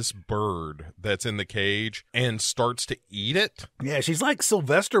grabs this bird that's in the cage and starts to eat it. Yeah, she's like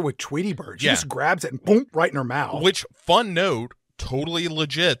Sylvester with Tweety Bird. She just grabs it and boom, right in her mouth. Which, fun note, totally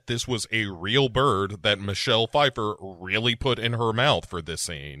legit. This was a real bird that Michelle Pfeiffer really put in her mouth for this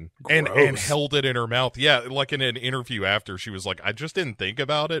scene and held it in her mouth. Yeah, like in an interview after, she was like, I just didn't think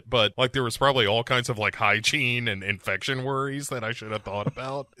about it, but like there was probably all kinds of like hygiene and infection worries that I should have thought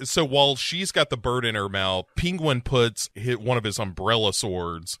about. So while she's got the bird in her mouth, Penguin puts one of his umbrella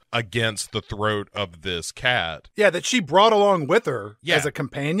swords against the throat of this cat. Yeah, that she brought along with her as a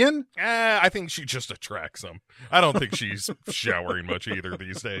companion. I think she just attracts him. I don't think she's showering much either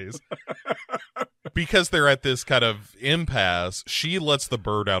these days. Because they're at this kind of impasse, she lets the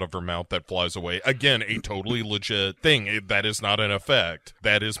bird out of her mouth that flies away. Again, a totally legit thing. That is not an effect.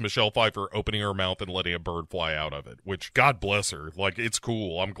 That is Michelle Pfeiffer opening her mouth and letting a bird fly out of it, which, God bless her. Like, it's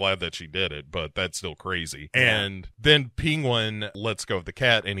cool. I'm glad that she did it, but that's still crazy. And then Penguin lets go of the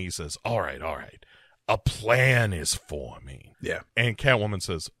cat, and he says, all right. A plan is forming. Yeah. And Catwoman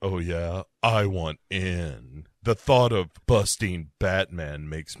says, oh yeah, I want in. The thought of busting Batman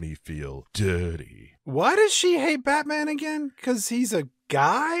makes me feel dirty. Why does she hate Batman again? Because he's a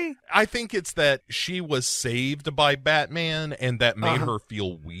guy? I think it's that she was saved by Batman and that made her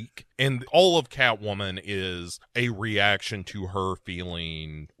feel weak. And all of Catwoman is a reaction to her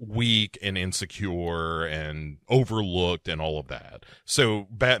feeling weak and insecure and overlooked and all of that. So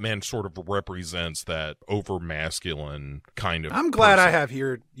Batman sort of represents that over masculine kind of I'm glad I have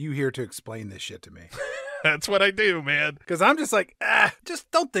you here to explain this shit to me. That's what I do, man. Because I'm just like, just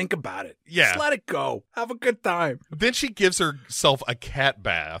don't think about it. Yeah. Just let it go. Have a good time. Then she gives herself a cat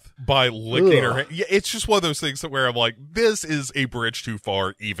bath by licking her hand. Yeah, it's just one of those things where I'm like, this is a bridge too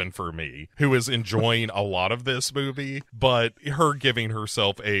far, even for me, who is enjoying a lot of this movie. But her giving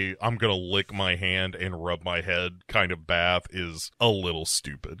herself a, I'm going to lick my hand and rub my head kind of bath is a little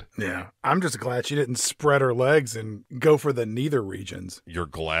stupid. Yeah. I'm just glad she didn't spread her legs and go for the neither regions. You're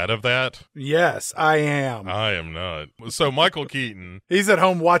glad of that? Yes, I am. I am not. So Michael Keaton. He's at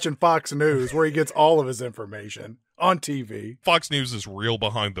home watching Fox News where he gets all of his information. On TV. Fox News is real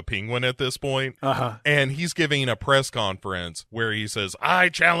behind the Penguin at this point. And he's giving a press conference where he says, I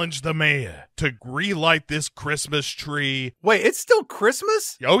challenge the mayor to relight this Christmas tree. Wait, it's still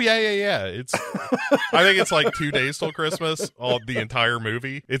Christmas? Oh, yeah. It's, I think it's like 2 days till Christmas, the entire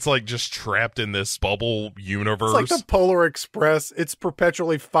movie. It's like just trapped in this bubble universe. It's like the Polar Express. It's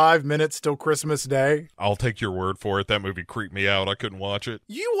perpetually 5 minutes till Christmas Day. I'll take your word for it. That movie creeped me out. I couldn't watch it.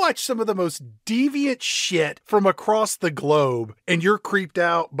 You watch some of the most deviant shit from across the globe, and you're creeped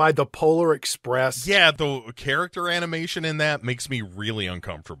out by the Polar Express. Yeah, the character animation in that makes me really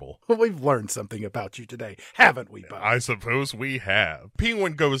uncomfortable. Well, we've learned something about you today, haven't we, Bob? I suppose we have.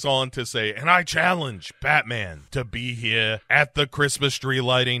 Penguin goes on to say, and I challenge Batman to be here at the Christmas tree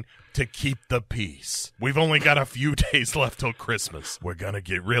lighting to keep the peace. We've only got a few days left till Christmas. We're gonna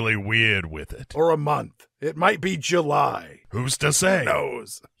get really weird with it. Or a month. It might be July. Who's to say? Who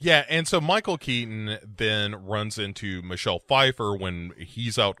knows? Yeah, and so Michael Keaton then runs into Michelle Pfeiffer when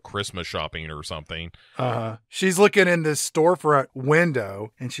he's out Christmas shopping or something. She's looking in this storefront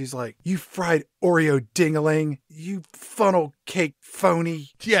window, and she's like, you fried Oreo ding-a-ling, you funnel cake phony.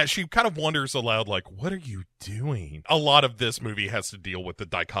 Yeah, she kind of wonders aloud, like, what are you doing? A lot of this movie has to deal with the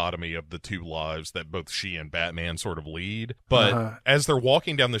dichotomy of the two lives that both she and Batman sort of lead. But as they're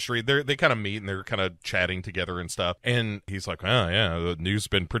walking down the street, they kind of meet and they're kind of chatting together and stuff. And he's like, oh, yeah, the news has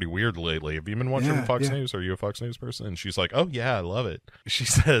been pretty weird lately. Have you been watching Fox News? Are you a Fox News person? And she's like, oh, yeah, I love it. She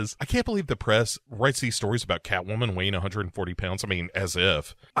says, I can't believe the press writes these stories about Catwoman weighing 140 pounds. I mean, as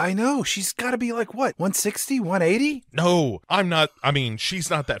if. I know. She's got to be like, what, 160, 180? No, I'm not. I mean, she's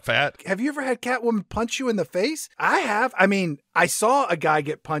not that fat. Have you ever had Catwoman punch you in the face? I have. I mean, I saw a guy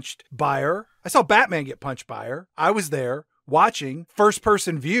get punched by her. I saw Batman get punched by her. I was there watching first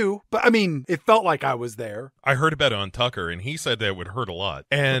person view, but I mean, it felt like I was there. I heard about it on Tucker, and he said that it would hurt a lot.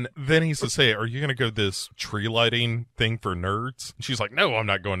 And then he says, say, are you going to go to this tree lighting thing for nerds? And she's like, no, I'm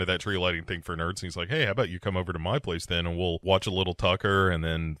not going to that tree lighting thing for nerds. And he's like, hey, how about you come over to my place then, and we'll watch a little Tucker and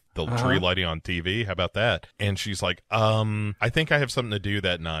then the tree lighting on TV. How about that? And she's like, I think I have something to do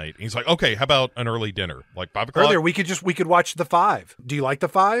that night. And he's like, okay, how about an early dinner? Like 5 o'clock? Earlier, we could watch The Five. Do you like The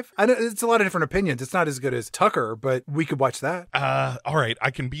Five? I know it's a lot of different opinions. It's not as good as Tucker, but we could watch that. All right, I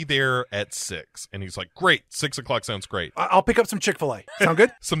can be there at 6. And he's like, great, 6 o'clock sounds great. I'll pick up some Chick-fil-A. Sound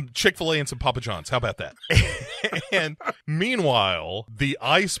good? Some Chick-fil-A and some Papa John's. How about that? And meanwhile, the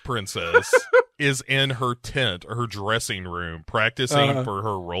Ice Princess is in her tent, her dressing room, practicing for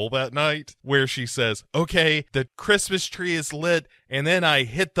her role that night, where she says, okay, the Christmas tree is lit, and then I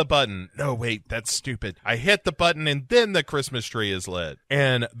hit the button. No, wait, that's stupid. I hit the button, and then the Christmas tree is lit.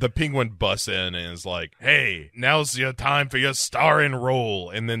 And the Penguin busts in and is like, hey, now's your time for your starring role,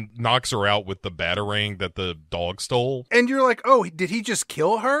 and then knocks her out with the batarang that the dog stole. And you're like, oh, did he just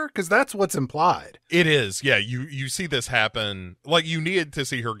kill her? Because that's what's implied. It is, yeah. You see this happen. Like, you needed to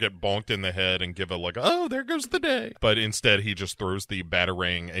see her get bonked in the head and give a, like, oh, there goes the day. But instead, he just throws the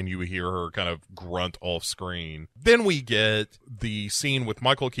batarang, and you hear her kind of grunt off screen. Then we get the scene with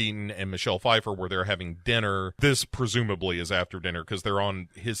Michael Keaton and Michelle Pfeiffer where they're having dinner. This presumably is after dinner because they're on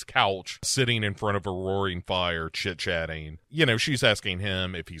his couch sitting in front of a roaring fire chit-chatting. You know, she's asking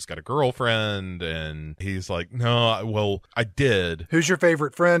him if he's got a girlfriend, and he's like, no, well, I did. Who's your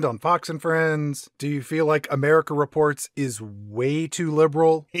favorite friend on Fox and Friends? Do you feel like America Reports is way too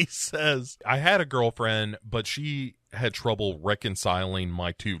liberal? He says, I had a girlfriend, but she had trouble reconciling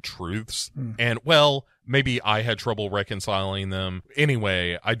my two truths. And, well, maybe I had trouble reconciling them.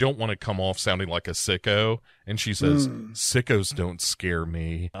 Anyway, I don't want to come off sounding like a sicko. And she says, sickos don't scare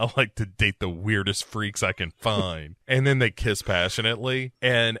me. I like to date the weirdest freaks I can find. And then they kiss passionately.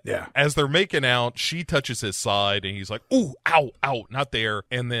 And as they're making out, she touches his side and he's like, ooh, ow, ow, not there.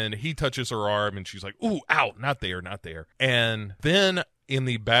 And then he touches her arm and she's like, ooh, ow, not there, not there. And then in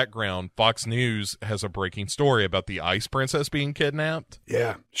the background, Fox News has a breaking story about the Ice Princess being kidnapped.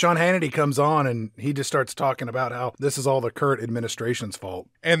 Yeah. Sean Hannity comes on and he just starts talking about how this is all the current administration's fault.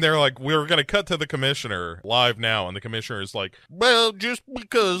 And they're like, we're going to cut to the commissioner live now. And the commissioner is like, well, just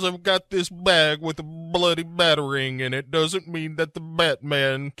because I've got this bag with a bloody battering in it doesn't mean that the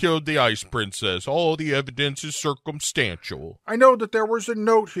Batman killed the Ice Princess. All the evidence is circumstantial. I know that there was a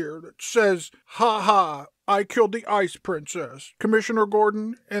note here that says, ha ha, I killed the Ice Princess. Commissioner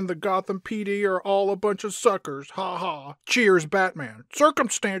Gordon and the Gotham PD are all a bunch of suckers. Ha ha. Cheers, Batman.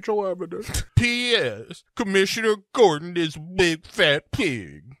 Circumstantial evidence. P.S. Commissioner Gordon is a big fat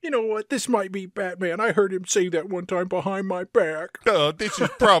pig. You know what? This might be Batman. I heard him say that one time behind my back. This is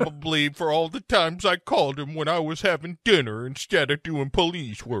probably for all the times I called him when I was having dinner instead of doing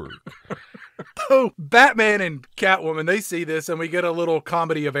police work. Oh, Batman and Catwoman, they see this, and we get a little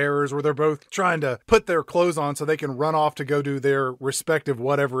comedy of errors where they're both trying to put their clothes on so they can run off to go do their respective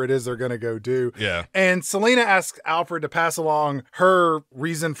whatever it is they're going to go do. Yeah. And Selena asks Alfred to pass along her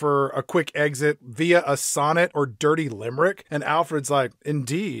reason for a quick exit via a sonnet or dirty limerick. And Alfred's like,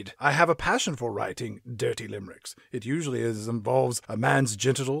 indeed, I have a passion for writing dirty limericks. It usually involves a man's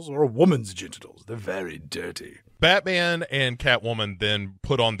genitals or a woman's genitals. They're very dirty. Batman and Catwoman then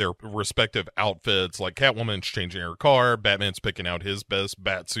put on their respective outfits. Like, Catwoman's changing her car. Batman's picking out his best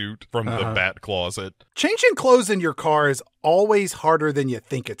bat suit from the bat closet. Changing clothes in your car is always harder than you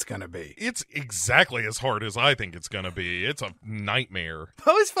think it's going to be. It's exactly as hard as I think it's going to be. It's a nightmare.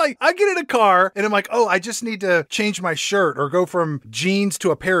 I always feel like I get in a car and I'm like, oh, I just need to change my shirt or go from jeans to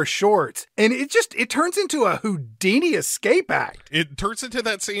a pair of shorts. And it turns into a Houdini escape act. It turns into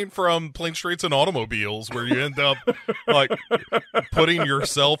that scene from Planes, Trains, and Automobiles where you end up like putting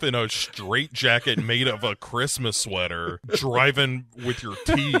yourself in a straitjacket made of a Christmas sweater, driving with your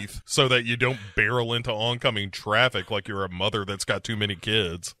teeth so that you don't barrel into oncoming traffic like you're a mother that's got too many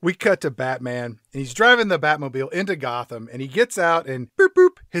kids. We cut to Batman, and he's driving the Batmobile into Gotham, and he gets out and boop,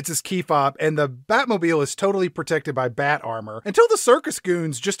 boop, hits his key fob, and the Batmobile is totally protected by bat armor until the circus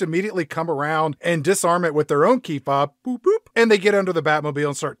goons just immediately come around and disarm it with their own key fob, boop, boop, and they get under the Batmobile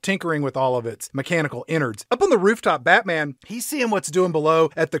and start tinkering with all of its mechanical innards. Up on the rooftop, Batman, he's seeing what's doing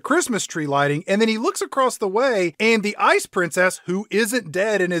below at the Christmas tree lighting, and then he looks across the way, and the Ice Princess, who isn't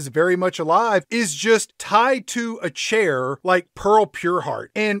dead and is very much alive, is just tied to a chair like Pearl Pureheart.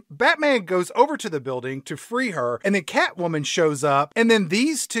 And Batman goes over to the building to free her, and then Catwoman shows up, and then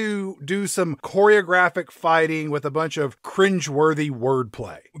these two do some choreographic fighting with a bunch of cringeworthy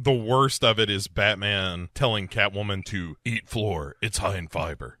wordplay. The worst of it is Batman telling Catwoman to eat floor. It's high in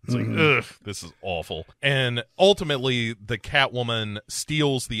fiber. It's like, ugh, this is awful. And ultimately, the Catwoman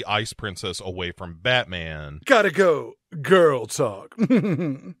steals the Ice Princess away from Batman. Gotta go, girl talk.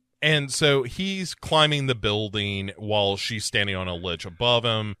 And so he's climbing the building while she's standing on a ledge above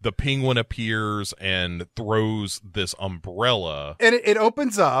him. The Penguin appears and throws this umbrella. And it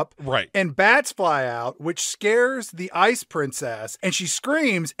opens up. Right. And bats fly out, which scares the Ice Princess. And she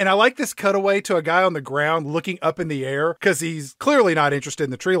screams. And I like this cutaway to a guy on the ground looking up in the air because he's clearly not interested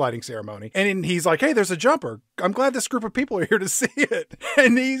in the tree lighting ceremony. And he's like, hey, there's a jumper. I'm glad this group of people are here to see it.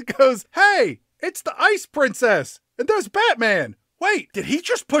 And he goes, hey, it's the Ice Princess. And there's Batman. Wait, did he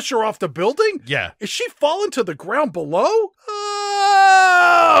just push her off the building? Yeah. Is she falling to the ground below?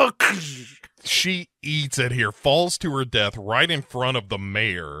 Oh! She eats it here, falls to her death right in front of the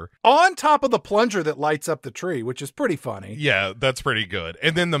mayor. On top of the plunger that lights up the tree, which is pretty funny. Yeah, that's pretty good.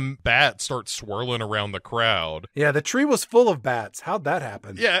 And then the bat starts swirling around the crowd. Yeah, the tree was full of bats. How'd that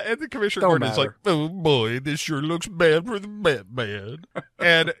happen? Yeah, and the Commissioner Gordon's like, oh boy, this sure looks bad for the Batman.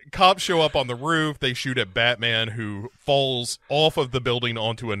 And cops show up on the roof. They shoot at Batman, who falls off of the building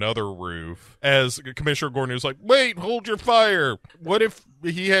onto another roof. As Commissioner Gordon is like, wait, hold your fire. What if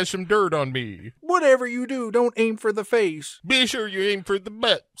he has some dirt on me? Whatever you do, don't aim for the face. Be sure you aim for the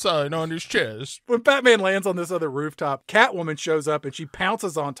bat sign on his chest. When Batman lands on this other rooftop, Catwoman shows up and she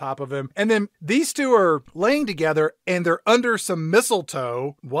pounces on top of him. And then these two are laying together and they're under some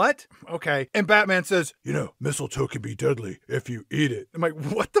mistletoe. What? Okay. And Batman says, you know, mistletoe can be deadly if you eat it. I'm like,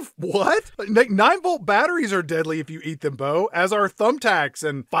 what? Like 9-volt batteries are deadly if you eat them, Bo, as are thumbtacks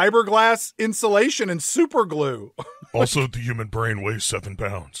and fiberglass insulation and super glue. Also, the human brain weighs 7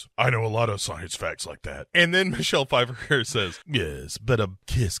 pounds. I know a lot of science facts like that. And then Michelle Pfeiffer says, yes, but a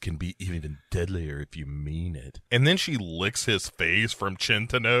kiss can be even deadlier if you mean it. And then she licks his face from chin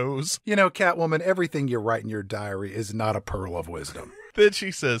to nose. You know, Catwoman, everything you write in your diary is not a pearl of wisdom. Then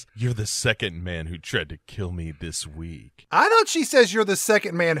she says, "You're the second man who tried to kill me this week." I thought she says you're the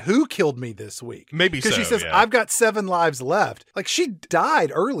second man who killed me this week. Maybe so, because she says, yeah. I've got 7 lives left. Like, she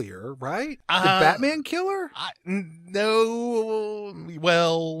died earlier, right? Did Batman kill her? No.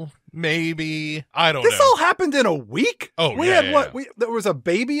 Well, maybe. I don't know. This all happened in a week? Oh, we yeah, had yeah. There was a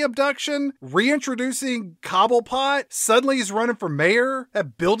baby abduction, reintroducing Cobblepot. Suddenly he's running for mayor.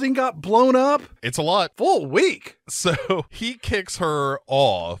 That building got blown up. It's a lot. Full week. So he kicks her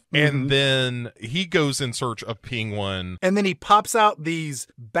off, and then he goes in search of Penguin. And then he pops out these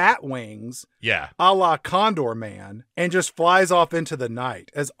bat wings, Yeah. a la Condor Man, and just flies off into the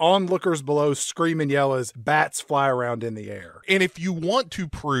night as onlookers below scream and yell as bats fly around in the air. And if you want to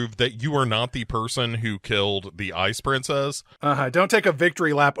prove that you are not the person who killed the Ice Princess, Don't take a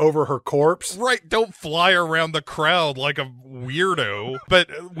victory lap over her corpse. right, don't fly around the crowd like a weirdo.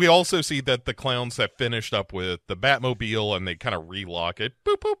 But we also see that the clowns have finished up with the Batmobile and they kind of relock it.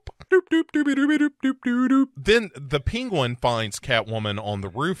 Boop, boop, doop, doop, doopy, doopy, doop, doop, doop, doop. Then the Penguin finds Catwoman on the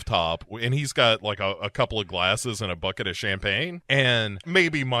rooftop, and he's got like a couple of glasses and a bucket of champagne. And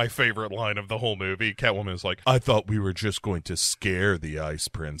maybe my favorite line of the whole movie, Catwoman is like, "I thought we were just going to scare the Ice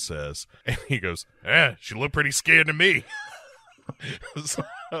Princess." And he goes, she looked pretty scared to me. So,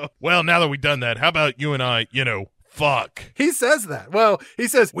 well, now that we've done that, how about you and I, fuck? He says that. Well, he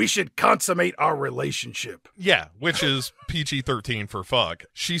says, we should consummate our relationship. Yeah, which is PG-13 for fuck.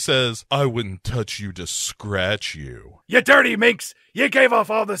 She says, "I wouldn't touch you to scratch you." You dirty minx! You gave off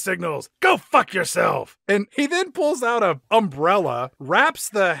all the signals. Go fuck yourself. And he then pulls out an umbrella, wraps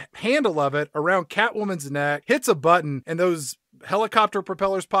the handle of it around Catwoman's neck, hits a button, and those helicopter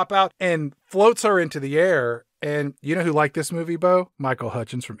propellers pop out and floats her into the air. And you know who liked this movie, Bo? Michael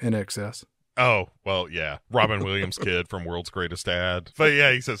Hutchins from NXS. Oh, well, yeah. Robin Williams' kid from World's Greatest Dad. But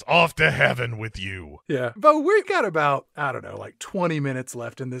yeah, he says, "Off to heaven with you." Yeah. But we've got about, 20 minutes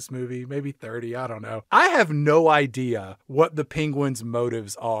left in this movie, maybe 30. I don't know. I have no idea what the Penguin's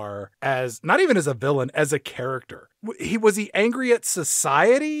motives are as, not even as a villain, as a character. Was he angry at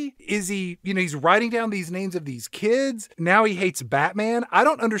society? Is he, he's writing down these names of these kids. Now he hates Batman. I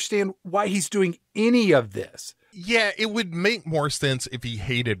don't understand why he's doing any of this. Yeah, it would make more sense if he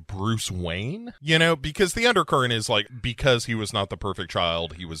hated Bruce Wayne, because the undercurrent is like, because he was not the perfect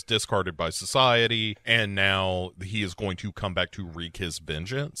child, he was discarded by society, and now he is going to come back to wreak his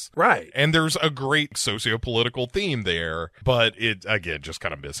vengeance. Right. And there's a great socio-political theme there, but it, again, just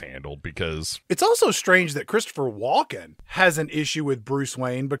kind of mishandled because... It's also strange that Christopher Walken has an issue with Bruce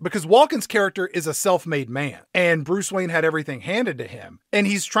Wayne, because Walken's character is a self-made man, and Bruce Wayne had everything handed to him, and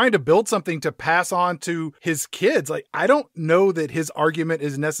he's trying to build something to pass on to his kids. Like, I don't know that his argument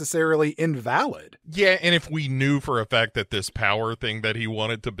is necessarily invalid. Yeah, and if we knew for a fact that this power thing that he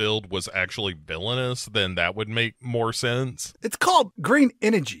wanted to build was actually villainous, then that would make more sense. It's called green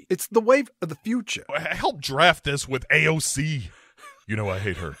energy. It's the wave of the future. Help draft this with AOC. I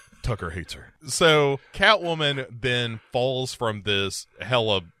hate her. Tucker hates her. So Catwoman then falls from this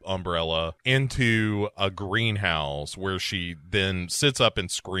hella umbrella into a greenhouse where she then sits up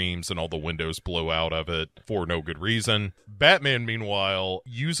and screams and all the windows blow out of it for no good reason. Batman, meanwhile,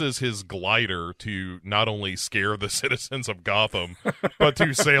 uses his glider to not only scare the citizens of Gotham, but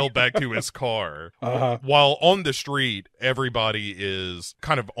to sail back to his car. While on the street, everybody is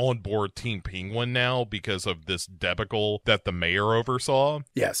kind of on board Team Penguin now because of this debacle that the mayor oversaw.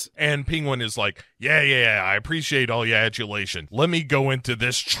 Yes. And Penguin is like, yeah, I appreciate all your adulation. Let me go into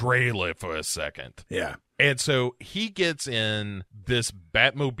this trailer for a second. Yeah. And so he gets in this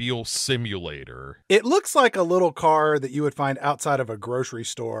Batmobile simulator. It looks like a little car that you would find outside of a grocery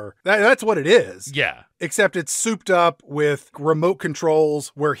store. That's what it is. Yeah. Except it's souped up with remote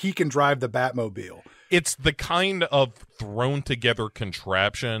controls where he can drive the Batmobile. It's the kind of thrown together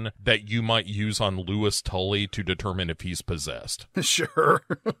contraption that you might use on Louis Tully to determine if he's possessed. Sure.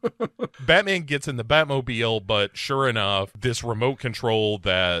 Batman gets in the Batmobile, but sure enough, this remote control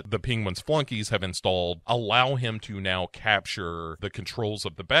that the Penguin's flunkies have installed allow him to now capture the controls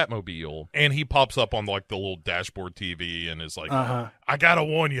of the Batmobile. And he pops up on like the little dashboard TV and is like, I gotta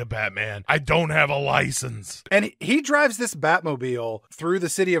warn you, Batman, I don't have a license. And he drives this Batmobile through the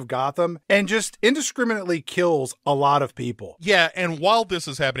city of Gotham and just indiscriminately kills a lot of people. Yeah, and while this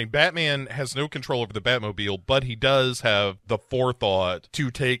is happening, Batman has no control over the Batmobile, but he does have the forethought to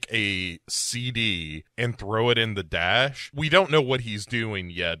take a CD and throw it in the dash. We don't know what he's doing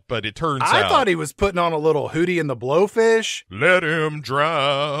yet, but it turns out... I thought he was putting on a little Hootie and the Blowfish. Let him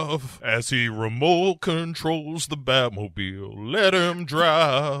drive as he remote controls the Batmobile. Let him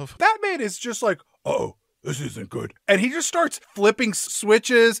drive. Batman is just like, oh, this isn't good. And he just starts flipping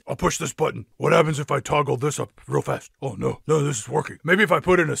switches. I'll push this button. What happens if I toggle this up real fast? Oh, no, this is working. Maybe if I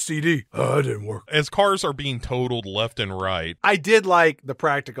put in a CD. That didn't work. As cars are being totaled left and right. I did like the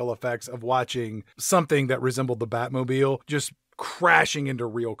practical effects of watching something that resembled the Batmobile just crashing into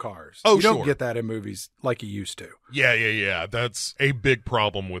real cars. Oh, you don't get that in movies like you used to. Yeah. That's a big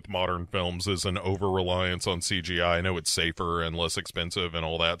problem with modern films, is an over-reliance on CGI. I know it's safer and less expensive and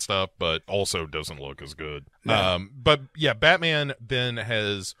all that stuff, but also doesn't look as good. No. But yeah, Batman then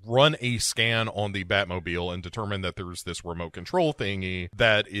has run a scan on the Batmobile and determined that there's this remote control thingy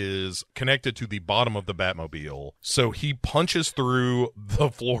that is connected to the bottom of the Batmobile. So he punches through the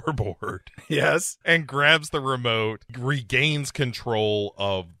floorboard. Yes. And grabs the remote, regains control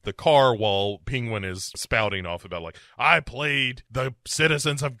of the car while Penguin is spouting off about, like, I played the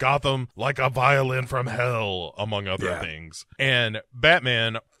citizens of Gotham like a violin from hell, among other things. And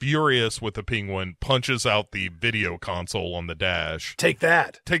Batman, furious with the Penguin, punches out the video console on the dash. Take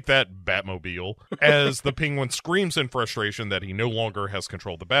that, Batmobile, as the Penguin screams in frustration that he no longer has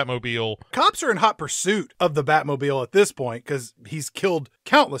control of the Batmobile. Cops are in hot pursuit of the Batmobile at this point because he's killed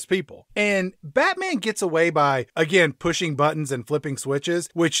countless people. And Batman gets away by, again, pushing buttons and flipping switches,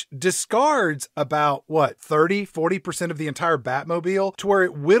 which discards about, 40% of the entire Batmobile, to where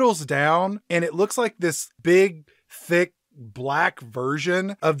it whittles down and it looks like this big, thick, black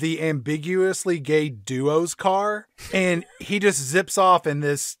version of the ambiguously gay duo's car, and he just zips off in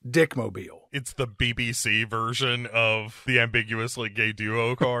this dickmobile. It's the BBC version of the ambiguously gay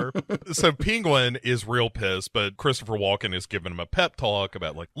duo car. So Penguin is real pissed, but Christopher Walken is giving him a pep talk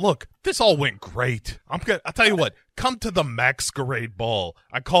about, like, look, this all went great. I'll tell you what, come to the Masquerade Ball.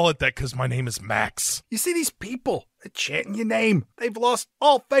 I call it that because my name is Max. You see these people chanting your name. They've lost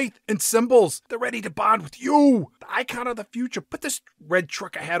all faith in symbols. They're ready to bond with you, the icon of the future. Put this red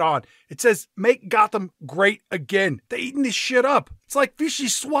trucker hat on. It says, make Gotham great again. They're eating this shit up. It's like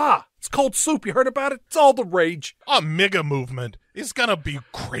vichyssoise. It's cold soup. You heard about it? It's all the rage. A mega movement is gonna be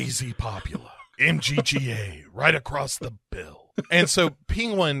crazy popular. MGGA right across the bill. And so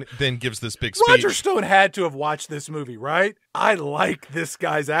Penguin then gives this big speech. Roger Stone had to have watched this movie, right? I like this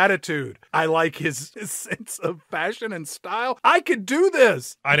guy's attitude. I like his sense of fashion and style. I could do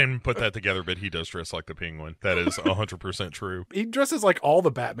this. I didn't put that together, but he does dress like the Penguin. That is 100% true. He dresses like all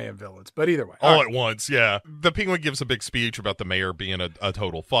the Batman villains, but either way. All at once, yeah. The Penguin gives a big speech about the mayor being a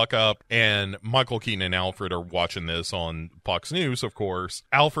total fuck up, and Michael Keaton and Alfred are watching this on Fox News, of course.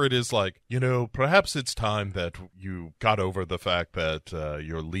 Alfred is like, perhaps it's time that you got over the fact that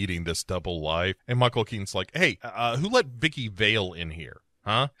you're leading this double life. And Michael Keaton's like, hey, who let Vicky Vale in here?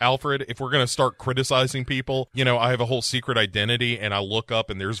 Huh? Alfred, if we're going to start criticizing people, I have a whole secret identity, and I look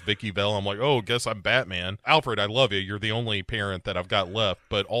up and there's Vicky Vale. I'm like, oh, guess I'm Batman. Alfred, I love you. You're the only parent that I've got left.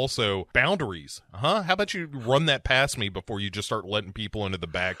 But also, boundaries. Huh? How about you run that past me before you just start letting people into the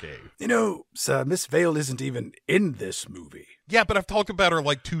Batcave? Sir, Miss Vale isn't even in this movie. Yeah, but I've talked about her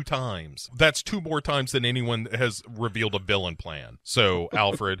like 2 times. That's 2 more times than anyone has revealed a villain plan. So,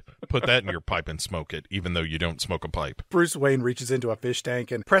 Alfred, put that in your pipe and smoke it, even though you don't smoke a pipe. Bruce Wayne reaches into a fish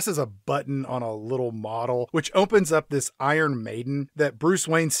tank and presses a button on a little model, which opens up this Iron Maiden that Bruce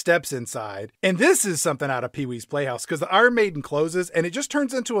Wayne steps inside. And this is something out of Pee-wee's Playhouse, because the Iron Maiden closes and it just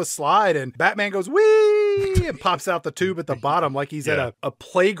turns into a slide, and Batman goes, whee, and pops out the tube at the bottom like he's at a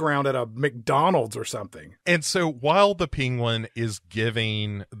playground at a McDonald's or something. And so while the Penguin is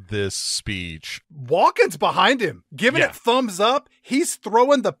giving this speech, Walken's behind him, giving it thumbs up. He's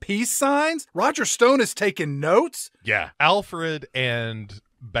throwing the peace signs. Roger Stone is taking notes. Yeah. Alfred and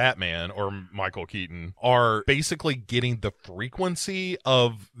Batman, or Michael Keaton, are basically getting the frequency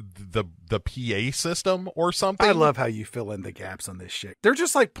of the PA system or something. I love how you fill in the gaps on this shit. They're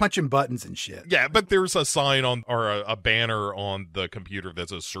just like punching buttons and shit. Yeah, but there's a sign on, or a banner on the computer that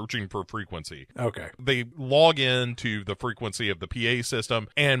says searching for frequency. Okay. They log into the frequency of the PA system,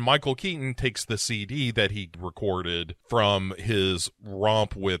 and Michael Keaton takes the CD that he recorded from his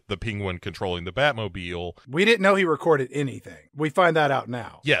romp with the Penguin controlling the Batmobile. We didn't know he recorded anything. We find that out now.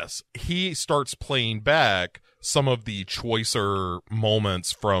 Yes, he starts playing back some of the choicer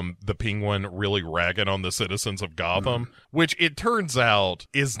moments from the Penguin really ragging on the citizens of Gotham, which it turns out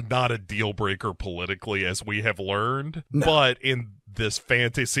is not a deal breaker politically, as we have learned. No. But in this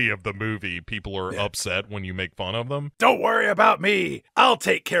fantasy of the movie, people are upset when you make fun of them. Don't worry about me. I'll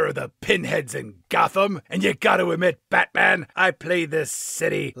take care of the pinheads in Gotham. And you gotta admit, Batman, I play this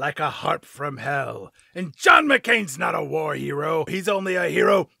city like a harp from hell. And John McCain's not a war hero. He's only a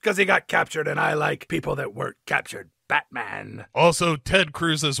hero because he got captured, and I like people that weren't captured. Batman. Also, Ted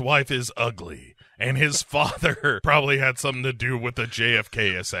Cruz's wife is ugly, and his father probably had something to do with the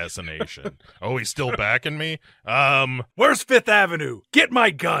JFK assassination. Oh, he's still backing me? Where's Fifth Avenue? Get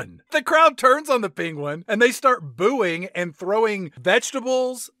my gun. The crowd turns on the penguin, and they start booing and throwing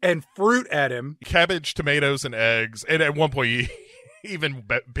vegetables and fruit at him. Cabbage, tomatoes, and eggs. And at one point, even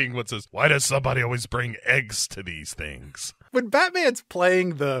Penguin says, why does somebody always bring eggs to these things? When Batman's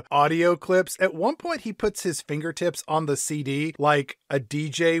playing the audio clips, at one point he puts his fingertips on the CD like a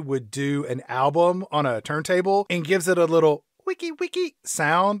DJ would do an album on a turntable and gives it a little wiki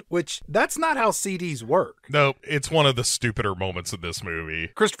sound, which that's not how CDs work. No, it's one of the stupider moments in this movie.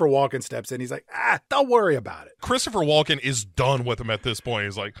 Christopher Walken steps in. He's like, don't worry about it. Christopher Walken is done with him at this point.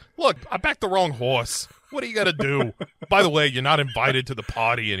 He's like, look, I backed the wrong horse. What do you got to do? By the way, you're not invited to the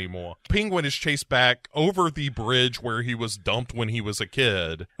party anymore. Penguin is chased back over the bridge where he was dumped when he was a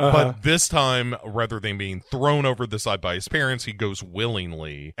kid. But this time, rather than being thrown over the side by his parents, he goes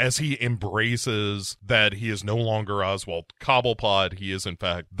willingly as he embraces that he is no longer Oswald Cobblepot. He is, in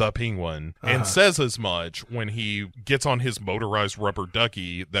fact, the Penguin. And says as much when he gets on his motorized rubber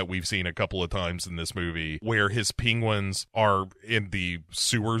ducky that we've seen a couple of times in this movie, where his penguins are in the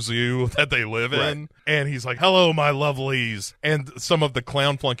sewer zoo that they live in. And he's like, hello, my lovelies. And some of the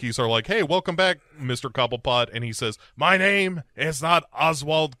clown flunkies are like, hey, welcome back, Mr. Cobblepot. And he says, my name is not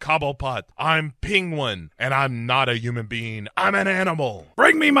Oswald Cobblepot. I'm Penguin, and I'm not a human being. I'm an animal.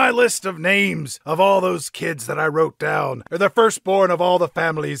 Bring me my list of names of all those kids that I wrote down. They're the firstborn of all the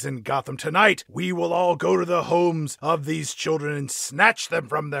families in Gotham. Tonight, we will all go to the homes of these children and snatch them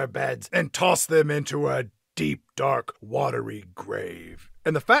from their beds and toss them into a deep, dark, watery grave.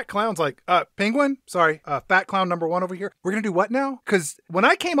 And the fat clown's like, Penguin? Sorry, fat clown number one over here. We're going to do what now? Because when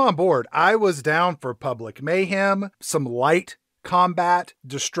I came on board, I was down for public mayhem, some light combat,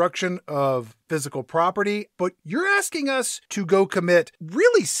 destruction of physical property, but you're asking us to go commit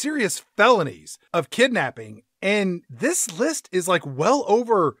really serious felonies of kidnapping. And this list is like well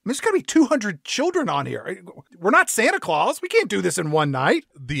over, there's gotta be 200 children on here. We're not Santa Claus. We can't do this in one night.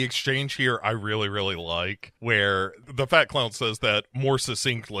 The exchange here I really, really like, where the fat clown says that more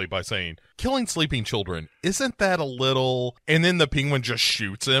succinctly by saying, killing sleeping children, isn't that a little? And then the penguin just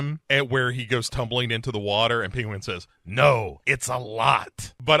shoots him at where he goes tumbling into the water, and Penguin says, no, it's a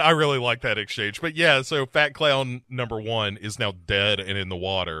lot. But I really like that exchange. But yeah, so fat clown number one is now dead and in the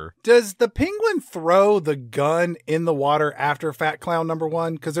water. Does the penguin throw the gun in the water after fat clown number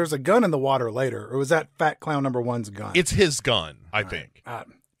one? Because there's a gun in the water later. Or was that fat clown number one's gun? It's his gun, I think.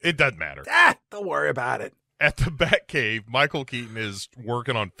 It doesn't matter. Don't worry about it. At the Batcave, Michael Keaton is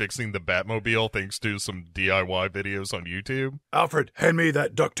working on fixing the Batmobile thanks to some DIY videos on YouTube. Alfred, hand me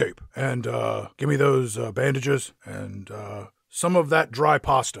that duct tape and give me those bandages and some of that dry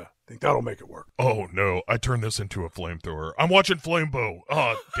pasta. I think that'll make it work. Oh, no. I turned this into a flamethrower. I'm watching Flambeau.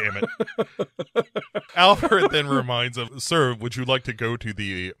 Oh, damn it. Alfred then reminds him, sir, would you like to go to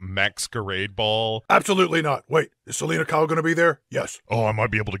the masquerade ball? Absolutely not. Wait, is Selena Kyle going to be there? Yes. Oh, I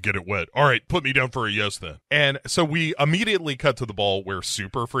might be able to get it wet. All right, put me down for a yes then. And so we immediately cut to the ball where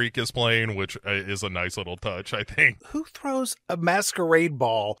Super Freak is playing, which is a nice little touch, I think. Who throws a masquerade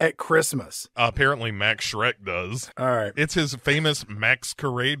ball at Christmas? Apparently Max Shrek does. All right. It's his famous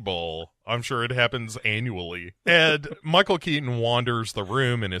masquerade ball. I'm sure it happens annually. And Michael Keaton wanders the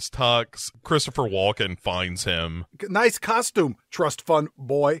room in his tux. Christopher Walken finds him. Nice costume, trust fund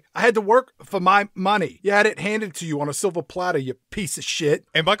boy. I had to work for my money. You had it handed to you on a silver platter, you piece of shit.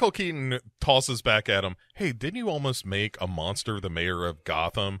 And Michael Keaton tosses back at him, hey, didn't you almost make a monster the mayor of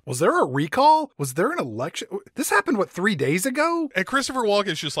Gotham? Was there a recall? Was there an election? This happened, 3 days ago? And Christopher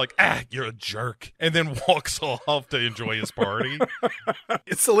Walken's just like, you're a jerk. And then walks off to enjoy his party.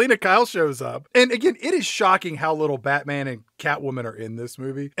 Selena Kyle shows up. And again, it is shocking how little Batman and Catwoman are in this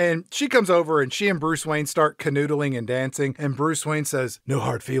movie. And she comes over and she and Bruce Wayne start canoodling and dancing. And Bruce Wayne says, no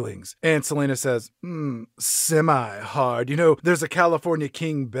hard feelings. And Selena says, semi-hard. You know, there's a California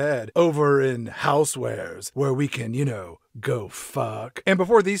king bed over in Housewares where we can, go fuck. And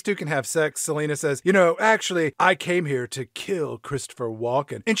before these two can have sex, Selena says, actually, I came here to kill Christopher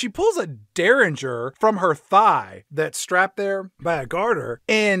Walken. And she pulls a derringer from her thigh that's strapped there by a garter.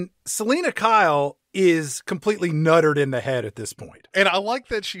 And Selena Kyle is completely nuttered in the head at this point. And I like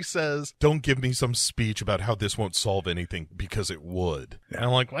that she says, don't give me some speech about how this won't solve anything, because it would. And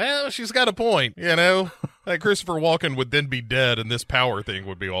I'm like, well, she's got a point, Like Christopher Walken would then be dead and this power thing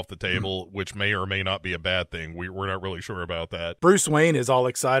would be off the table, which may or may not be a bad thing. We're not really sure about that. Bruce Wayne is all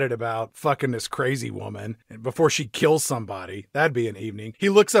excited about fucking this crazy woman before she kills somebody. That'd be an evening. He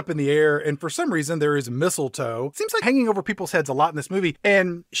looks up in the air and for some reason there is mistletoe. It seems like hanging over people's heads a lot in this movie.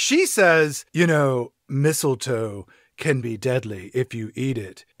 And she says, mistletoe can be deadly if you eat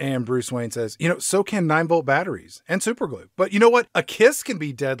it. And Bruce Wayne says, so can 9-volt batteries and superglue. But you know what? A kiss can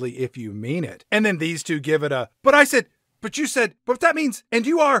be deadly if you mean it. And then these two give it but you said, but that means, and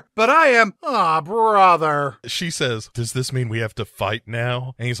you are, but I am. Ah, brother. She says, does this mean we have to fight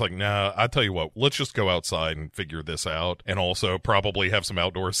now? And he's like, nah, I tell you what, let's just go outside and figure this out. And also probably have some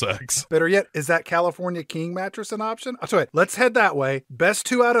outdoor sex. Better yet, is that California King mattress an option? I'll tell you, let's head that way. Best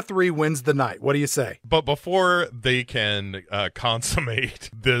 2 out of 3 wins the night. What do you say? But before they can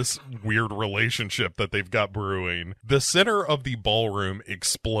consummate this weird relationship that they've got brewing, the center of the ballroom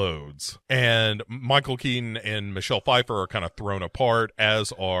explodes. And Michael Keaton and Michelle Pfeiffer are kind of thrown apart,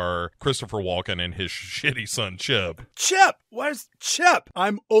 as are Christopher Walken and his shitty son Chip. Chip! Where's Chip?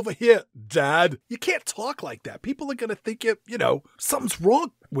 I'm over here, Dad. You can't talk like that. People are gonna think something's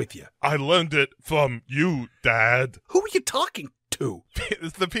wrong with you. I learned it from you, Dad. Who are you talking to?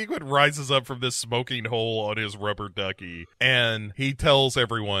 The penguin rises up from this smoking hole on his rubber ducky, and he tells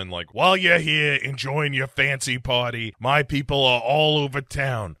everyone, while you're here enjoying your fancy party, my people are all over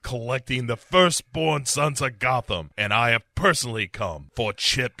town collecting the firstborn sons of Gotham, and I have personally come for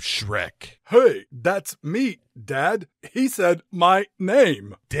Chip Shrek. Hey, that's me, Dad. He said my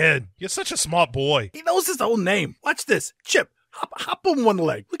name. Dad, you're such a smart boy. He knows his own name. Watch this. Chip. Hop on one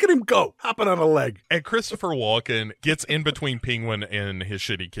leg. Look at him go, hopping on a leg. And Christopher Walken gets in between Penguin and his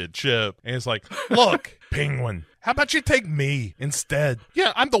shitty kid Chip, and he's like, look, Penguin, how about you take me instead?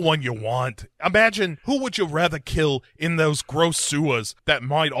 Yeah, I'm the one you want. Imagine, who would you rather kill in those gross sewers that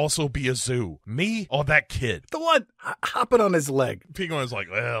might also be a zoo? Me or that kid? The one hopping on his leg. Penguin's like,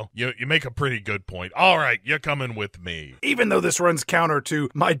 well, you make a pretty good point. All right, you're coming with me. Even though this runs counter to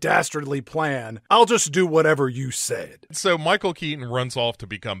my dastardly plan, I'll just do whatever you said. So Michael Keaton runs off to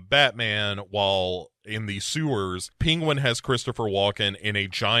become Batman, while in the sewers, Penguin has Christopher Walken in a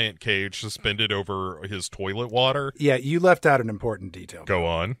giant cage suspended over his toilet water. Yeah, you left out an important detail. Go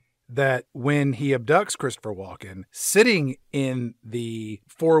on. That when he abducts Christopher Walken, sitting in the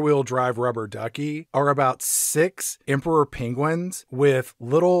 4-wheel drive rubber ducky are about 6 emperor penguins with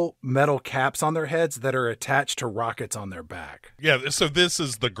little metal caps on their heads that are attached to rockets on their back. Yeah, so this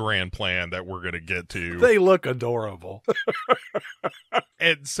is the grand plan that we're going to get to. They look adorable.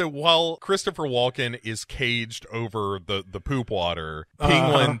 And so while Christopher Walken is caged over the poop water,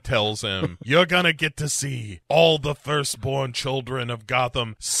 Penguin tells him, you're going to get to see all the firstborn children of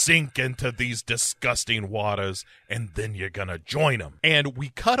Gotham sink into these disgusting waters, and then you're going to join them. And we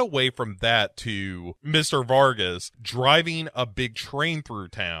cut away from that to Mr. Vargas driving a big train through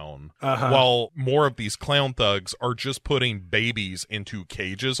town, while more of these clown thugs are just putting babies into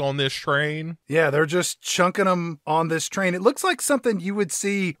cages on this train. Yeah, they're just chunking them on this train. It looks like something you would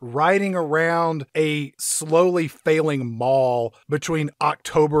see riding around a slowly failing mall between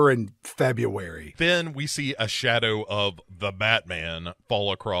October and February. Then we see a shadow of the Batman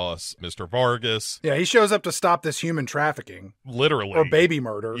fall across Mr. Vargas. Yeah, he shows up to stop this human trafficking. Literally. Or baby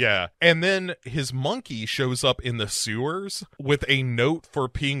murder. Yeah. And then his monkey shows up in the sewers with a note for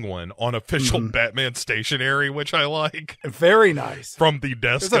Penguin on official Batman stationery, which I like. Very nice. From the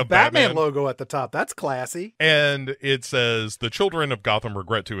desk There's of a Batman Batman logo at the top. That's classy. And it says, the children of Gotham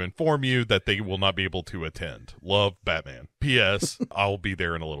regret to inform you that they will not be able to attend. Love, Batman. P.S. I'll be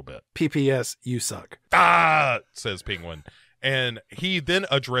there in a little bit. P.P.S. You suck. Ah, says Penguin. And he then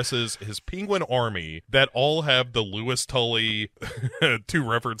addresses his penguin army that all have the Louis Tully, 2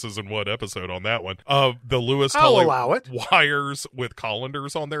 references in one episode on that one, of the Louis Tully wires with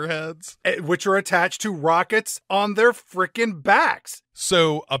colanders on their heads. Which are attached to rockets on their frickin' backs.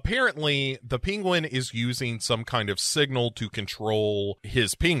 So apparently the penguin is using some kind of signal to control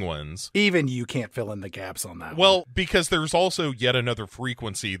his penguins. Even you can't fill in the gaps on that Well, because there's also yet another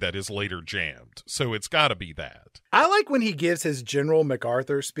frequency that is later jammed. So it's got to be that. I like when he gives his General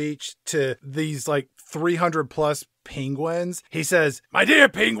MacArthur speech to these 300 plus penguins. He says, "My dear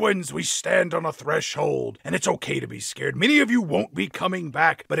penguins, we stand on a threshold, and it's okay to be scared. Many of you won't be coming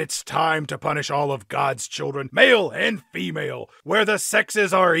back, but it's time to punish all of God's children, male and female, where the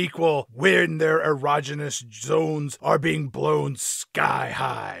sexes are equal, when their erogenous zones are being blown sky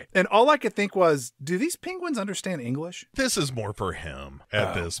high." And all I could think was, do these penguins understand English? This is more for him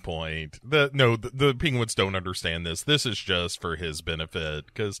at this point. The penguins don't understand this. This is just for his benefit,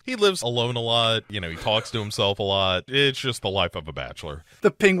 because he lives alone a lot. He talks to himself a lot. not. It's just the life of a bachelor.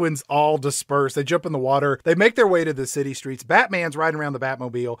 The penguins all disperse. They jump in the water. They make their way to the city streets. Batman's riding around the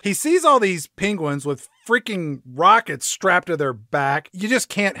Batmobile. He sees all these penguins with freaking rockets strapped to their back. You just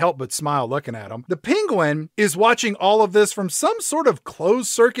can't help but smile looking at them. The penguin is watching all of this from some sort of closed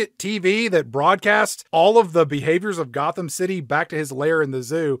circuit TV that broadcasts all of the behaviors of Gotham City back to his lair in the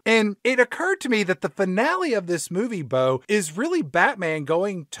zoo. And it occurred to me that the finale of this movie, Bo, is really Batman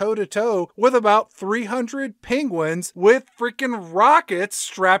going toe to toe with about 300 penguins with freaking rockets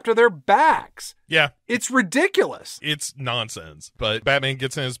strapped to their backs. Yeah. It's ridiculous. It's nonsense. But Batman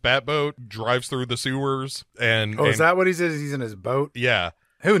gets in his Batboat, drives through the sewers, and... Oh, is that what he says? He's in his boat? Yeah.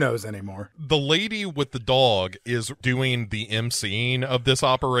 Who knows anymore? The lady with the dog is doing the emceeing of this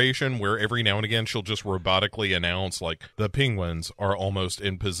operation, where every now and again she'll just robotically announce, like, the penguins are almost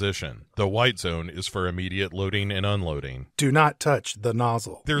in position. The white zone is for immediate loading and unloading. Do not touch the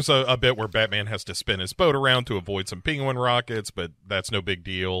nozzle. There's a bit where Batman has to spin his boat around to avoid some penguin rockets, but that's no big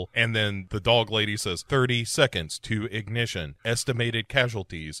deal. And then the dog lady says, 30 seconds to ignition. Estimated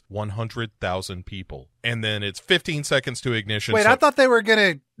casualties, 100,000 people. And then it's 15 seconds to ignition. Wait, I thought they were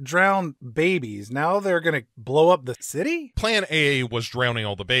going to drown babies. Now they're going to blow up the city? Plan A was drowning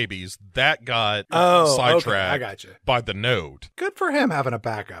all the babies. That got sidetracked. Okay, I got you. By the node. Good for him having a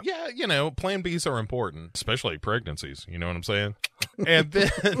backup. Yeah, you know, plan Bs are important, especially pregnancies. You know what I'm saying? And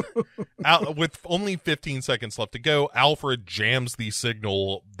then, with only 15 seconds left to go, Alfred jams the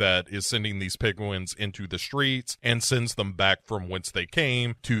signal that is sending these penguins into the streets and sends them back from whence they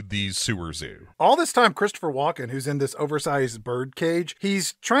came to the sewer zoo. All this time, Christopher Walken, who's in this oversized bird cage,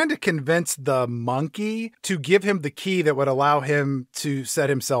 he's trying to convince the monkey to give him the key that would allow him to set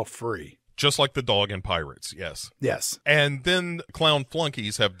himself free. Just like the dog in Pirates, yes. Yes. And then clown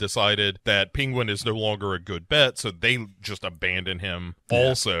flunkies have decided that Penguin is no longer a good bet, so they just abandon him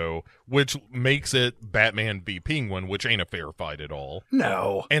also, which makes it Batman v Penguin, which ain't a fair fight at all.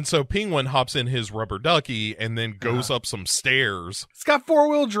 No. And so Penguin hops in his rubber ducky and then goes up some stairs. It's got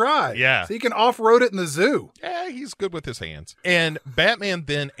four-wheel drive. Yeah. So he can off-road it in the zoo. Yeah, he's good with his hands. And Batman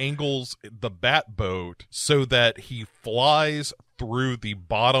then angles the Batboat so that he flies through the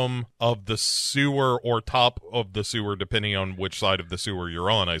bottom of the sewer or top of the sewer, depending on which side of the sewer you're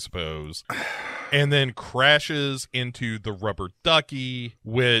on, I suppose. And then crashes into the rubber ducky,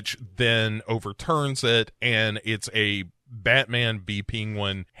 which then overturns it, and it's a Batman v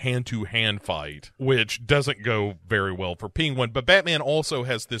Penguin hand-to-hand fight, which doesn't go very well for Penguin, but Batman also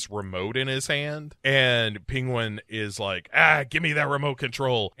has this remote in his hand, and Penguin is like, give me that remote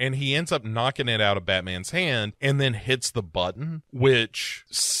control, and he ends up knocking it out of Batman's hand, and then hits the button, which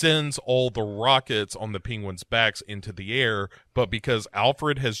sends all the rockets on the Penguin's backs into the air, but because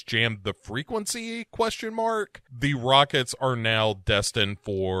Alfred has jammed the frequency, the rockets are now destined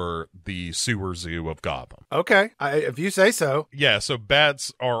for the sewer zoo of Gotham. Okay, if you say so. Yeah, so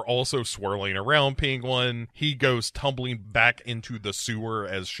bats are also swirling around Penguin. He goes tumbling back into the sewer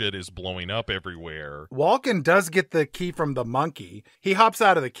as shit is blowing up everywhere. Walken does get the key from the monkey. He hops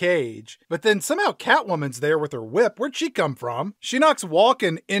out of the cage, but then somehow Catwoman's there with her whip. Where'd she come from? She knocks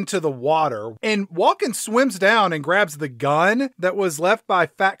Walken into the water, and Walken swims down and grabs the gun that was left by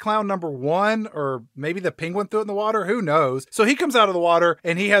Fat Clown number 1, or maybe the Penguin threw it in the water. Who knows? So he comes out of the water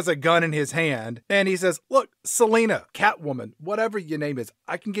and he has a gun in his hand, and he says, look, Selena, Catwoman, whatever your name is,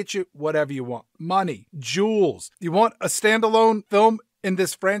 I can get you whatever you want. Money, jewels. You want a standalone film in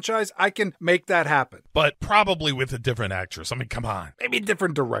this franchise? I can make that happen. But probably with a different actress. I mean, come on. Maybe a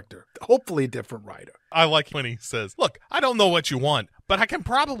different director. Hopefully a different writer. I like when he says, look, I don't know what you want, but I can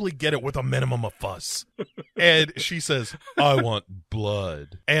probably get it with a minimum of fuss. And she says, I want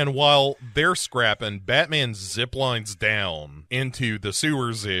blood. And while they're scrapping, Batman ziplines down into the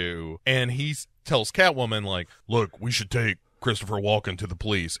sewer zoo, and he tells Catwoman, like, look, we should take Christopher Walken to the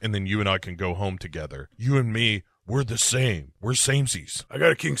police, and then you and I can go home together. You and me, we're the same. We're samesies. I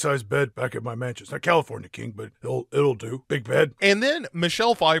got a king-size bed back at my mansion. It's not California king, but it'll do. Big bed. And then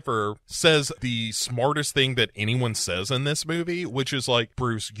Michelle Pfeiffer says the smartest thing that anyone says in this movie, which is like,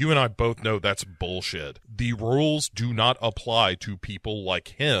 Bruce, you and I both know that's bullshit. The rules do not apply to people like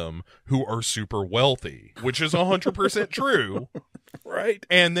him who are super wealthy, which is 100% true. Right.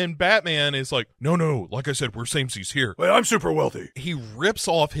 And then Batman is like, no, like I said, we're samesies here. Wait, I'm super wealthy. He rips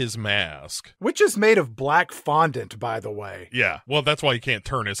off his mask. Which is made of black fondant, by the way. Yeah, well, that's why he can't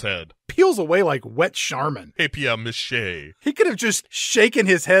turn his head. Peels away like wet Charmin. Papier-mâché. He could have just shaken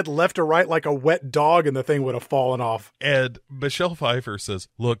his head left or right like a wet dog and the thing would have fallen off. And Michelle Pfeiffer says,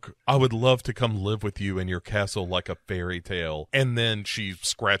 look, I would love to come live with you in your castle like a fairy tale. And then she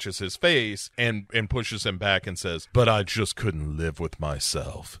scratches his face and pushes him back and says, but I just couldn't live with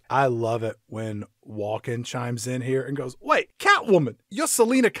myself. I love it when Walken chimes in here and goes, wait, Catwoman, you're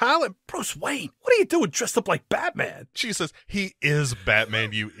Selena Kyle and Bruce Wayne. What are you doing dressed up like Batman? She says, he is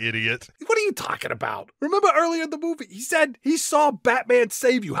Batman, you idiot. What are you talking about? Remember earlier in the movie, he said he saw Batman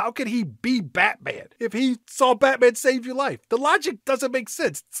save you. How could he be Batman if he saw Batman save your life? The logic doesn't make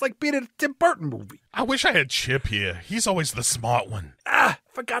sense. It's like being in a Tim Burton movie. I wish I had Chip here. He's always the smart one.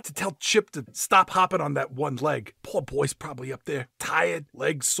 Forgot to tell Chip to stop hopping on that one leg. Poor boy's probably up there, tired,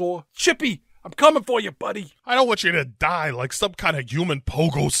 legs sore. Chippy, I'm coming for you, buddy. I don't want you to die like some kind of human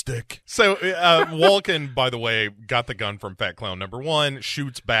pogo stick. So, Walken, by the way, got the gun from Fat Clown number 1,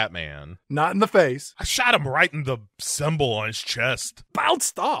 shoots Batman. Not in the face. I shot him right in the symbol on his chest.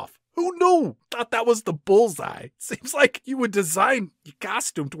 Bounced off. Who knew? Thought that was the bullseye. Seems like you would design your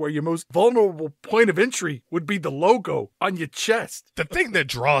costume to where your most vulnerable point of entry would be the logo on your chest. The thing that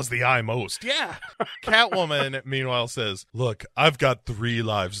draws the eye most, yeah. Catwoman, meanwhile, says, look, I've got 3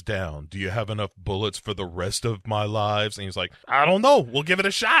 lives down. Do you have enough bullets for the rest of my lives? And he's like, I don't know. We'll give it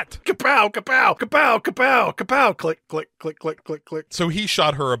a shot. Kapow, kapow, kapow, kapow, kapow. Click, click, click, click, click, click. So he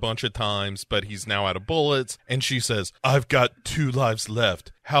shot her a bunch of times, but he's now out of bullets. And she says, I've got 2 lives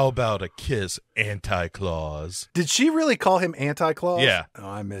left. How about a kiss, Anti-Claus? Did she really call him Anti-Claus? Yeah. Oh,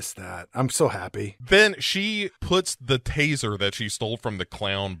 I missed that. I'm so happy. Then she puts the taser that she stole from the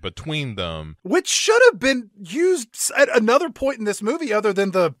clown between them. Which should have been used at another point in this movie other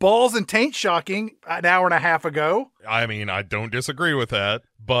than the balls and taint shocking an hour and a half ago. I mean, I don't disagree with that,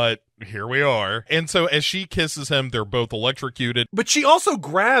 but here we are. And so as she kisses him, they're both electrocuted. But she also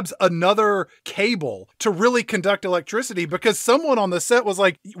grabs another cable to really conduct electricity because someone on the set was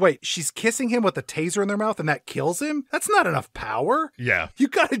like, wait, she's kissing him with a taser in their mouth and that kills him? That's not enough power. Yeah. You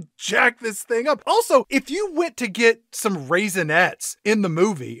gotta jack this thing up. Also, if you went to get some Raisinets in the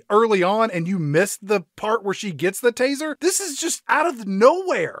movie early on and you missed the part where she gets the taser, this is just out of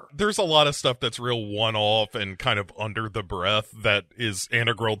nowhere. There's a lot of stuff that's real one-off and kind of under the breath that is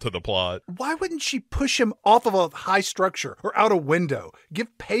integral to the plot. Why wouldn't she push him off of a high structure or out a window? Give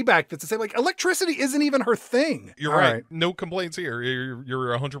payback that's the same. Like, electricity isn't even her thing. You're right. No complaints here.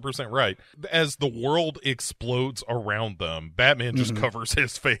 You're 100% right. As the world explodes around them, Batman just covers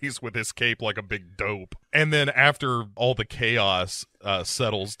his face with his cape like a big dope. And then after all the chaos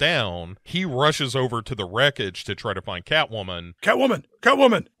settles down, he rushes over to the wreckage to try to find Catwoman.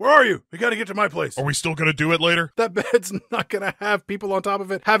 Catwoman, where are you? We gotta get to my place. Are we still gonna do it later? That bed's not gonna have people on top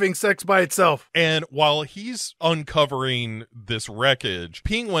of it having sex by itself. And while he's uncovering this wreckage,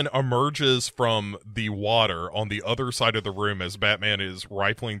 Penguin emerges from the water on the other side of the room as Batman is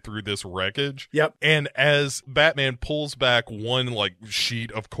rifling through this wreckage. Yep. And as Batman pulls back one like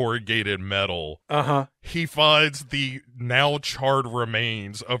sheet of corrugated metal, he finds the now charred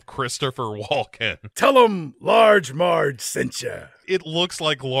remains of Christopher Walken. Tell him Large Marge sent ya. It looks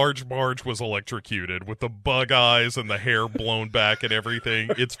like Large Marge was electrocuted with the bug eyes and the hair blown back and everything.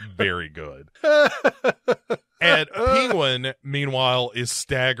 It's very good. And Penguin, meanwhile, is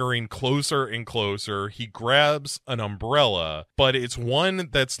staggering closer and closer. He grabs an umbrella, but it's one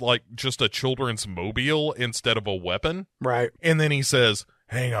that's like just a children's mobile instead of a weapon. Right. And then he says,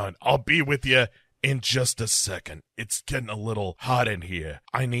 hang on, I'll be with you in just a second. It's getting a little hot in here.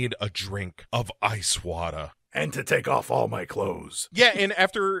 I need a drink of ice water. And to take off all my clothes. Yeah, and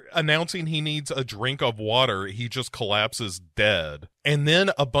after announcing he needs a drink of water, he just collapses dead. And then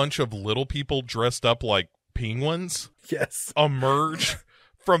a bunch of little people dressed up like penguins emerge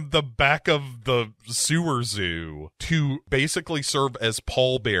from the back of the sewer zoo to basically serve as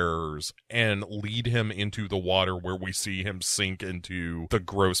pallbearers and lead him into the water where we see him sink into the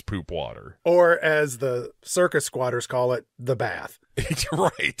gross poop water. Or as the circus squatters call it, the bath.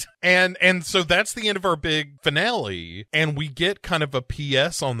 Right. And so that's the end of our big finale. And we get kind of a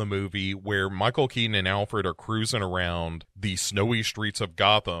PS on the movie where Michael Keaton and Alfred are cruising around the snowy streets of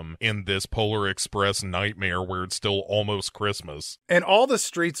Gotham in this Polar Express nightmare where it's still almost Christmas. And all the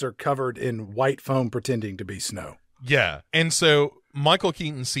streets are covered in white foam pretending to be snow. Yeah. And so Michael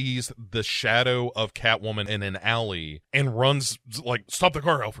Keaton sees the shadow of Catwoman in an alley and runs like, stop the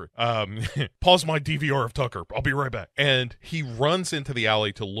car, Alfred. Pause my DVR of Tucker. I'll be right back. And he runs into the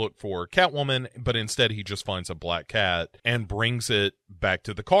alley to look for Catwoman, but instead he just finds a black cat and brings it back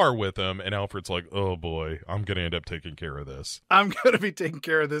to the car with him. And Alfred's like, oh boy, I'm going to end up taking care of this. I'm going to be taking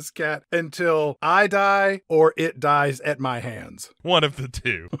care of this cat until I die or it dies at my hands. One of the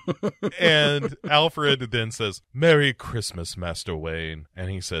two. And Alfred then says, Merry Christmas, Master Wayne. And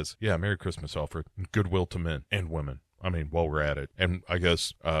he says, yeah, Merry Christmas, Alfred. Goodwill to men and women. I mean, while we're at it. And I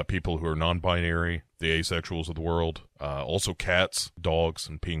guess people who are non-binary, the asexuals of the world. Also cats, dogs,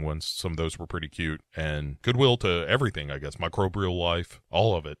 and penguins. Some of those were pretty cute. And goodwill to everything, I guess. Microbial life,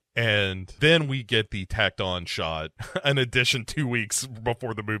 all of it. And then we get the tacked on shot, an addition 2 weeks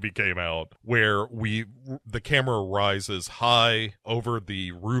before the movie came out, where the camera rises high over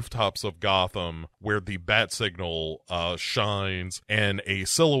the rooftops of Gotham, where the bat signal shines, and a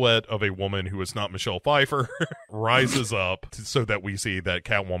silhouette of a woman who is not Michelle Pfeiffer rises up so that we see that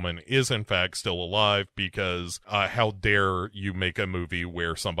Catwoman is in fact still alive, because how dare you make a movie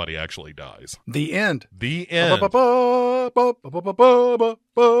where somebody actually dies. The end. The end.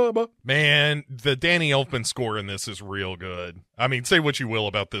 Man, the Danny Elfman score in this is real good. I mean, say what you will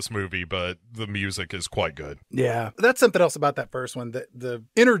about this movie, but the music is quite good. Yeah, that's something else about that first one. The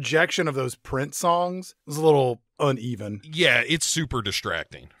interjection of those Prince songs was a little uneven. Yeah, it's super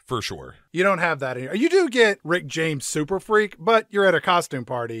distracting, for sure. You don't have that anymore. You do get Rick James Super Freak, but you're at a costume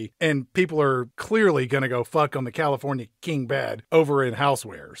party, and people are clearly going to go fuck on the California King bed over in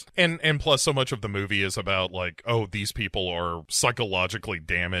Housewares. And plus, so much of the movie is about, like, oh, these people are psychologically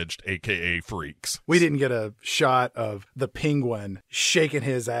damaged, a.k.a. freaks. We didn't get a shot of the Penguin shaking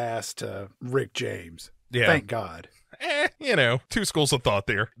his ass to Rick James. Yeah. Thank God. Two schools of thought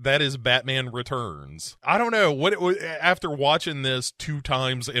there. That is Batman Returns. I don't know, after watching this 2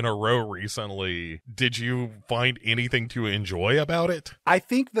 times in a row recently, did you find anything to enjoy about it? I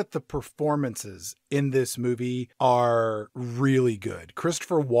think that the performances in this movie are really good.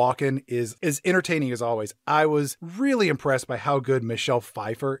 Christopher Walken is as entertaining as always. I was really impressed by how good Michelle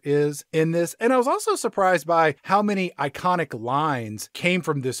Pfeiffer is in this, and I was also surprised by how many iconic lines came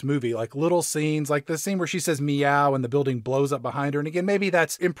from this movie, like little scenes, like the scene where she says meow and the building blows up behind her. And again, maybe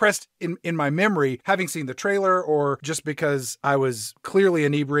that's impressed in my memory, having seen the trailer, or just because I was clearly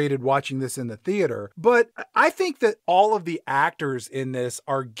inebriated watching this in the theater. But I think that all of the actors in this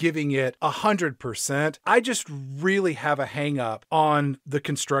are giving it 100%. I just really have a hang up on the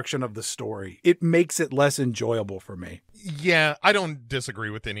construction of the story. It makes it less enjoyable for me. Yeah, I don't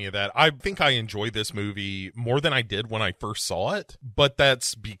disagree with any of that. I think I enjoy this movie more than I did when I first saw it, but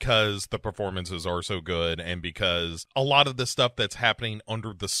that's because the performances are so good, and because a lot of the stuff that's happening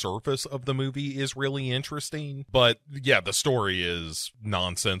under the surface of the movie is really interesting. But yeah, the story is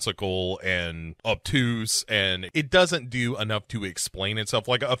nonsensical and obtuse, and it doesn't do enough to explain itself.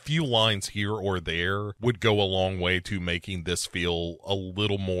 Like, a few lines here or there would go a long way to making this feel a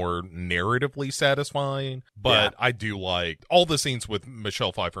little more narratively satisfying, but yeah. I do like all the scenes with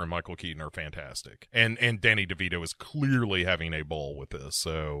Michelle Pfeiffer and Michael Keaton are fantastic, and Danny DeVito is clearly having a ball with this.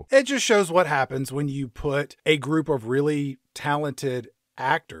 So it just shows what happens when you put a group of really talented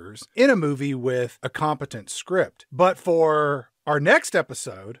actors in a movie with a competent script. But for our next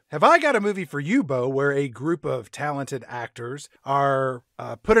episode, have I got a movie for you, Bo, where a group of talented actors are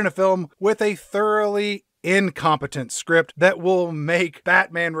put in a film with a thoroughly incompetent script that will make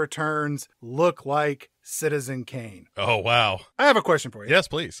Batman Returns look like Citizen Kane. Oh, wow. I have a question for you. Yes,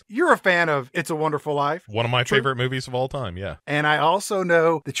 please. You're a fan of It's a Wonderful Life. One of my favorite movies of all time, yeah. And I also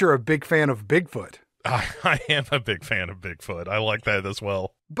know that you're a big fan of Bigfoot. I am a big fan of Bigfoot. I like that as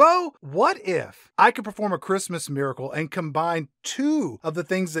well. Bo, what if I could perform a Christmas miracle and combine 2 of the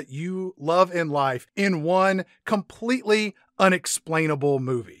things that you love in life in one completely unexplainable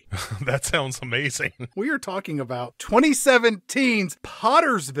movie? That sounds amazing. We are talking about 2017's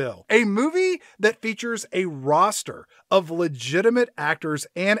Pottersville, a movie that features a roster of legitimate actors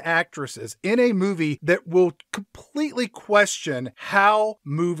and actresses in a movie that will completely question how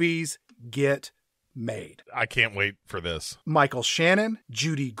movies get made. I can't wait for this. Michael Shannon,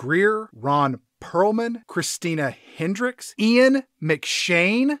 Judy Greer, Ron Perlman, Christina Hendricks, Ian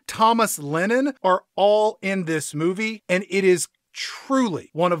McShane, Thomas Lennon are all in this movie, and it is truly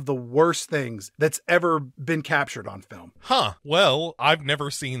one of the worst things that's ever been captured on film. Huh. Well, I've never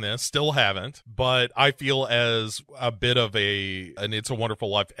seen this, still haven't, but I feel as a bit of an It's a Wonderful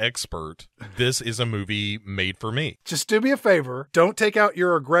Life expert, this is a movie made for me. Just do me a favor. Don't take out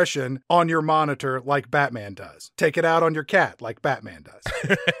your aggression on your monitor like Batman does. Take it out on your cat like Batman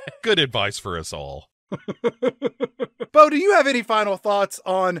does. Good advice for us all. Bo, do you have any final thoughts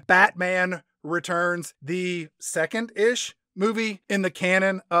on Batman Returns, the second-ish movie in the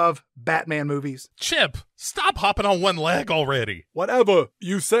canon of Batman movies? Chip, stop hopping on one leg already. Whatever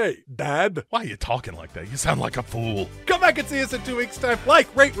you say, Dad. Why are you talking like that? You sound like a fool. Come back and see us in 2 weeks' time.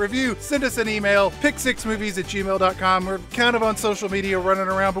 Like, rate, review, send us an email, pick6movies@gmail.com. We're kind of on social media running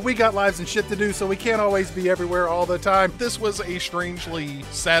around, but we got lives and shit to do, so we can't always be everywhere all the time. This was a strangely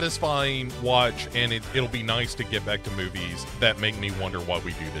satisfying watch, and it'll be nice to get back to movies that make me wonder why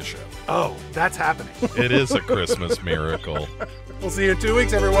we do this show. Oh, that's happening. It is a Christmas miracle. We'll see you in 2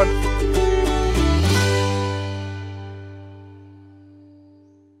 weeks, everyone.